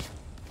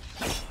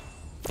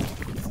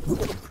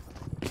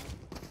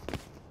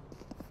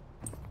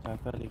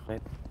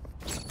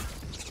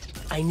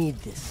 I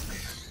need this.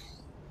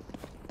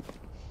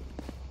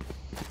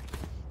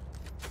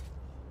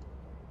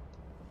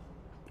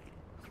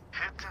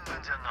 Hit them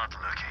when they're not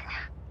looking.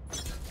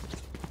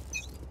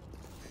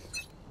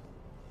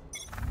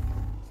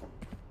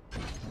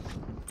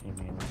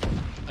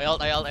 I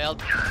ult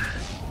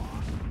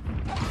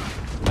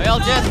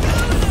Jet!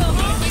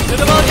 To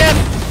the ball, Jet!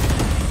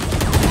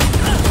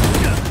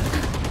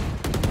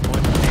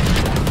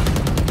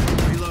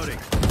 Reloading.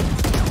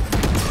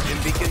 Stim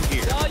beacon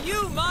here. It's all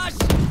you, Mosh!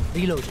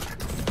 Reloading.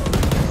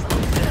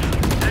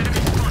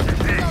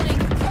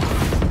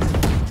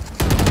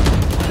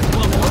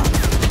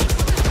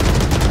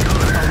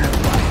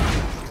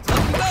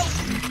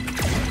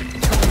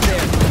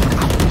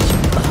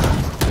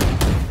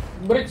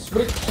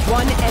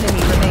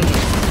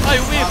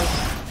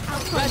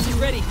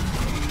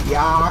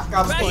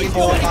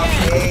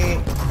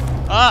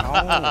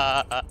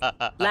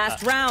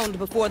 Last round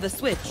before the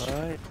switch.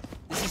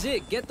 This is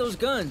it. Get those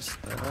guns.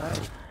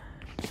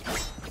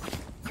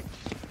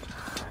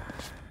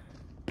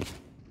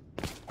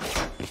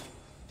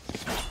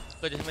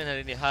 Kok Jasmine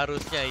hari ini?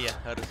 Harusnya iya,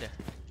 harusnya.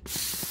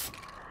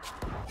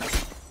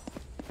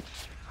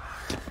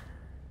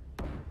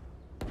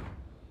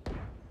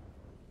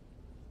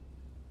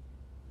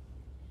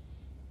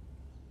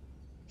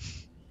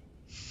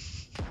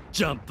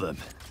 Jump them.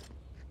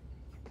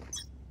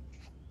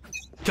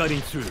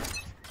 Cutting through.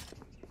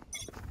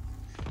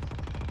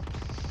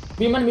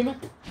 Biman.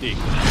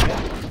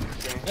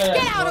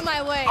 Get out of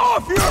my way!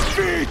 Off your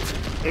feet!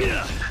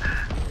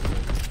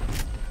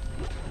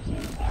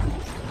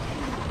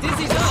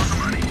 Dizzy's up.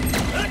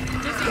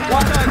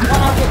 One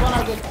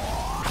arcade.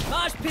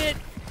 Mosh pit.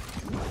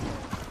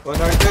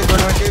 One arcade,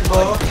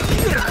 bro.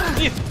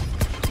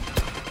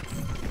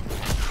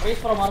 Race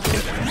from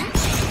arcade.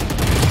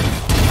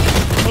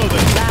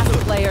 Last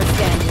player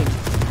standing.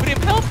 Brim,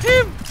 help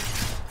him!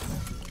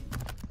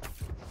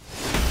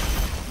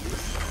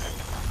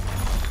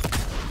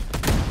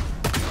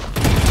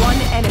 One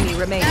enemy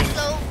remaining. Let's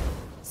go.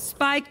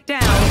 Spike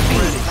down.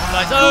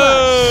 Nice!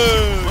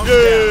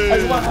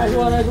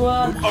 Nice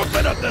one.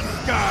 Open up the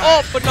sky!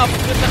 Open up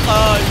the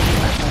sky!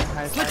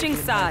 Switching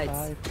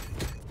sides.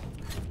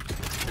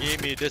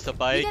 Give me the We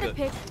spike. get a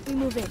pick, we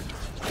move in.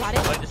 Got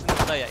it? Oh, di sini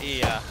saya,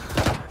 iya.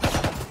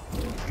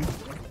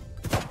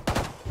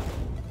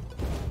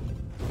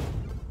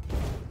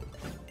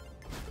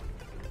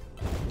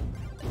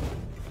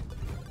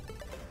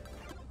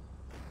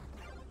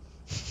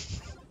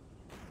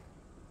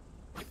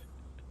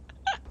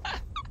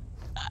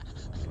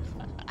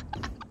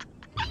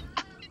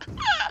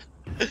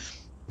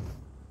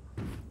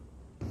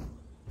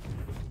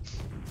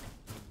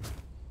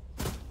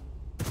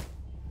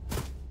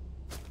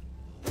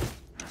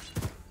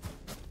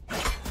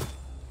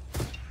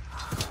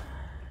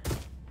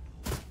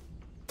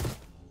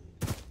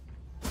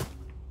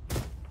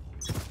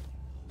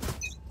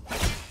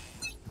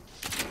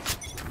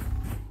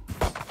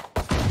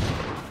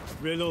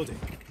 Reloading.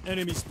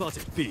 Enemy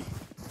spotted. B.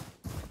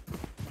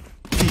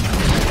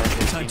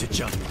 Time to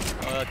jump.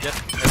 Jet.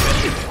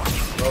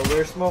 Oh,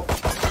 where's smoke?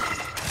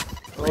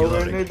 Oh,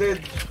 we're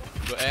needed.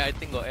 Go A, I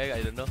think go A,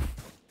 I don't know.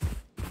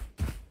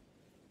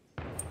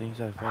 Things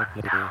are fair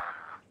play.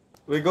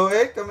 We go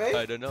A, come A?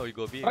 I don't know, we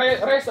go B.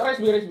 Race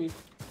B.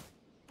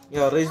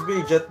 Yeah, raise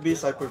B, jet B,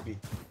 cypher B.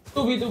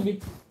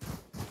 2B.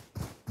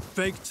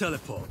 Fake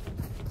teleport.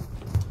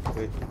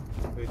 Wait.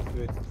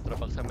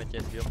 Terpaksa main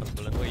CS2 pas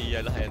bulan. Oh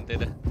iyalah ente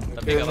dah.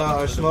 Tapi Okay, gak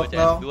now, apa-apa smoke dulu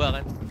now. CS2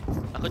 kan.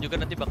 Aku juga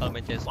nanti bakal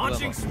main CS2.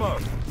 Launching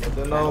smoke. I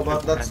don't know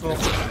about that smoke.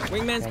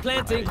 Wingman's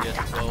planting.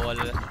 Bawal.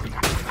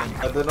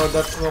 I don't know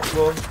that smoke,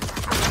 bro.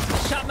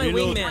 Shot my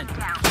wingman.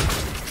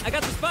 I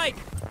got the spike.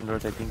 I'm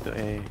rotating to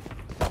A.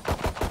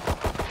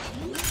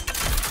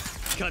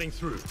 Cutting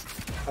through.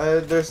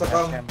 There's a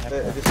cam.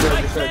 This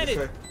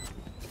way.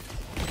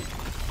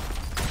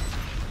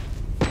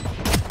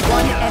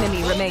 One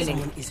enemy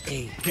remaining. Is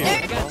A.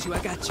 I got you.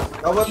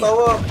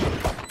 Tawa.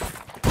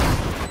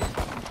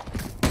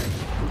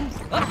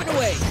 Up and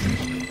away.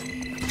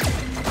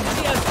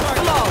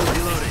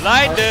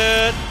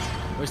 Blinded.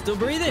 We're still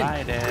breathing.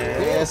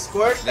 Yes,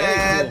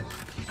 squirted.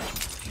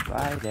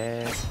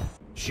 Blinded.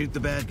 Shoot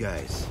the bad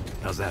guys.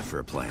 How's that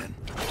for a plan?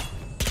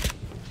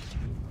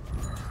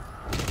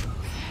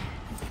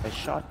 A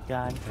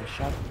shotgun.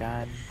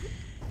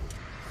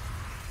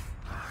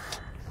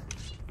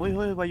 Wait,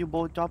 why you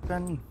both top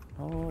gun?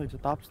 Oh, it's a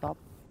top stop.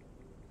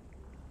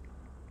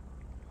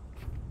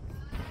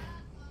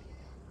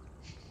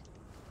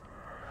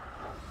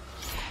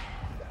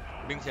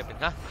 Bing siapin.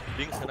 Hah?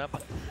 Bing kenapa?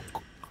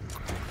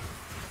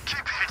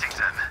 Keep hitting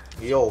them.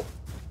 Yo.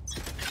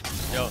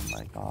 Oh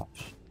my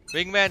gosh.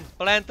 Wingman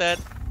planted.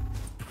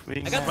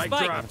 I got the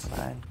spike.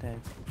 Planted.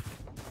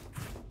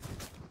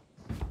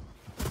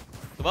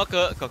 Semua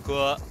ke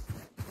gua.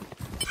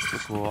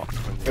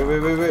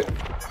 Wait.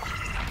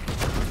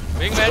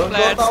 Wingman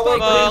plant. Smoke.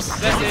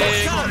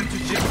 Blessing.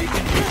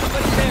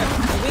 Somebody's there.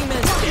 The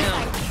wingman's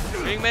down.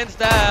 Wingman's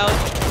down.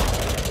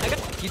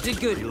 You did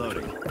good.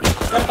 Reloading.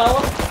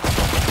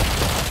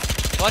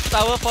 Watch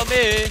tower for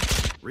me.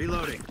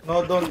 Reloading.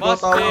 No, don't go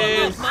Moss tower.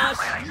 is.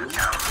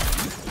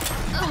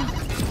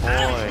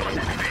 Boy.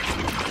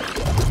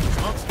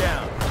 Smoke's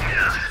down.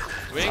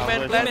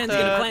 Wingman Wingman's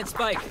gonna planted. plant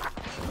spike.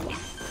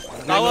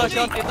 Tower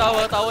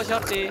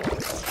shorty.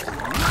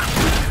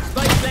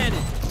 Spike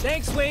planted.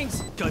 Thanks,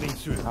 wings. Cutting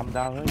through. I'm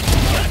down.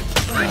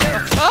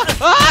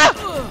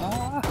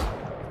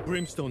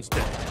 Brimstone's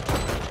dead.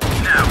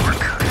 Now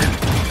we're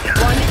good.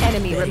 One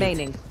enemy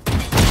remaining.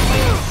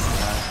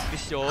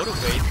 This your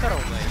wait karo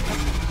ngai.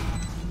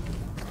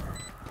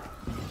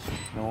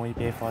 No, we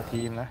pay for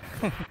team lah.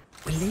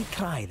 Will they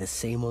try the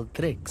same old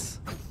tricks?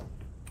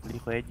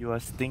 Liquid, you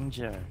are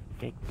stinger.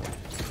 Cake.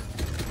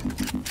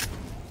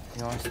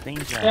 You are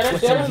stinger.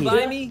 Weapon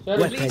Buy here. me,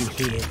 Weapon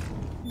here.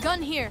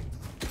 Gun here.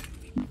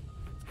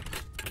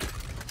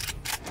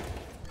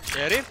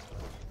 Sheriff?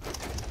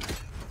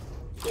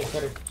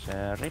 Sheriff.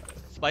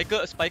 Spike.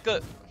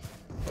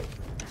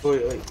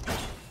 Oi.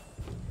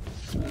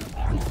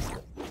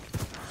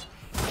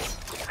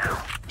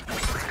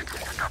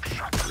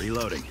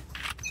 Reloading.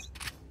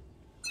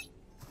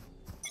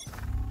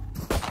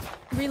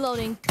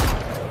 Reloading.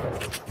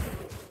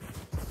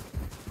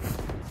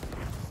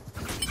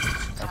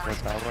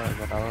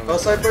 Oh,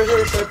 Cypher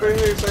here,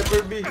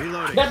 Cypher B.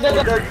 Dead.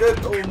 Dead.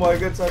 Oh my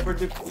god, Cypher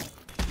dip.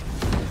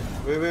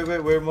 Wait,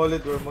 we're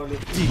mollied.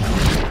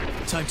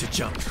 Time to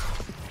jump.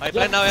 I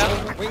plan now, yeah.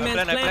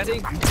 Wingman's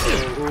planting.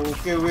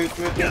 Okay, wait. I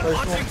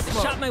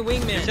smoke. Shot my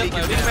wingman. Shot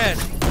my wingman.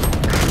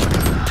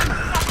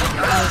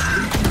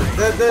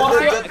 Dead.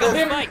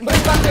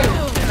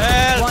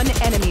 One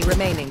enemy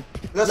remaining.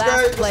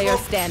 Last player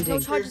standing. No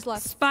charges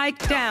left.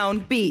 Spike down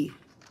B.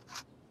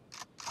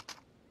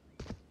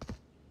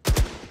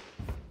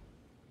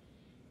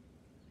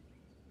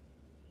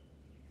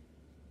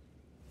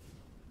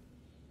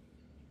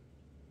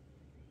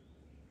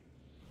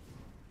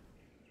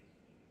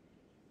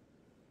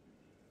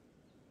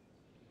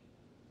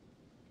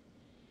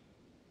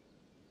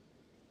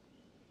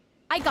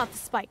 I got the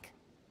spike.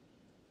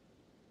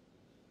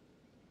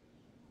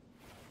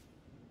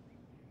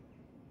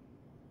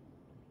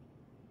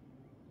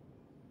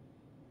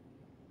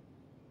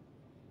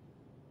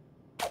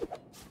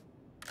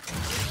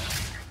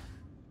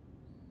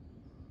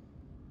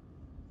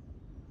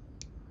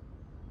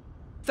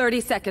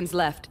 Thirty seconds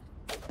left.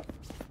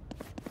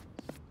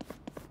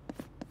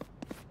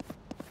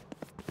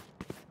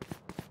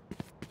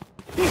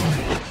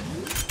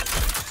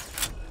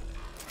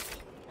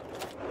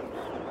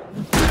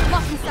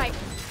 Lock in sight.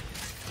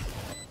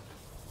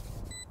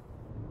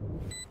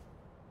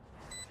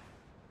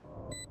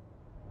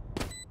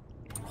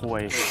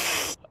 Wait.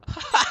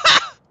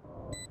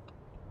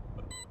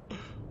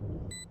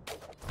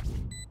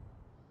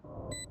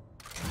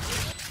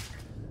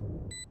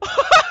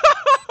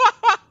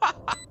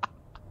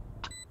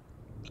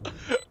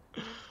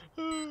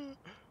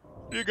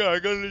 Dia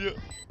gagal dia.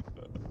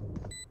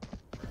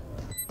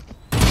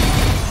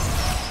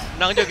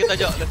 Menang je kita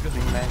je. Let's go.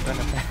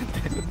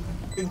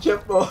 Good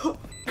job, bro.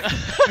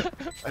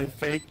 I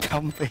fake.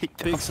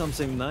 Pick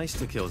something nice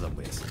to kill them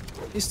with.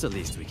 It's the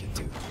least we can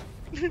do.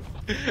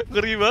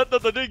 Ngeri banget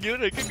nontonnya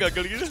gimana kan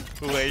gagal gitu.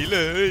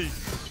 Wailey.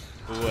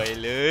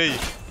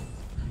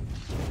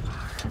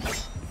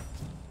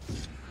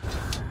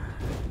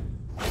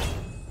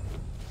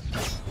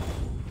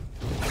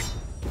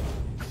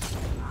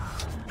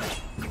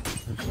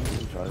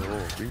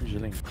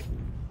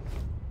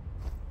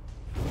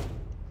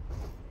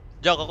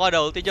 Jo, kok ada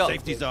ulti Jo?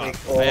 Safety's off.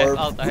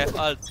 I have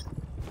alt.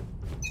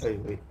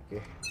 Wait, okay.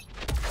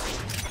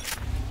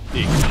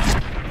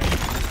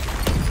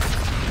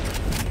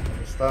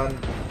 Stun.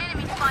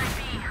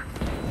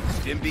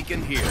 Stim beacon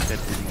here.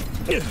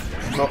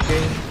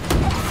 Knocking.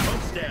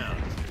 Pumps down.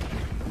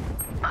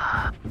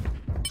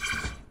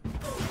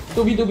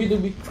 2B.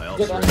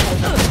 Get on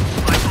side.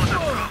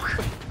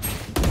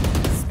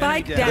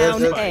 Spike down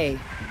A.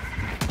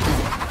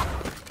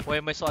 Why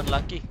am I so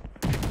unlucky?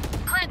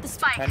 Plant the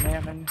spike.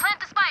 Plant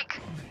the spike.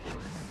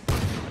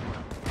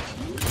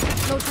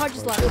 No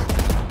charges left.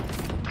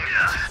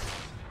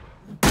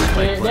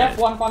 They have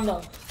one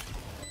bundle.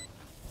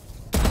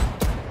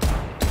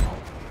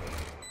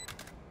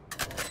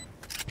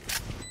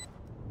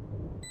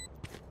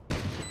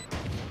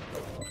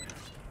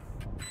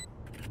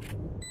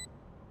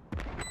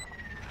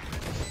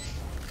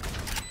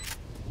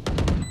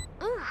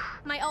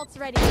 My ult's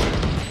ready.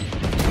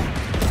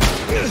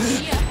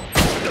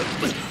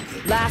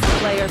 Last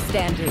player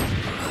standing.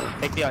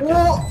 Take the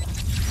archer.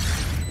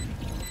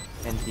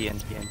 NT.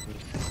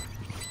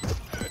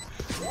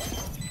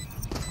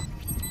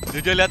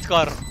 Jujur lihat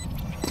skor.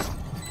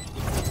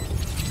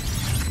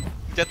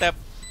 Cetep.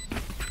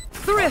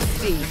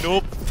 Thrifty.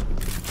 Nope.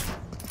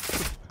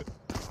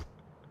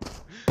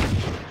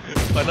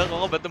 Padahal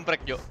kok bottom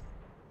break Jo.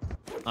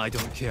 I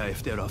don't care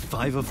if there are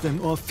 5 of them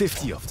or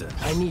 50 of them.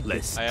 I need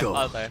Let's I have go.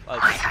 alt.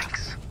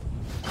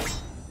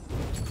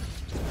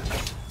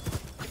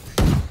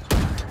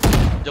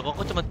 Jo,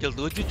 kok cuma kill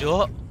 7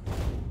 Jo.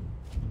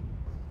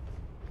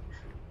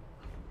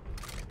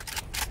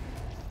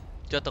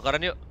 Jo,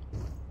 tukaran yuk.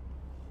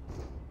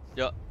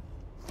 Jo.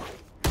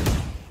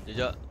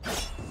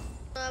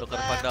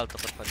 Tukar vandal.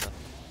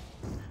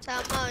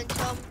 Sama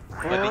Oncom.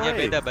 Badinya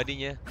beda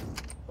badinya.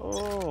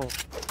 Oh.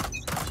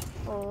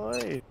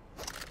 Oi.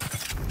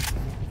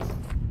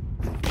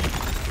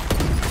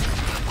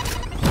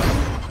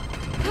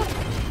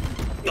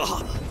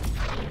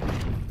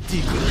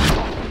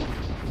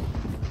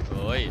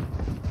 Oi.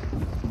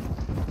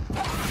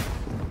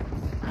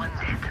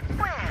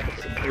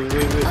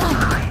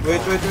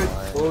 Wait.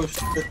 Oh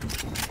shit.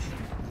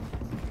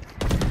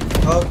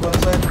 Out one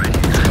side.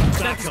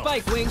 Back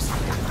spike, wings.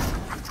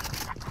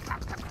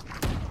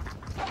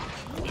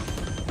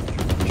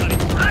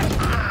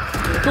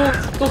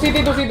 Two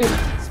city.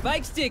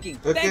 Spike sticking.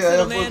 Okay, Thanks, I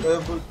little have man.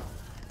 ult.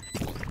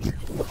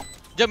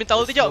 Jo, minta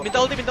ulti.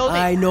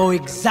 I know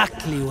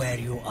exactly where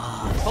you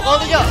are. Kok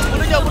ulti Jo,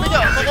 bunuh Jo.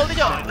 Kok ulti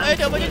Jo. Ayo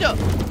Jo, maju Jo.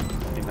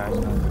 nice.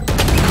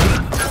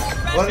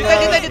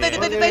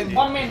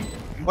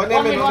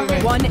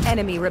 One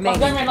enemy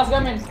remaining. Last guy,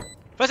 man.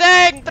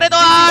 Flashing!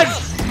 Treton!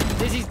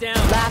 Dizzy's down.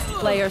 Last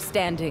player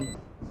standing.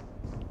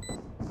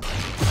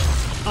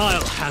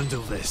 I'll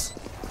handle this.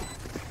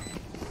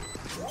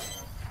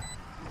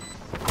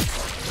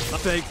 A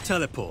fake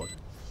teleport.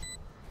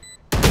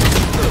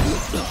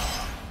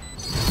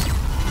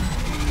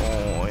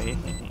 Oi.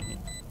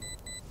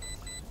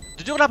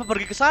 Jojo kenapa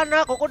pergi ke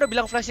sana? Koko udah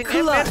bilang flashing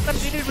Emen, kan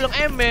sini bilang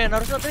Emen.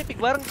 Harusnya tadi pick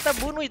bareng kita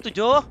bunuh itu,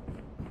 Jo.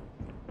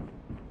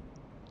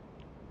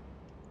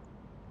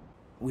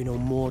 We know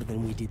more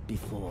than we did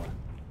before.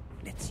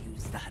 Let's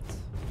use that.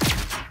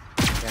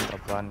 Can't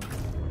run.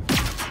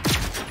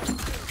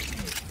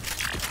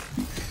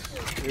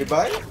 We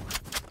buy?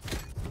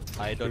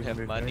 I don't have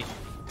money.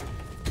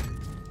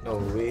 No,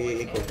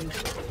 we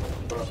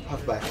half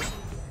buy.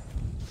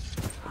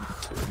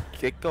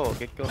 Gekko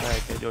hai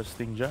ke jo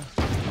stinger.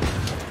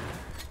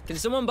 Can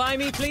someone buy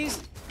me,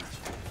 please?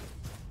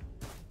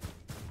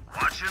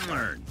 Watch and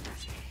learn.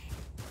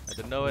 I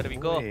don't know where we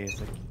go.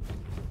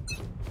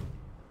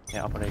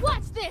 Yeah, operate.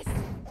 Watch this.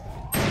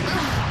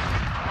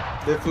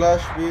 They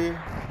flash B.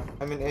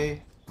 I mean A.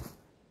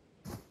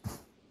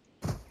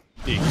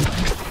 B.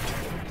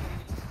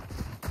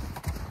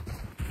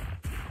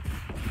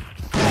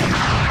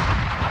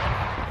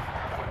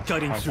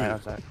 Cutting through.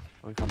 Outside.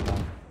 We come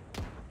down.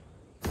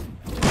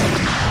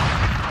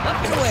 Up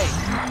and away.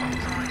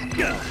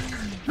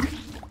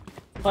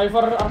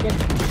 Cypher arcade.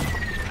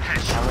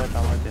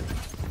 Tower dead.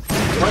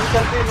 One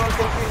canteen.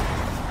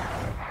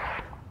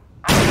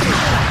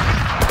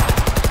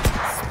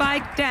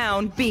 Spike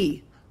down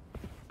B.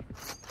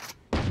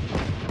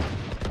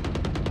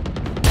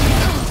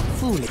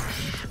 Foolish.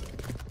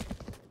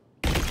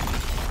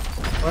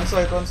 One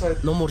side.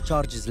 No more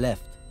charges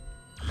left.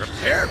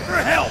 Prepare for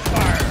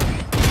hellfire.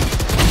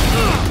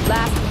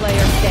 Last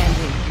player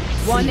standing.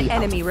 One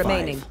enemy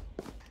remaining.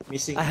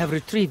 Missing. I have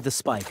retrieved the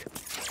spike.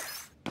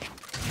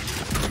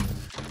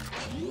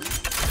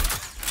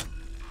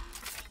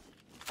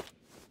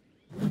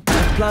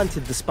 I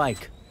planted the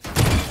spike.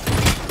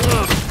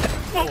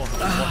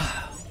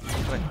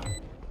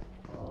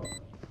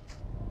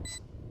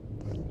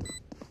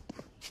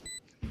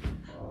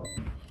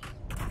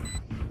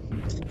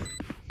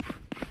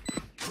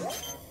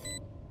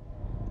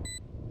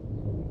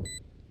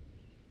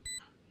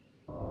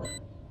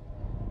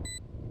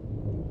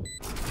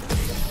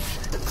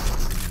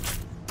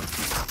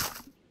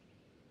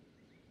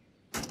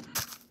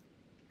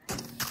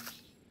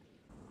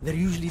 They're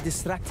usually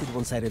distracted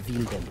once I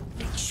reveal them.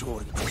 Make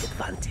sure we take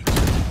advantage.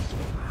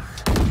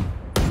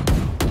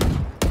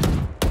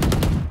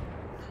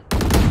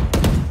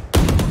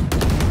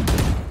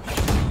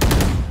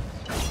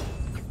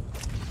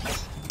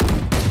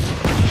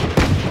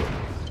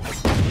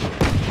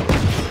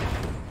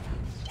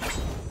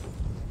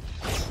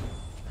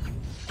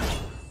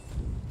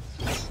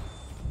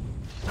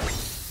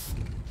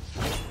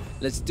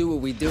 Let's do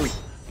what we do.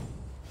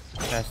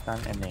 Last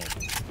time and nade.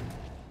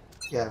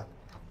 Yeah.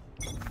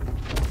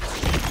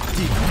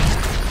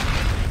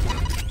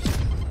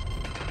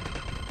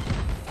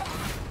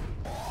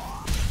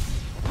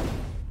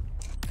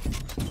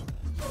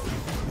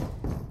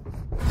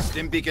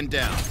 Stim beacon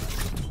down.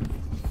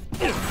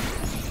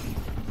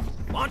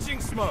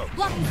 Launching smoke.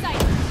 Blocking sight.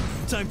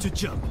 Time to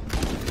jump.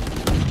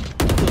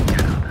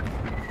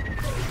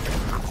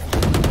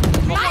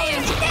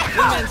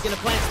 Wingman's gonna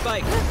plant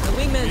spike. The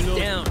wingman's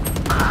down.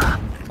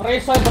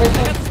 Raise side.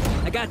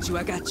 I got you.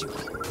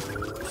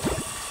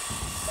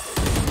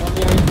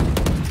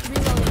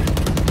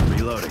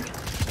 Reloading.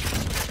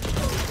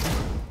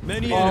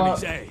 Many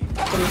enemies A.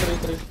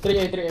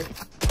 3A.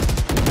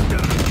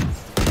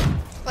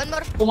 One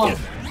more. Two more.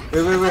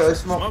 Wait, I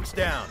smoke. Smoke's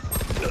down.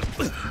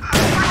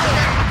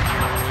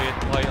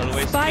 Why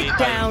always Spike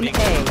down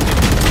A.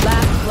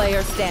 Last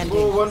player standing.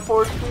 Oh,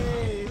 140.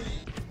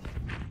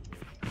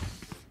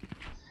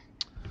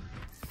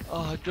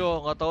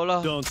 Jo, nggak tau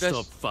lah. Don't guys.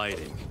 stop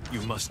fighting.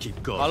 You must keep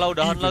going. Kalah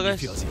udahan lah, Even guys.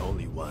 if you're the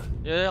only one.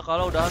 Ya,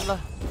 kalah udahan lah.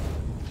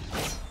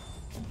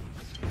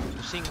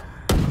 Pusing.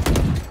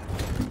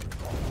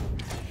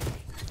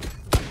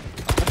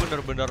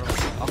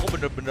 Aku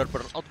bener-bener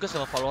burn out guys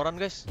sama Valorant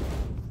guys.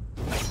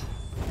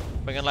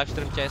 Pengen live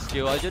stream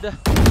CSGO aja dah.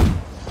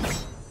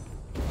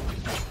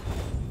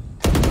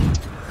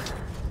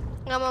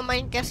 Nggak mau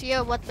main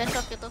Casio buat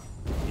besok gitu.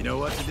 You know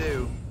what to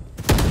do.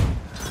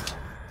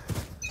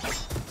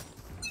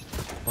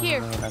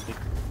 Here.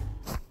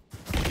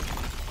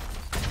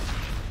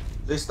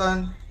 They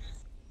stun.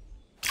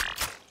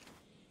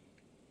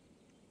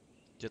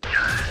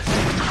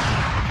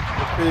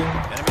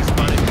 Enemy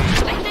spotted.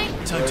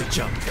 Time to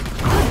jump.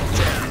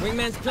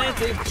 Wingman's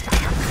planted.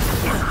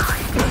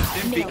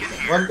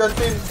 One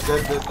canteen.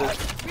 Dead.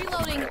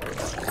 Reloading.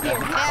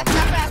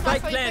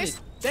 Spike planted.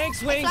 Thanks,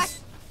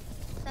 Wings.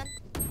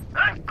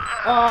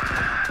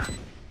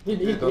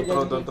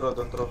 Don't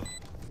throw.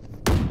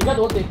 You got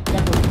ulti.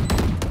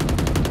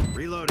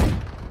 Reloading.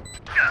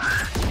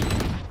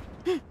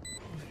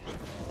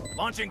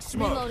 Launching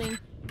smoke. Reloading.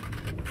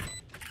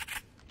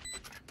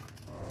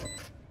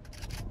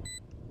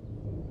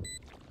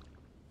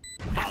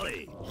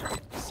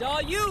 Saw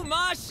you,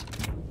 Mosh!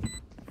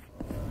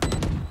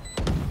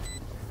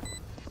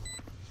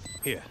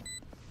 Here.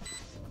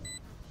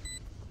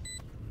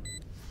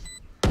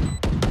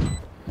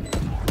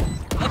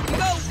 Up you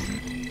go!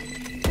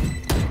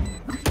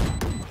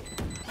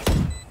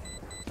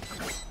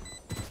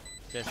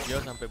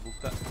 CSGO sampai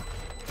buka.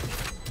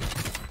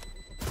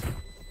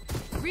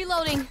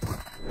 Reloading.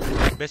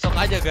 Besok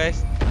aja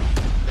guys,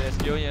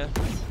 CSGO-nya.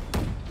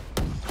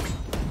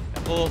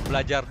 Aku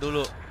belajar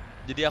dulu.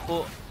 Jadi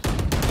aku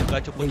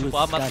gak cupu-cupu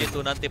amat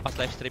gitu nanti pas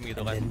live stream gitu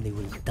kan. Then they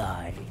will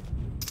die.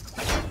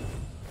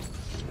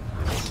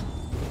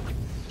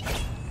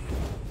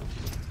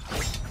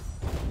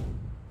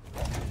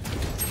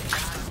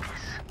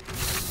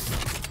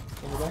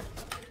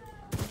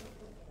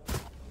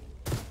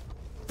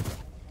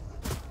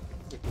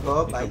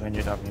 Go, bye. When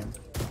you drop him.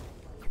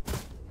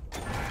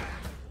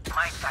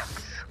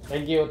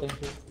 Thank you, thank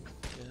you.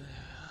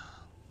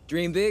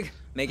 Dream big,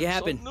 make it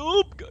happen. So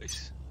noob,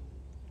 guys.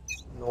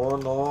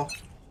 No.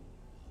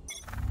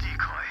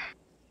 Decoy.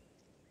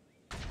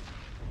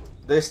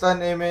 They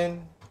stun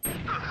aiming.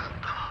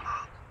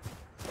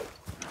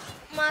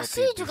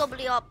 Masih juga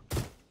beli op.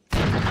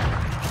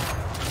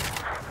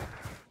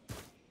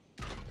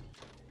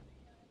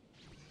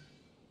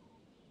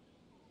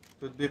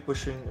 Could be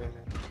pushing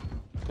aiming.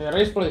 Yeah,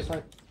 raise please.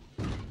 Right.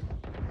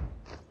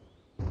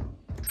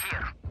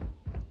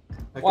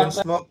 I can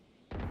smoke.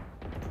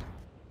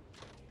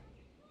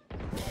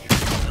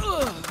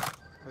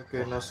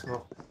 Okay, no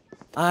smoke.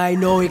 I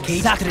know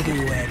exactly where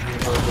you are.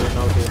 They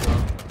know.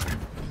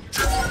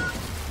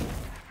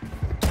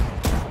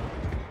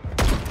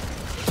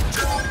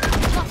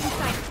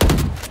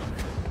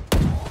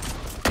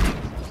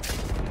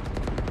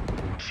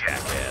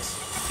 Jackass.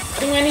 I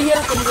think many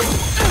here.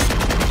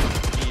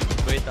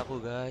 Wait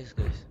aku guys.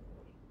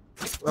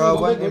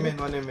 One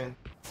aiming.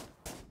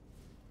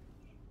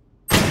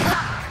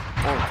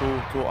 Oh,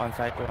 two on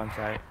site.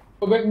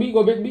 Go back B.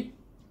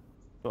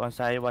 Two on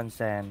site, one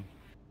sand.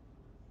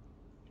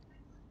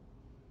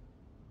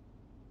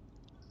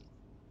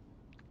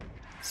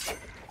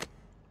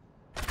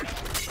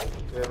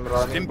 Yeah, I'm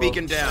running. Stim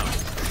beacon down.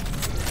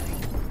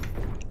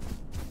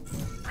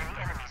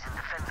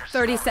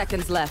 30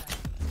 seconds left.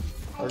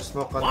 I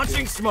smoke.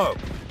 Launching smoke.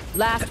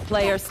 Last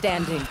player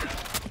standing.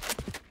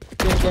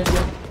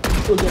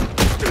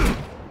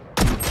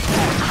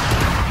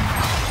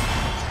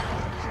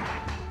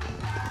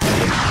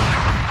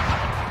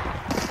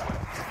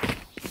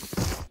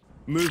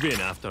 Move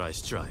in after I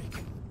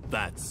strike.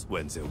 That's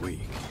when they're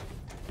weak.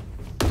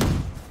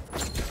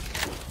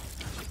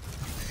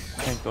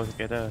 Can go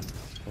together.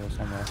 Go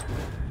somewhere.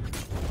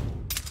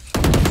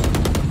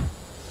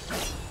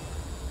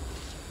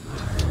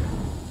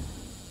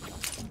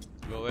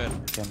 Go where?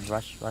 Can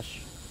rush.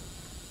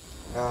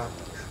 Yeah.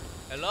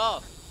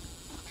 Hello.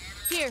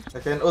 Here. I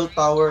can ult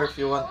tower if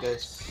you want,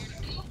 guys.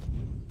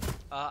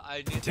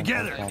 I need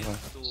Together. to go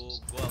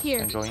up. Here.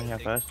 Can go in here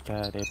first.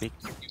 They pick.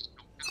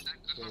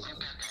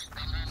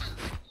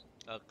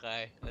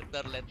 Okay,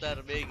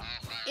 later, big.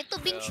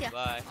 Itu Bings ya?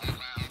 Bye.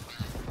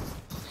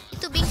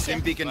 Itu Bings ya?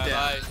 Stim beacon Bye.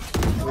 down.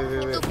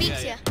 Itu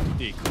Bings ya?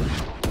 Decoy.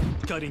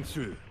 Cutting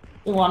through.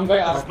 One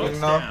guy up. Smoking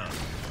now.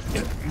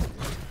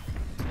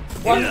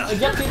 One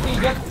jet city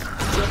jet.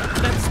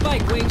 That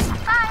spike, Wings.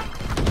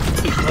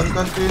 One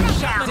canteen.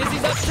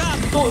 Dizzy's up top.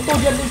 Two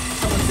jet.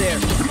 Someone's there.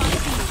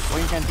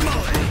 Wing can be.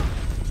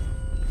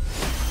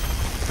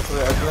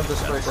 Wait, I plant the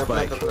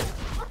spike.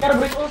 Gotta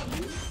break ult.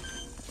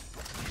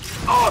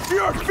 Off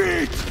your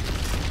feet!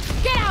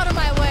 Get out of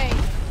my way.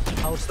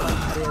 Our star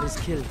player is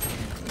killed.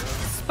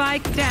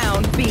 Spike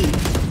down B.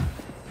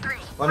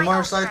 One more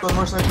side.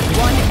 One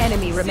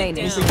enemy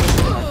remaining. So.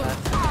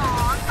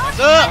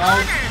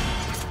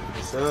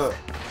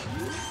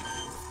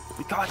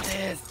 We got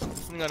this.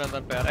 Nggak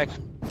nonton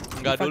PRX.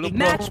 Nggak dulu bro.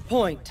 Match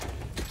point.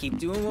 Keep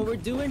doing what we're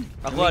doing.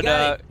 Aku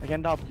ada. I can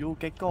drop you,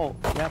 Gecko.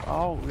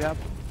 We have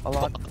a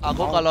lot.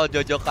 Aku kalau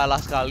Jojo kalah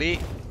sekali,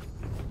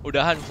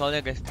 udahan soalnya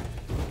guys.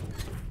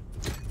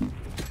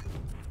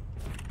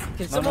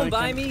 Can someone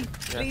buy me,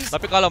 please?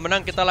 Tapi kalau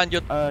menang kita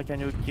lanjut. Can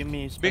you give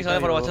me? Bings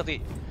soalnya for 130.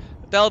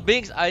 Tell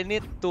Bings I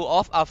need to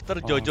off after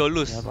Jojo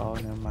lose.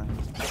 Never mind.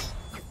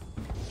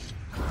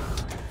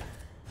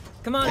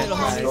 Come on,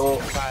 little homie.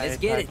 Let's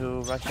get it.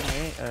 To rushing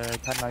me.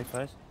 Cut knife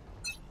first.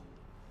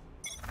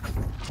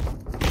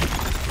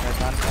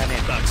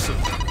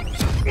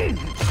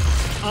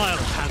 I'll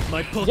have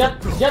my pocket.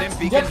 Jet.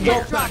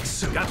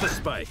 Got the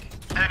spike.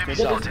 Jet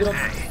is drop.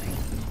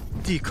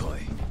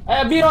 Decoy.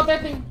 B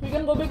rotating. We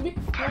can go back B.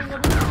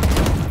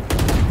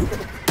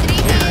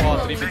 Oh,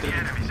 3v3.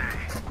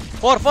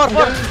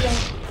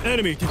 4.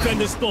 Enemy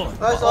defender spawn.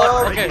 Nice.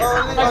 Okay.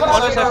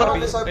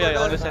 Only Cypher.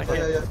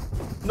 Yeah.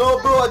 No,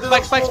 bro. I don't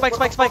have Spike. smoke.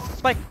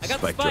 I got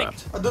the spike.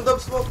 Dropped. I don't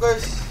have smoke,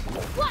 guys.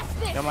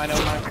 Never mind.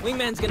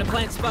 Wingman's gonna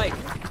plant spike.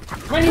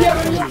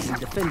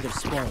 Defender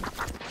spawn.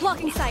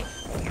 Blocking sight.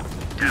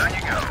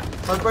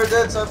 Cypher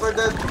dead.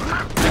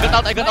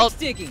 I got out.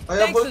 Sticking. I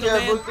have Thanks, ulti,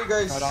 little man.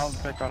 guys.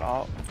 Cut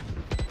out.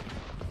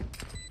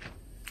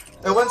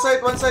 Hey, one side,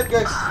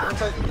 guys. One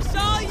side.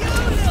 Saw you,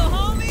 little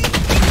homie.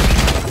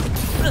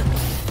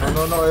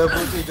 No, I have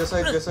ulti. Just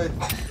side.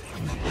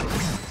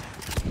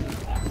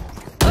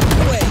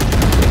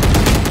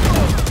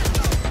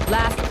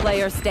 Last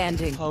player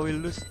standing. How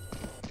will lose?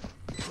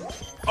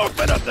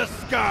 Open up the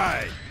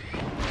sky!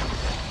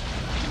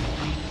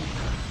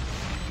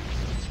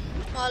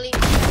 Molly.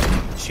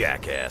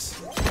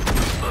 Jackass.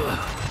 Oh,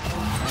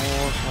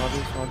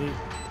 sorry.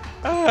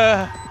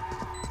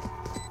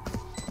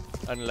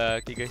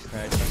 Unlucky guys.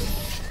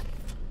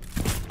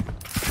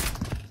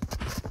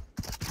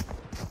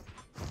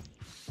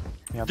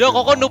 Jo,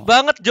 kok noob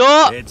banget,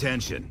 Jo. Pay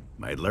attention.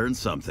 Might learn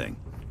something.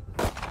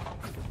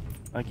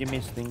 Give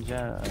me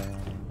Stinja.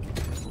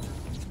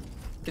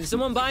 Can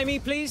someone buy me,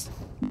 please?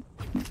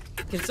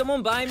 Can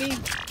someone buy me,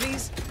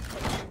 please?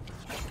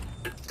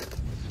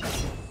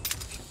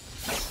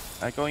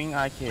 I going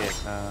arcade.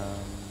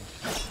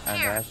 And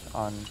rush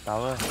on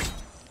tower.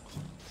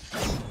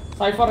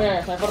 Cypher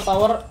ya, Cypher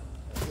tower.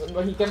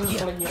 He can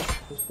play here.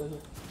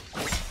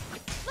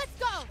 Let's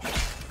go.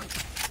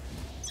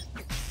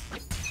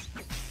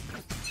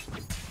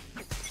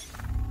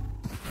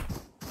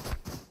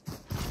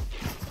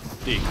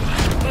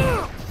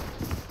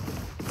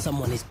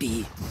 Someone is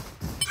B.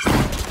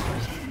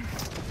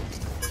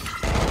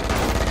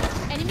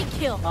 Enemy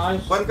kill.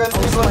 Nice. One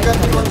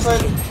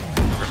side.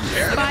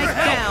 Spike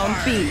down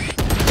B.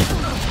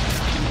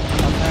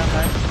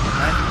 Okay.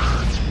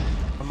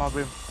 One more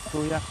brim.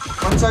 Two, yeah.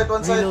 One side.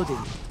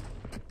 Reloading.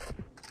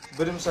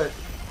 Brim side.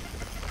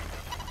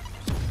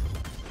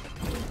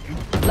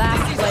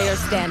 Last player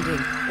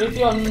standing.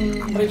 80 on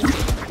bridge.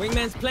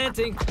 Wingman's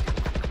planting.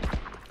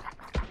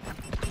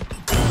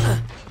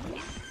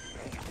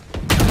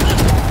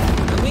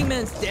 The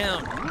wingman's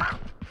down.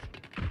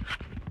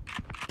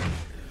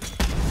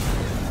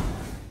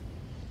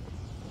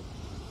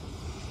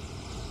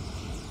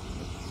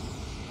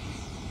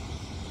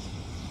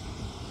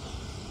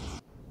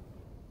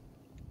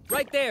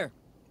 Right there.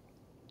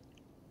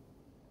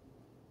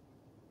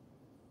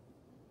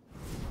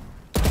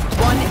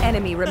 One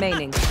enemy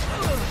remaining.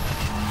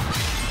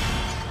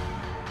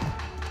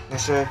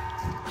 Nice.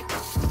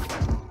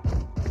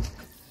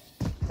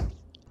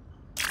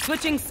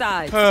 Switching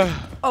sides.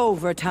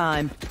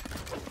 Overtime.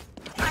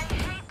 I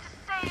hate to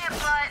say it,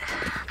 but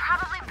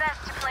probably best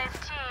to play as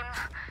team.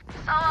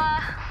 So,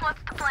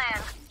 what's the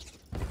plan?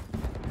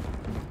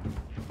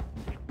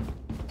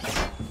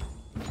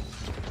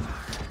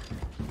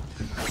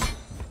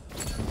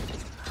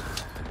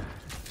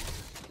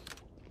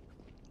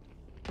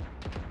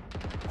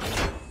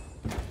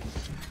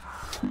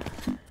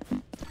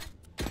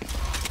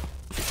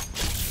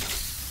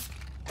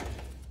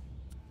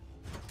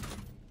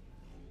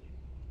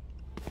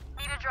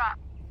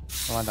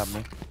 One up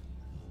me.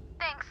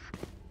 Thanks.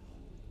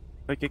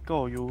 Hey,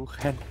 Gekko, you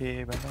can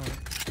pay by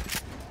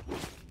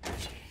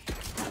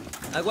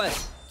now.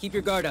 West, keep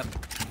your guard up.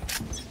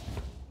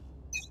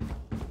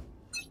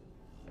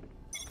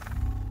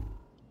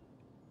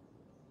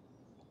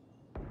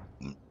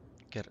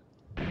 Get it.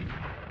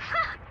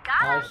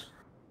 Nice.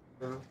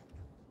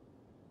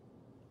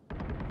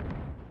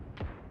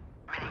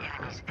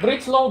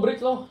 Bridge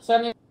low.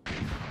 Send it.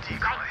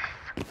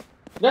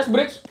 Yes,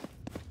 bridge.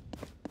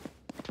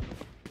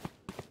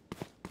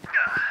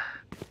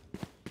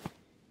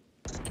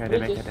 Get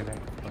it back.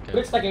 Okay.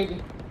 Bridge tag 80.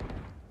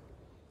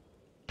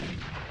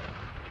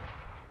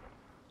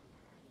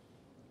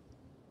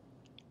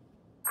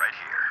 Right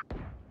here.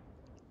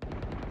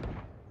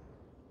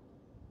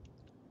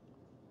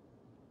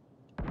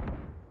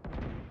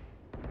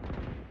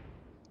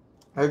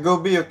 I go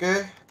B,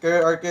 okay? Carry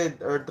arcade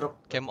or drop.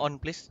 Cam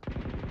on please.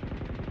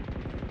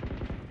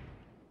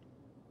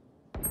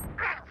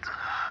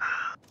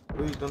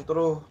 Uy, don't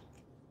throw.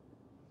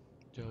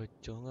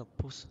 Jojo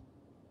nge-push.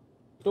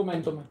 Two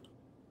man.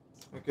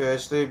 Okay, I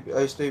stay B.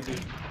 3.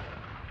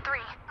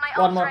 My One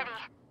ult's more. ready.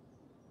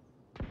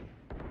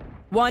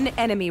 One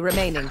enemy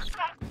remaining.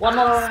 One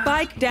more.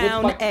 Spike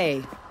down Spike.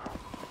 A.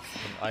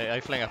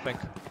 I flank.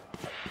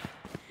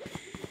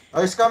 Oh,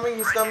 he's coming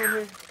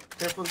here.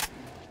 Careful.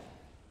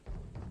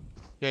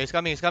 Yeah, he's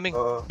coming.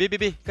 B.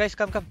 Guys,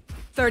 come.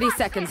 30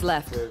 seconds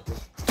left. Okay.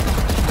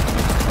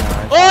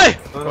 Oi!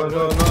 No.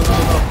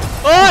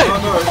 Oi!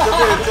 No, it's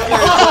okay.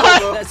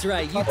 That's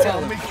right, you tell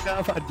him.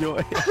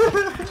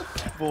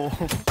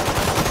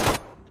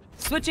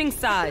 Switching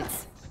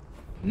sides.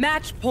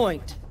 Match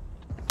point.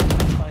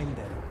 Find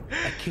them.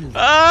 I kill them.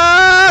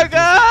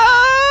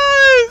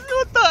 Guys!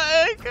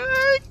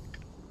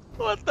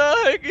 What the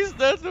heck is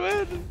that,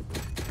 man?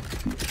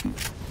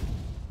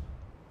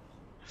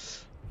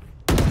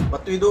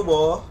 What do you do,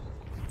 bo?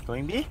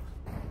 Going B?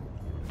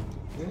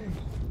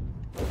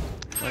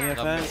 Oh iya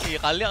kan?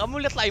 Kamu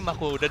lihat lah aim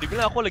aku, udah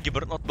dibilang aku lagi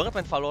burnout banget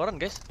main Valorant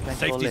guys.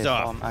 Safety's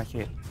off.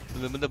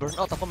 Bener-bener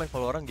burnout aku main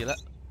Valorant gila.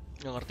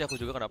 Nggak ngerti aku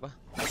juga kenapa.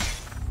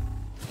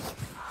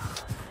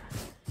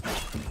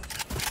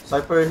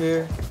 Cypher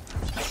here.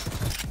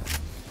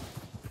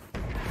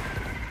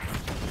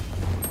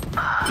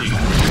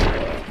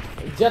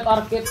 Jet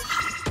arcade.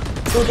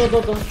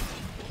 Tuh.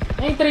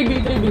 Hey, 3B.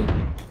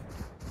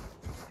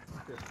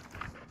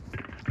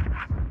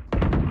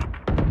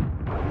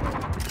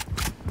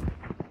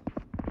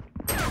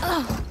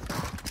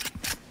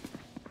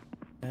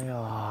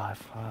 Oh,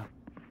 fuck.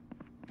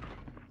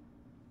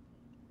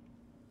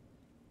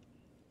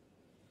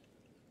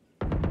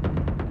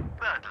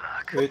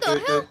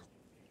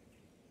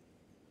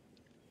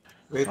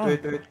 Wait. Wait.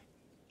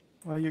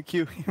 Why you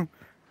kill him?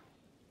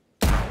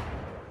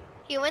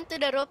 He went to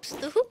the ropes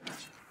too.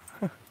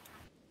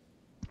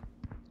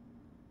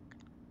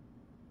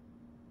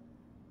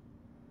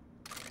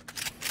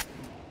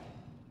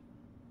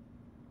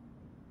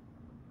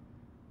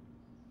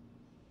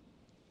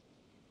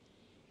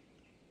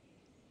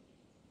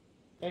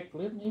 Okay,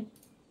 clear me.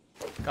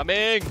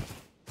 Coming.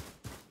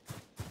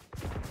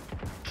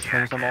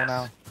 Send some more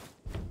now.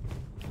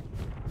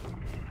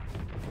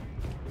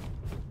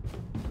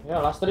 Yeah,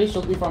 last 3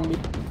 should be from B.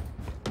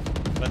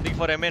 Planting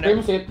for MN.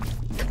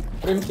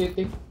 Prim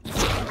City.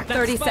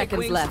 30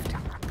 seconds left.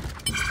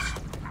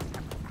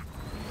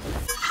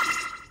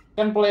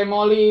 Can play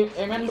Molly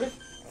MN, bro.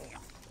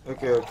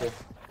 Okay.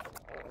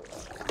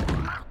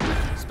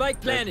 Spike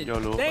planted.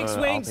 Thanks,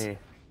 Wings.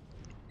 Okay.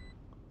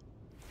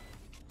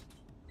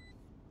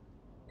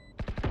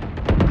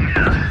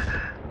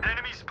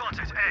 Enemy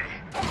spotted A.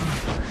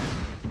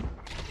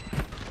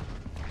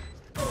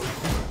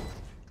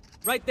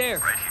 Right there.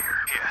 Right here.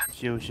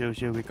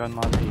 Shield. We got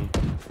Molly.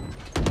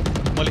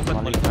 Molly.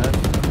 First.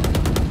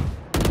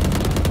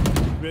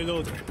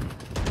 Reload.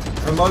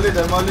 I'm all it.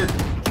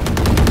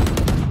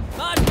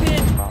 Hot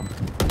pin. Bomb.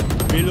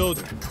 Reload.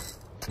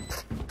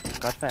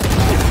 Got that.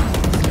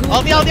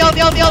 Ult me.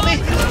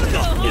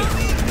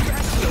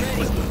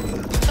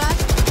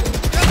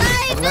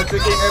 I'm not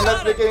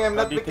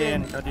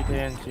picking. Got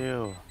detain,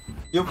 chill.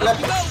 You flash.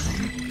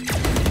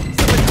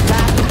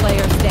 Last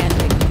player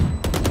standing.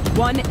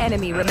 One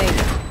enemy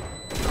remaining.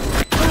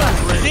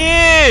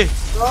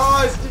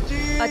 Nice,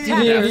 GG.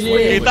 Attackers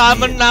win. Kita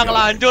menang,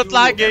 lanjut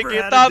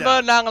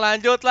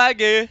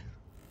lagi.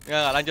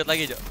 Nggak lanjut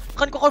lagi, Jo.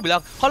 Kan Koko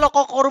bilang, kalau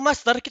Koko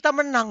Master kita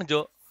menang,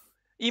 Jo.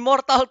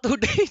 Immortal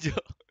today, Jo.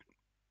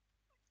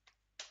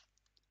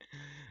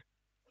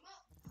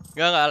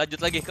 Nggak, lanjut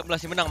lagi.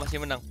 Masih menang.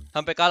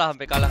 Sampai kalah.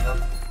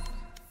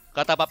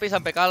 Kata Papi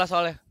sampai kalah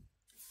soalnya.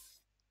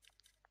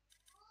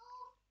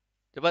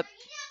 Cepat.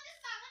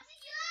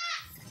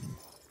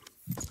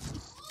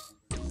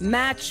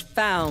 Match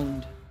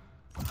found.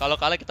 Kalau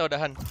kalah kita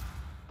udahan.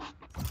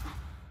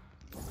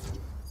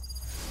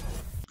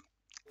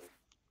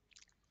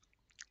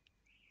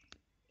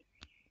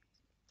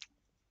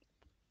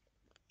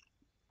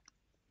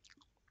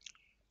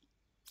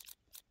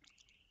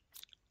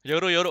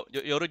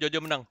 Yoru,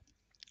 Jojo menang.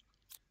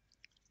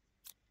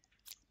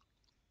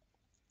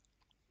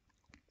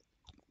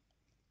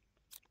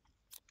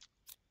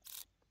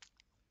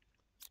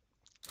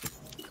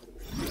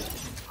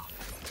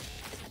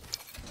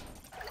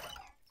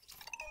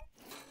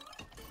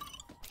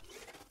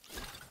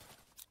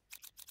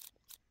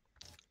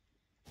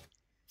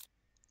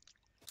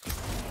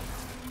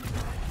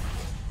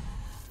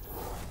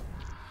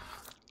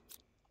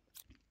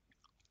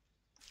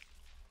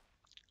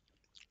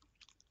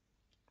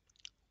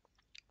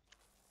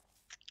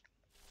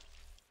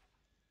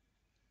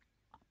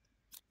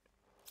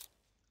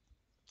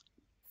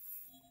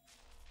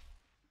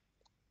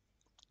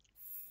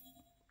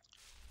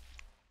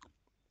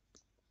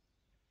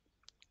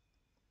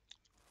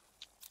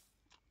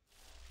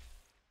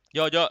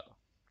 Jo.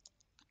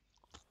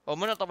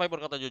 Omen atau Viper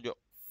kata Jojo?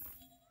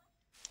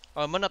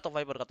 Omen atau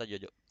Viper kata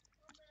Jojo?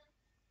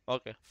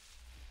 Oke.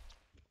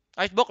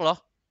 Icebox loh.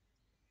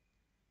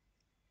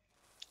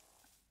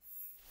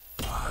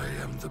 I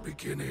am the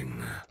beginning.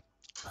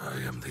 I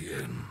am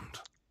the end.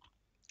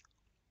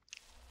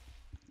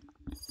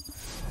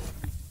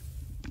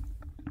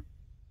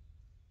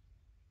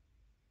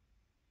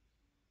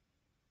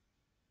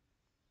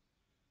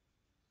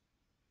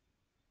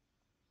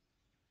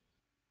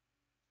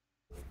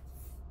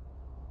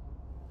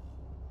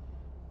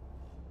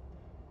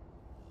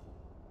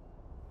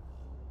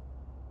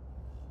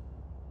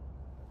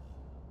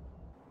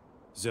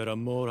 There are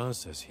more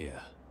answers here.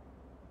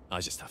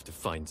 I just have to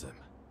find them.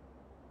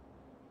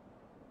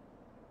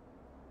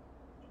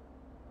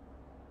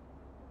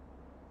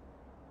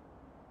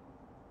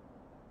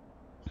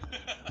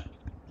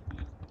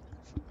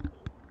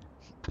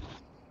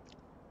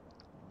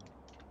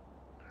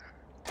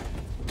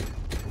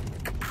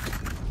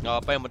 Nggak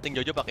apa, yang penting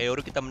Jojo pakai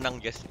Yoru kita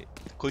menang, guys.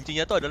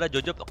 Kuncinya tuh adalah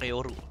Jojo pakai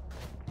Yoru.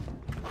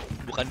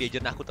 Bukan di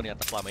agent aku,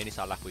 ternyata selama ini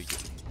salah aku itu.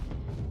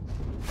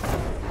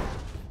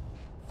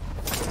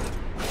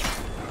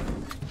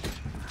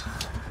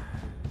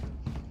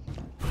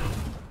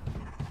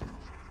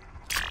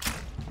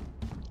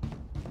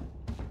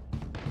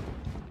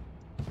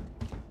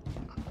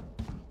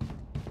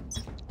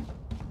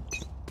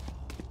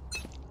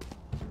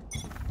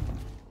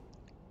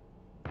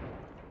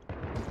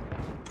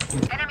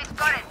 Enemy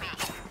spotted me.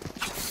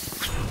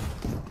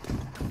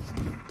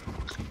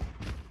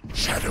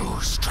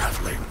 Shadows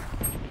traveling.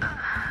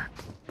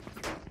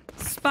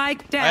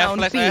 Spike I have down.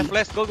 flash, I have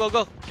flash. Go, go,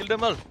 go. Kill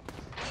them all.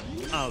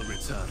 I'll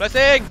return.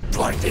 Flashing!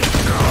 Blinding.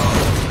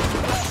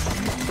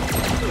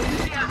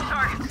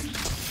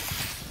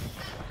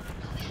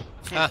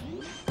 Ah.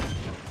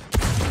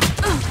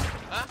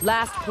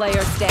 Last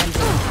player standing.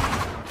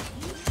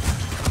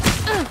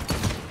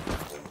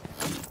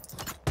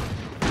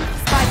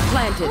 Spike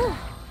planted.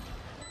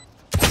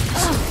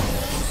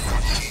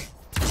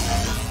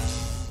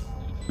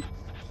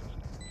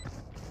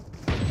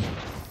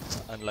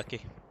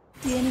 Unlucky.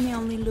 The enemy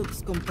only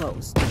looks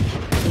composed.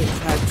 His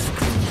heart's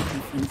a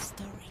different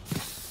story.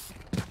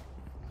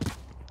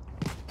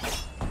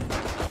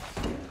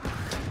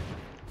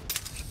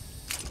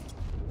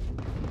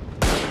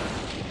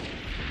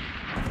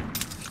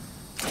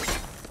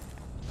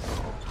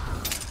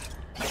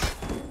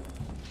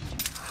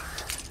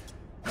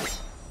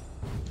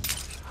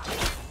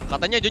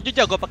 Katanya Jojo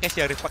jago pakai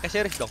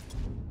sheriff dong.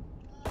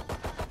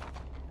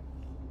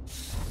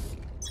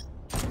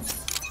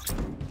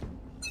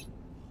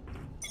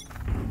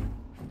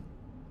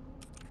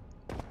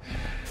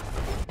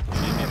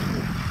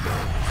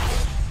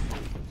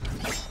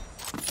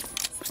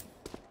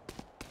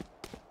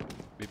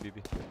 B.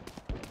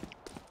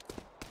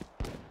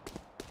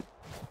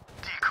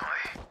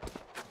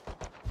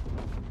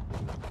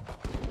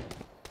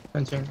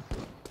 Punching.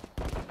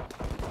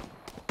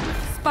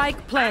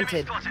 Spike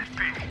planted.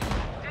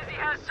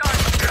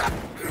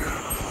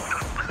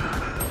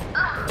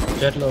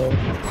 Jet low.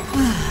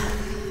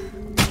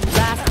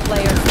 Last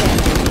player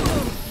standing.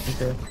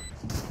 Okay.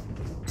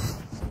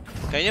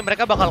 Kayaknya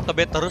mereka bakal ke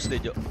B terus deh,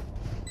 Jo.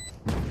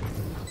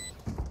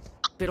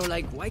 Pero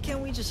like, why can't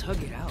we just hug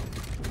it out?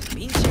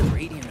 Means you're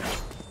radiant.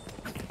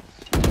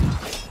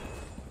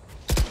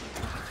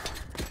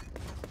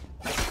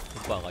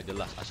 Sumpah nggak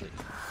jelas asli.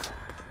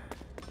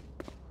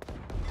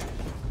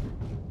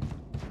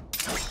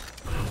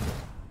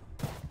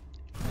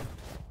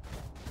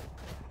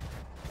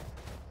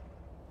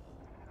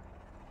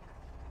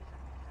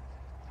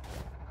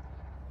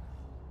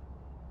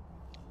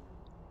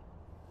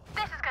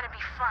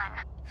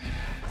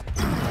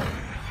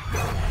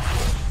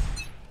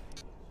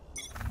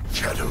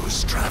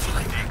 Shadows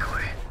traveling.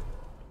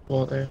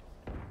 Wall there.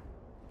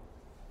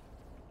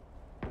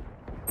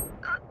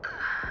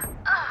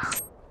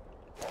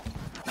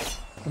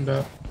 I'm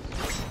back.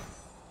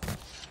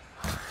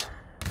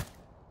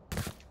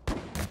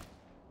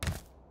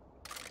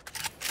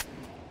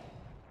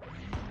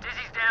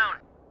 Dizzy's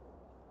down.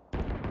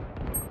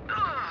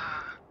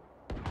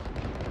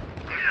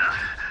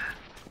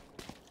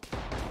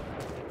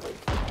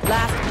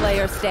 Last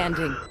player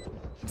standing.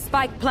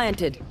 Spike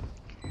planted.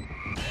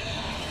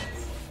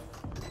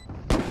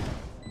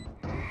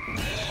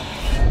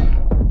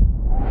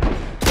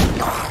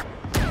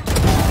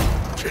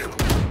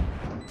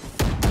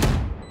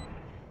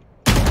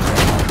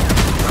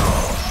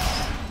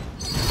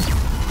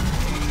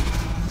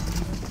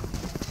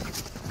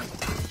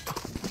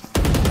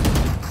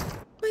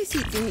 My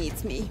city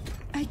needs me.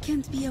 I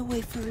can't be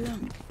away for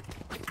long.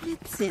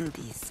 Let's end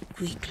this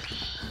quickly.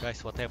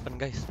 Guys, what happened,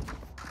 guys?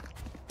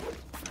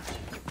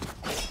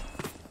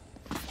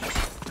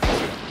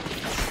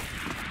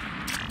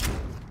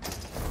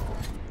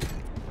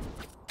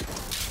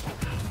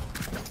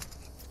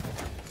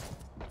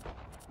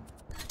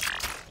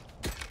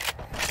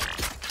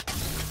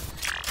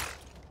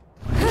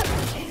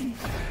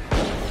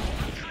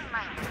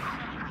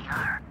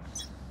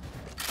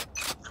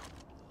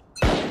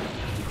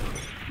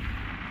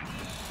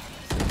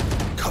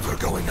 Cover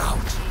going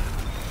out.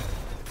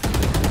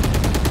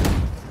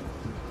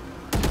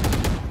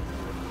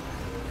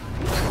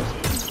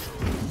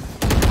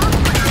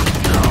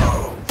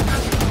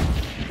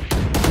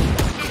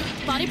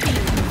 Body beam.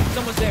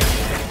 Someone's there.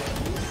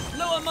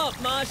 Blow him up,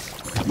 Mosh.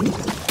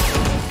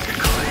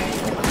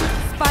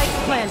 Spike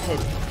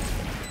planted.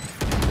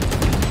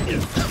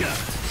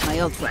 My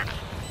ult ready.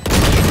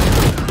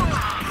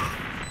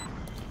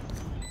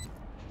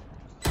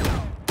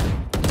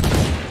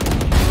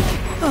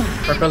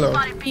 Hello.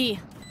 B.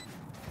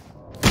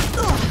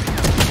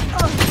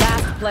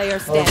 Last player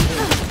standing.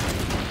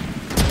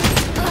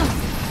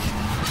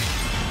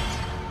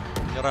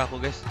 Nyerah aku,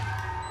 guys.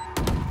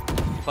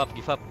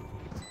 Give up.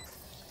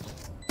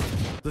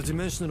 The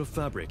dimensional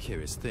fabric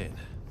here is thin.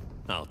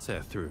 I'll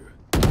tear through.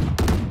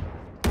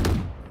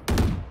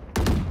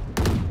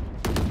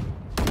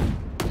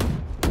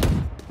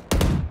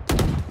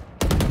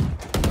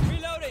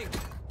 Reloading.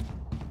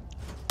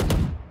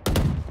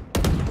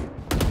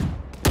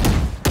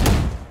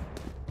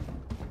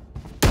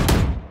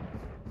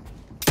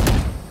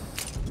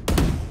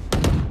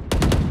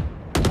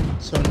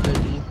 Son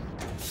baby.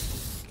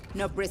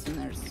 No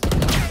prisoners.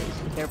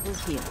 Careful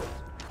here.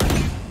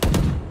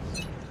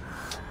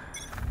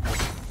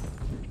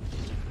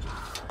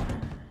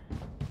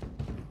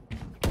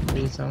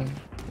 B sound.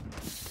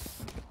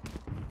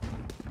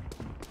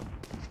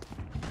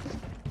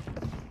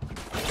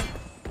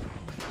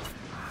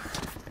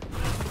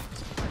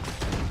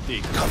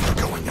 Cover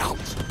going out.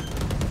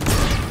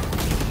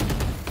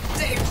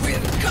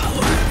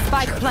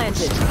 Spike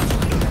planted.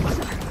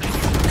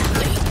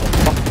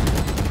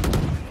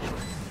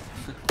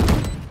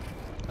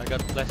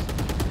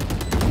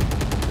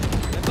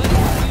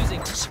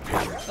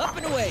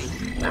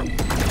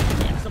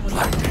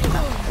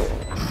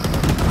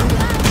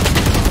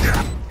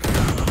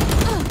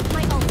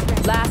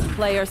 Last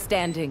player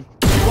standing.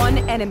 One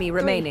enemy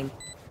remaining.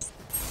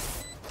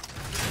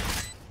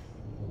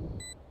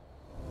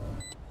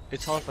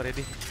 It's half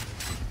already.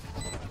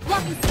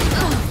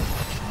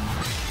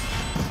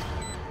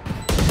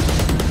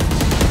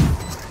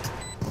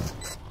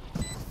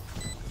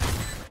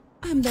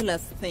 I'm the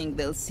last thing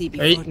they'll see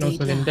before Wait, no they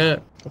surrender.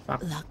 die. The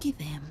fuck? Lucky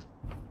them.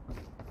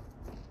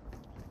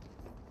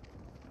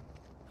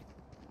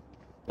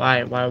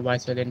 Why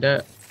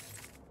surrender?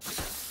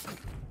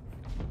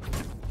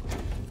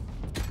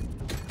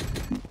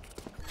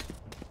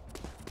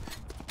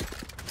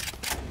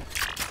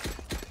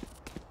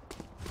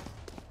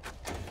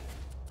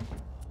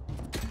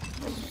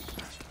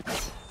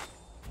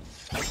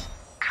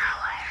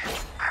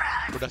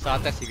 Udah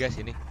saatnya sih guys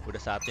ini, udah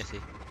saatnya sih.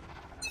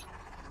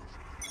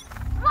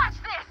 Watch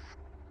this.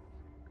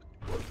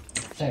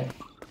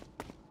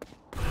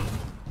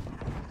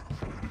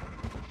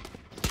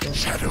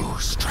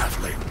 Shadows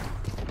traveling.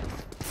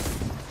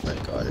 Oh my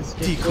god, it's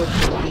getting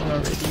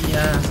already,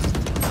 yeah.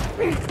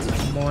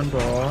 Come on,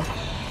 bro.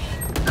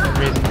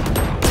 Win.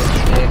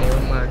 Okay,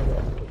 never mind, bro.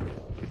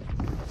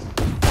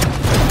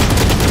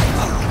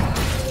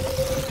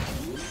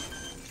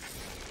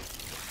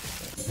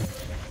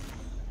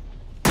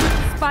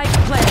 Spike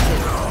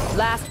planted.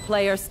 Last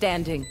player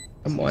standing.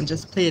 Come on,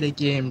 just play the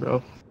game,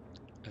 bro.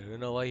 I don't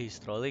know why he's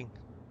trolling.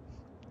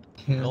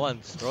 Yeah. No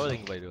one's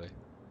trolling, by the way.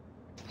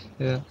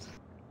 Yeah.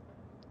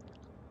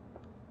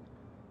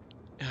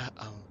 Ya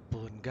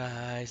ampun,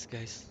 guys.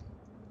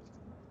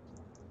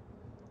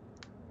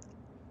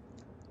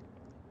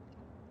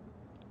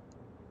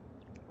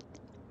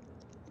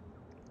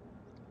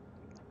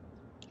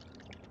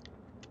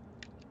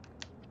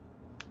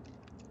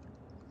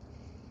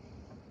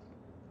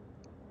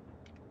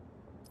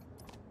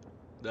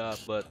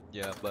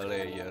 Dapatnya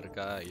player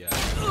kaya.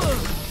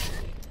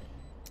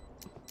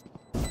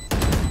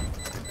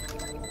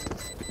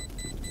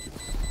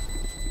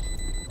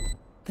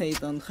 They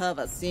don't have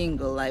a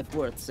single life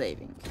worth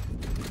saving.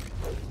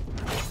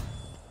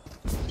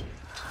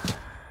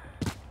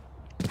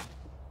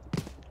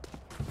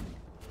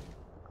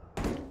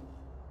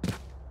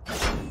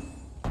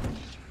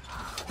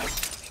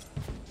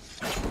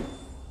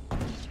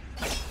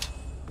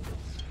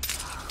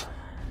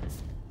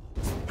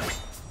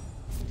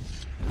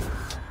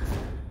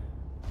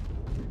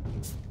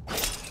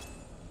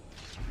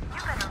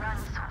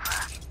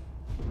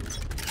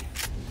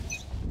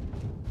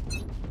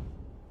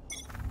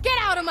 Get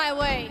out of my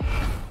way!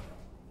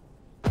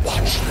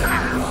 Watch them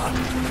run.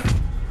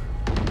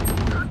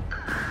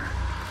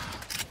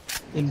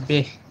 In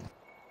B.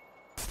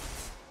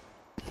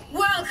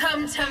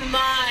 Welcome to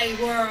my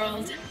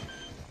world!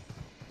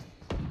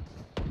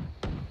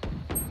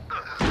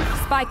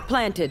 Spike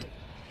planted.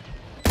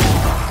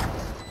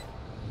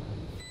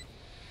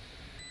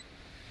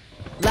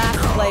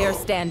 Last player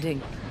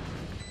standing.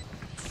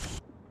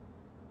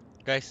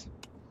 Guys,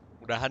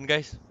 udahan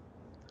guys.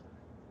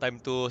 Time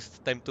to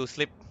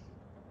sleep.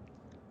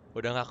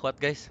 Udah nggak kuat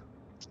guys.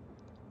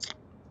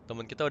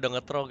 Temen kita udah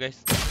nge-throw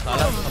guys.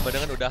 Salah sama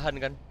dengan udahan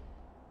kan.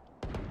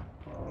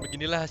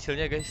 Beginilah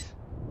hasilnya guys.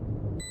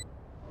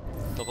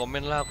 Tuh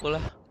komen lah aku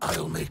lah.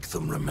 I'll make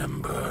them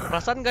remember.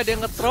 Perasaan nggak dia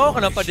nge-throw,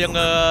 kenapa dia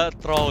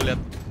nge-throw?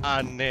 Lihat,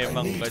 aneh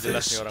emang nggak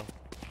jelas nih orang.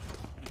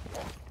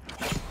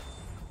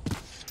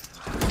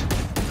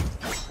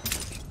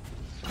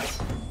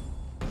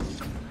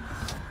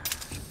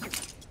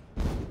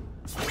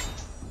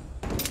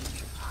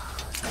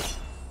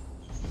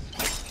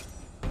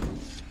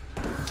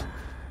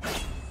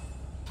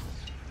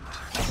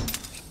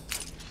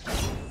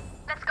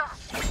 Let's go.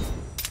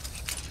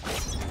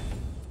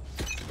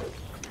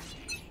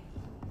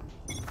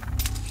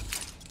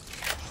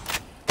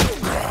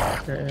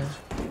 Okay.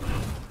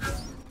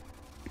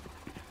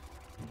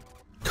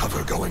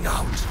 Cover going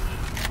out.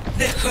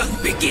 The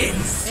hunt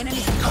begins.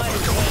 Cover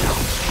going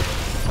out.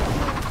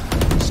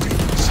 Stay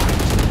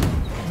inside.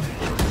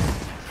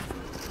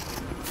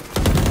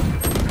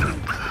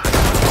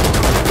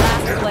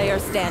 Last player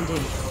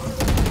standing.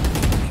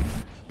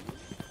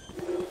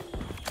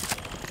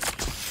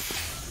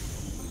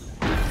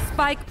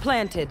 Spike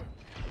planted.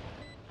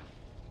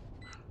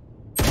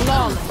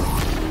 Flawless.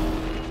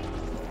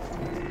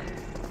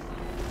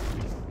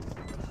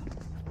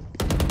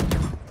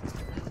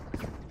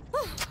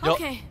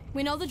 Okay,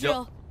 we know the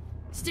drill.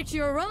 Stick to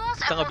your rules.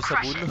 Kita nggak bisa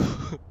bunuh.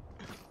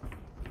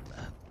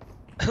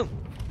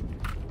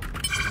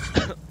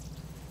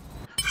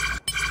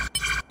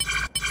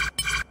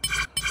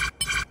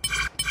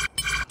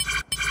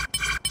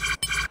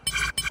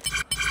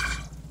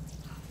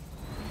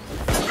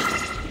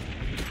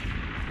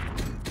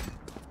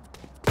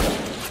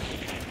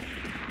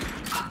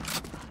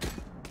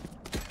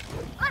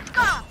 Let's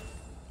go.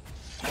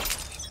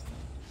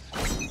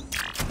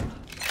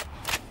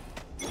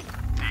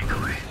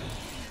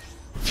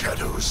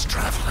 Shadows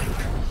traveling.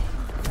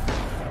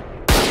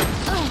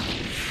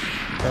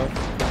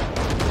 Go.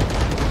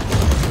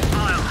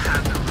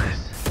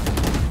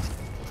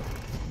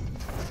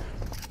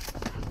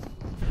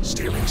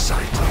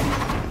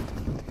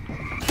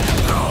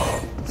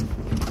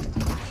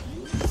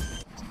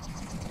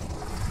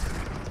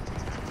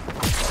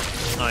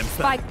 I'm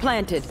Spike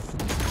planted.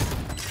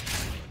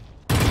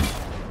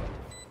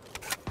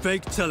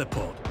 Fake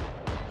teleport.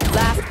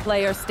 Last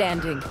player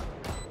standing.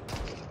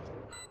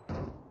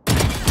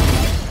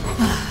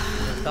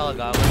 Mental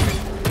gak aman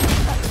guys.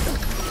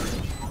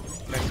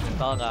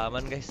 Mental gak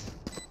aman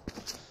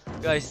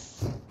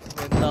guys.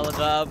 Mental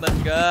gak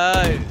aman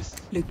guys.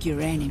 Look your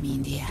enemy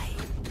in the eye.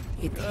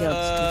 It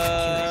helps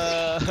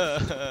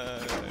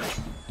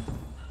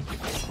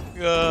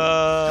with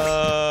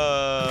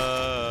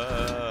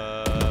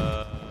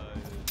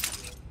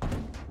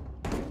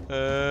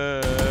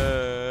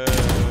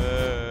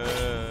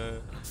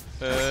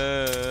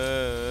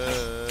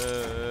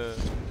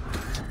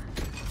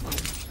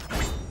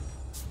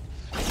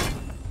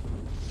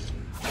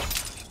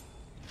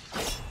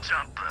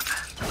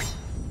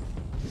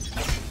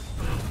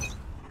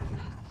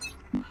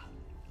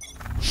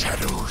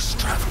Shadows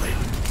traveling.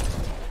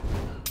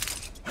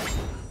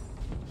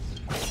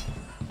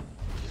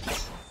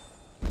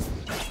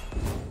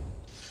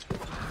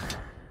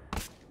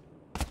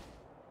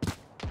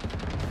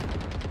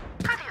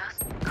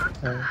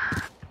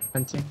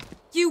 Hunting.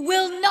 You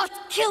will not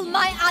kill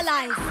my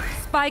allies!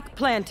 Spike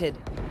planted.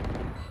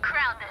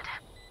 Grounded.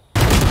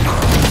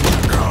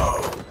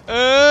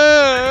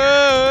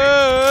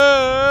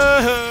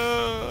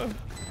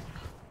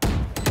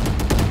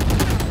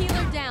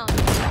 Healer down.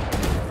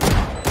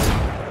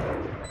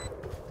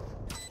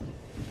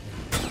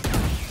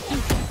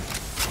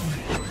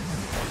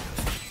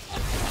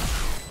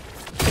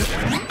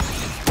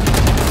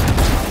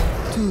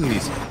 Too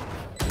easy.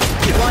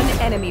 One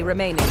enemy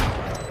remaining.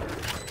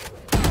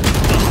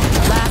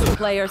 Last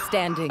player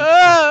standing.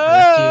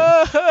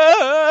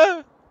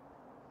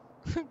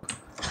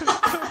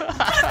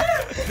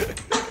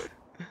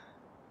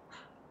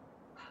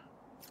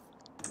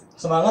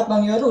 Semangat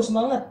Bang Yoru,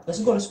 semangat. Let's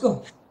go, let's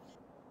go.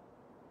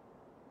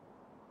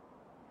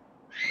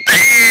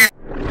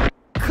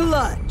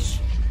 Clutch.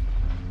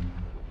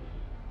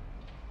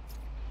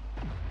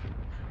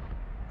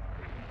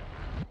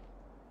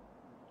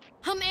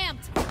 I'm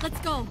amped. Let's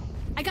go.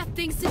 I got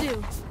things to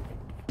do.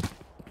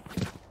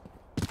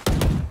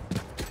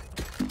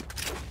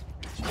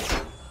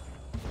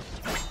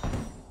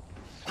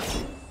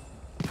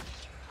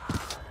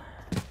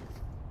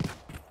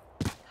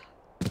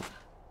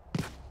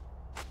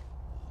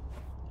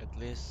 At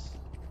least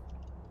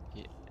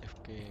he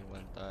FK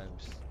one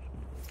times,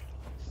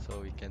 so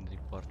we can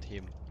report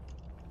him.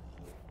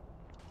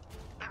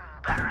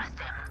 Embarrassed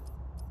him.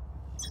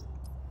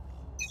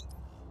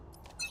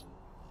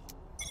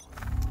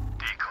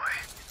 Decoy.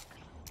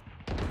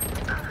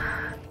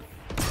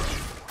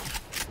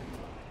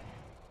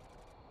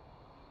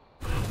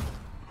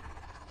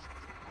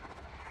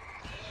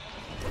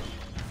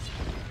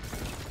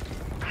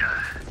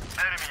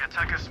 Enemy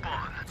attacker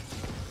spawn.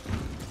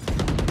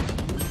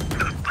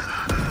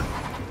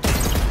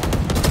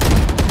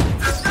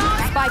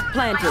 Spike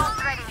planted.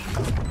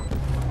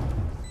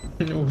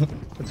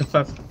 What the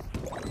fuck?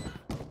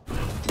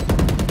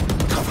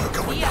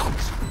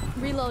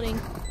 Reloading.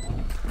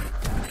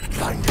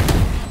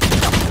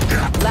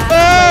 Last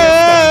player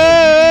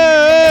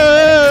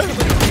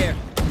standing.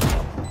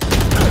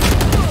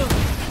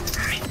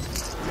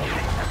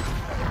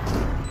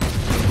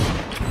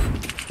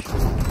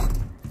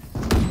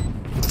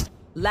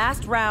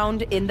 Last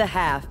round in the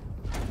half.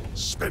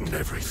 Spend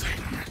everything.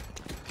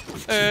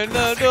 And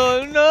I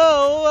don't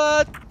know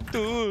what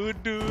to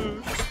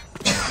do.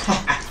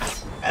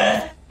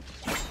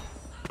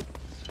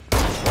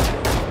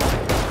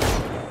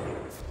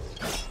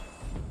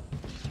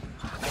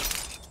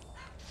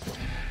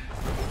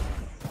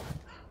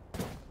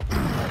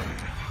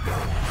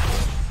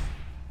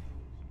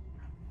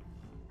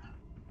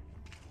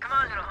 Come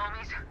on, little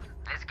homies.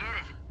 Let's get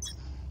it.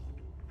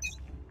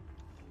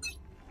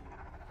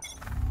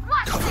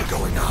 What? Cover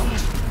going out.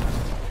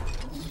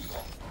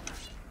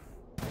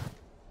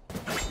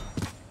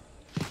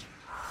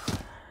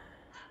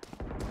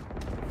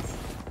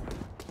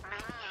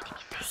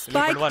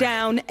 Spike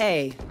down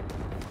A.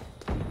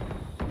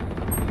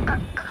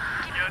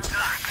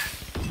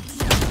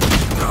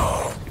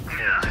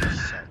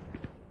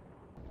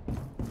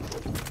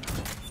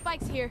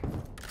 Spike's here.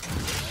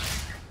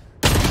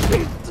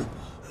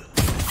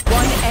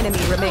 One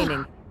enemy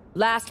remaining.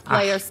 Last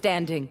player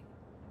standing.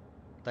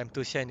 Time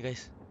to shine,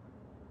 guys.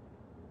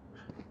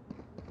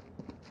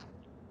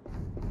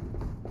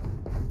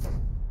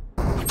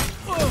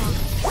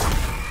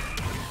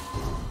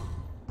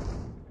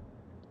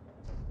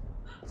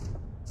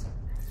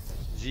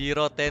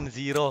 Zero,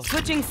 10-0.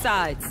 Switching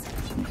sides.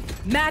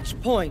 Match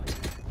point.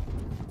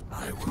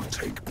 I will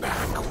take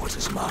back what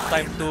is mine.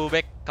 Time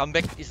to come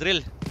back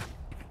Israel.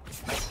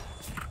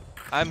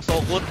 I'm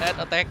so good at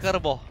attacker,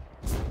 boh.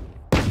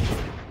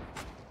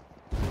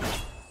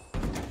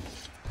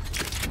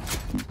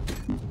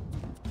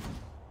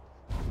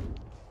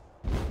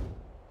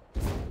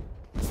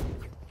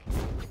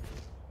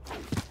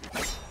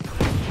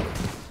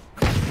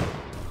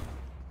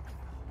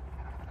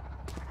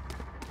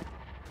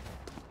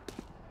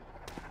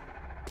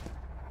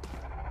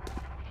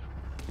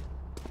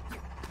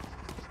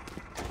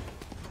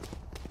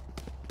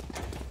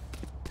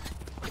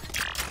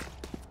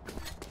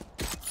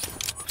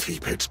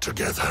 keep it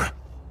together.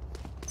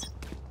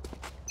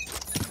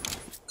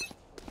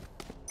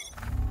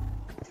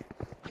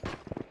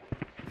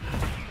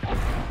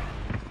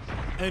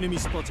 Enemy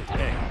spotted.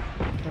 Hey.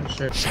 Oh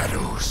shit.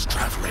 Shadows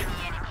traveling.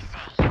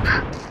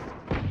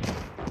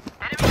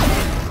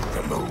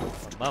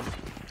 Removed.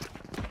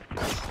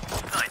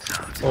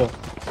 Oh.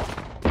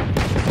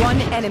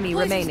 One enemy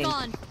remaining.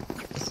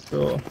 Let's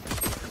go.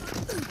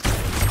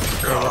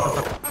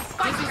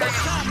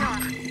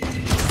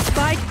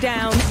 Spike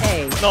down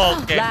A.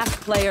 Okay. Last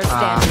player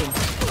standing.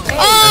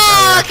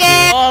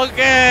 Okay.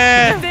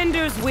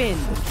 Defenders win.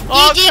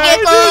 GG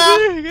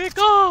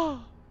Gecko.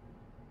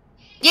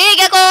 GG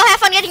Gecko,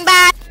 have fun getting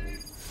back.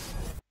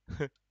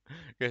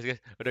 Guys,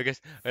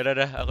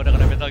 udah, aku udah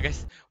kena mental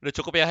guys. Udah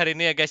cukup ya hari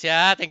ini ya guys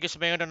ya. Thank you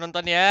semua yang udah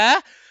nonton ya.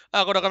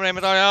 Aku udah kena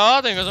mental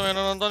ya. Thank you semua yang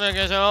udah nonton ya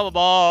guys ya. Bye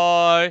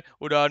bye.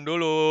 Udahan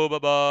dulu,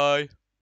 bye bye.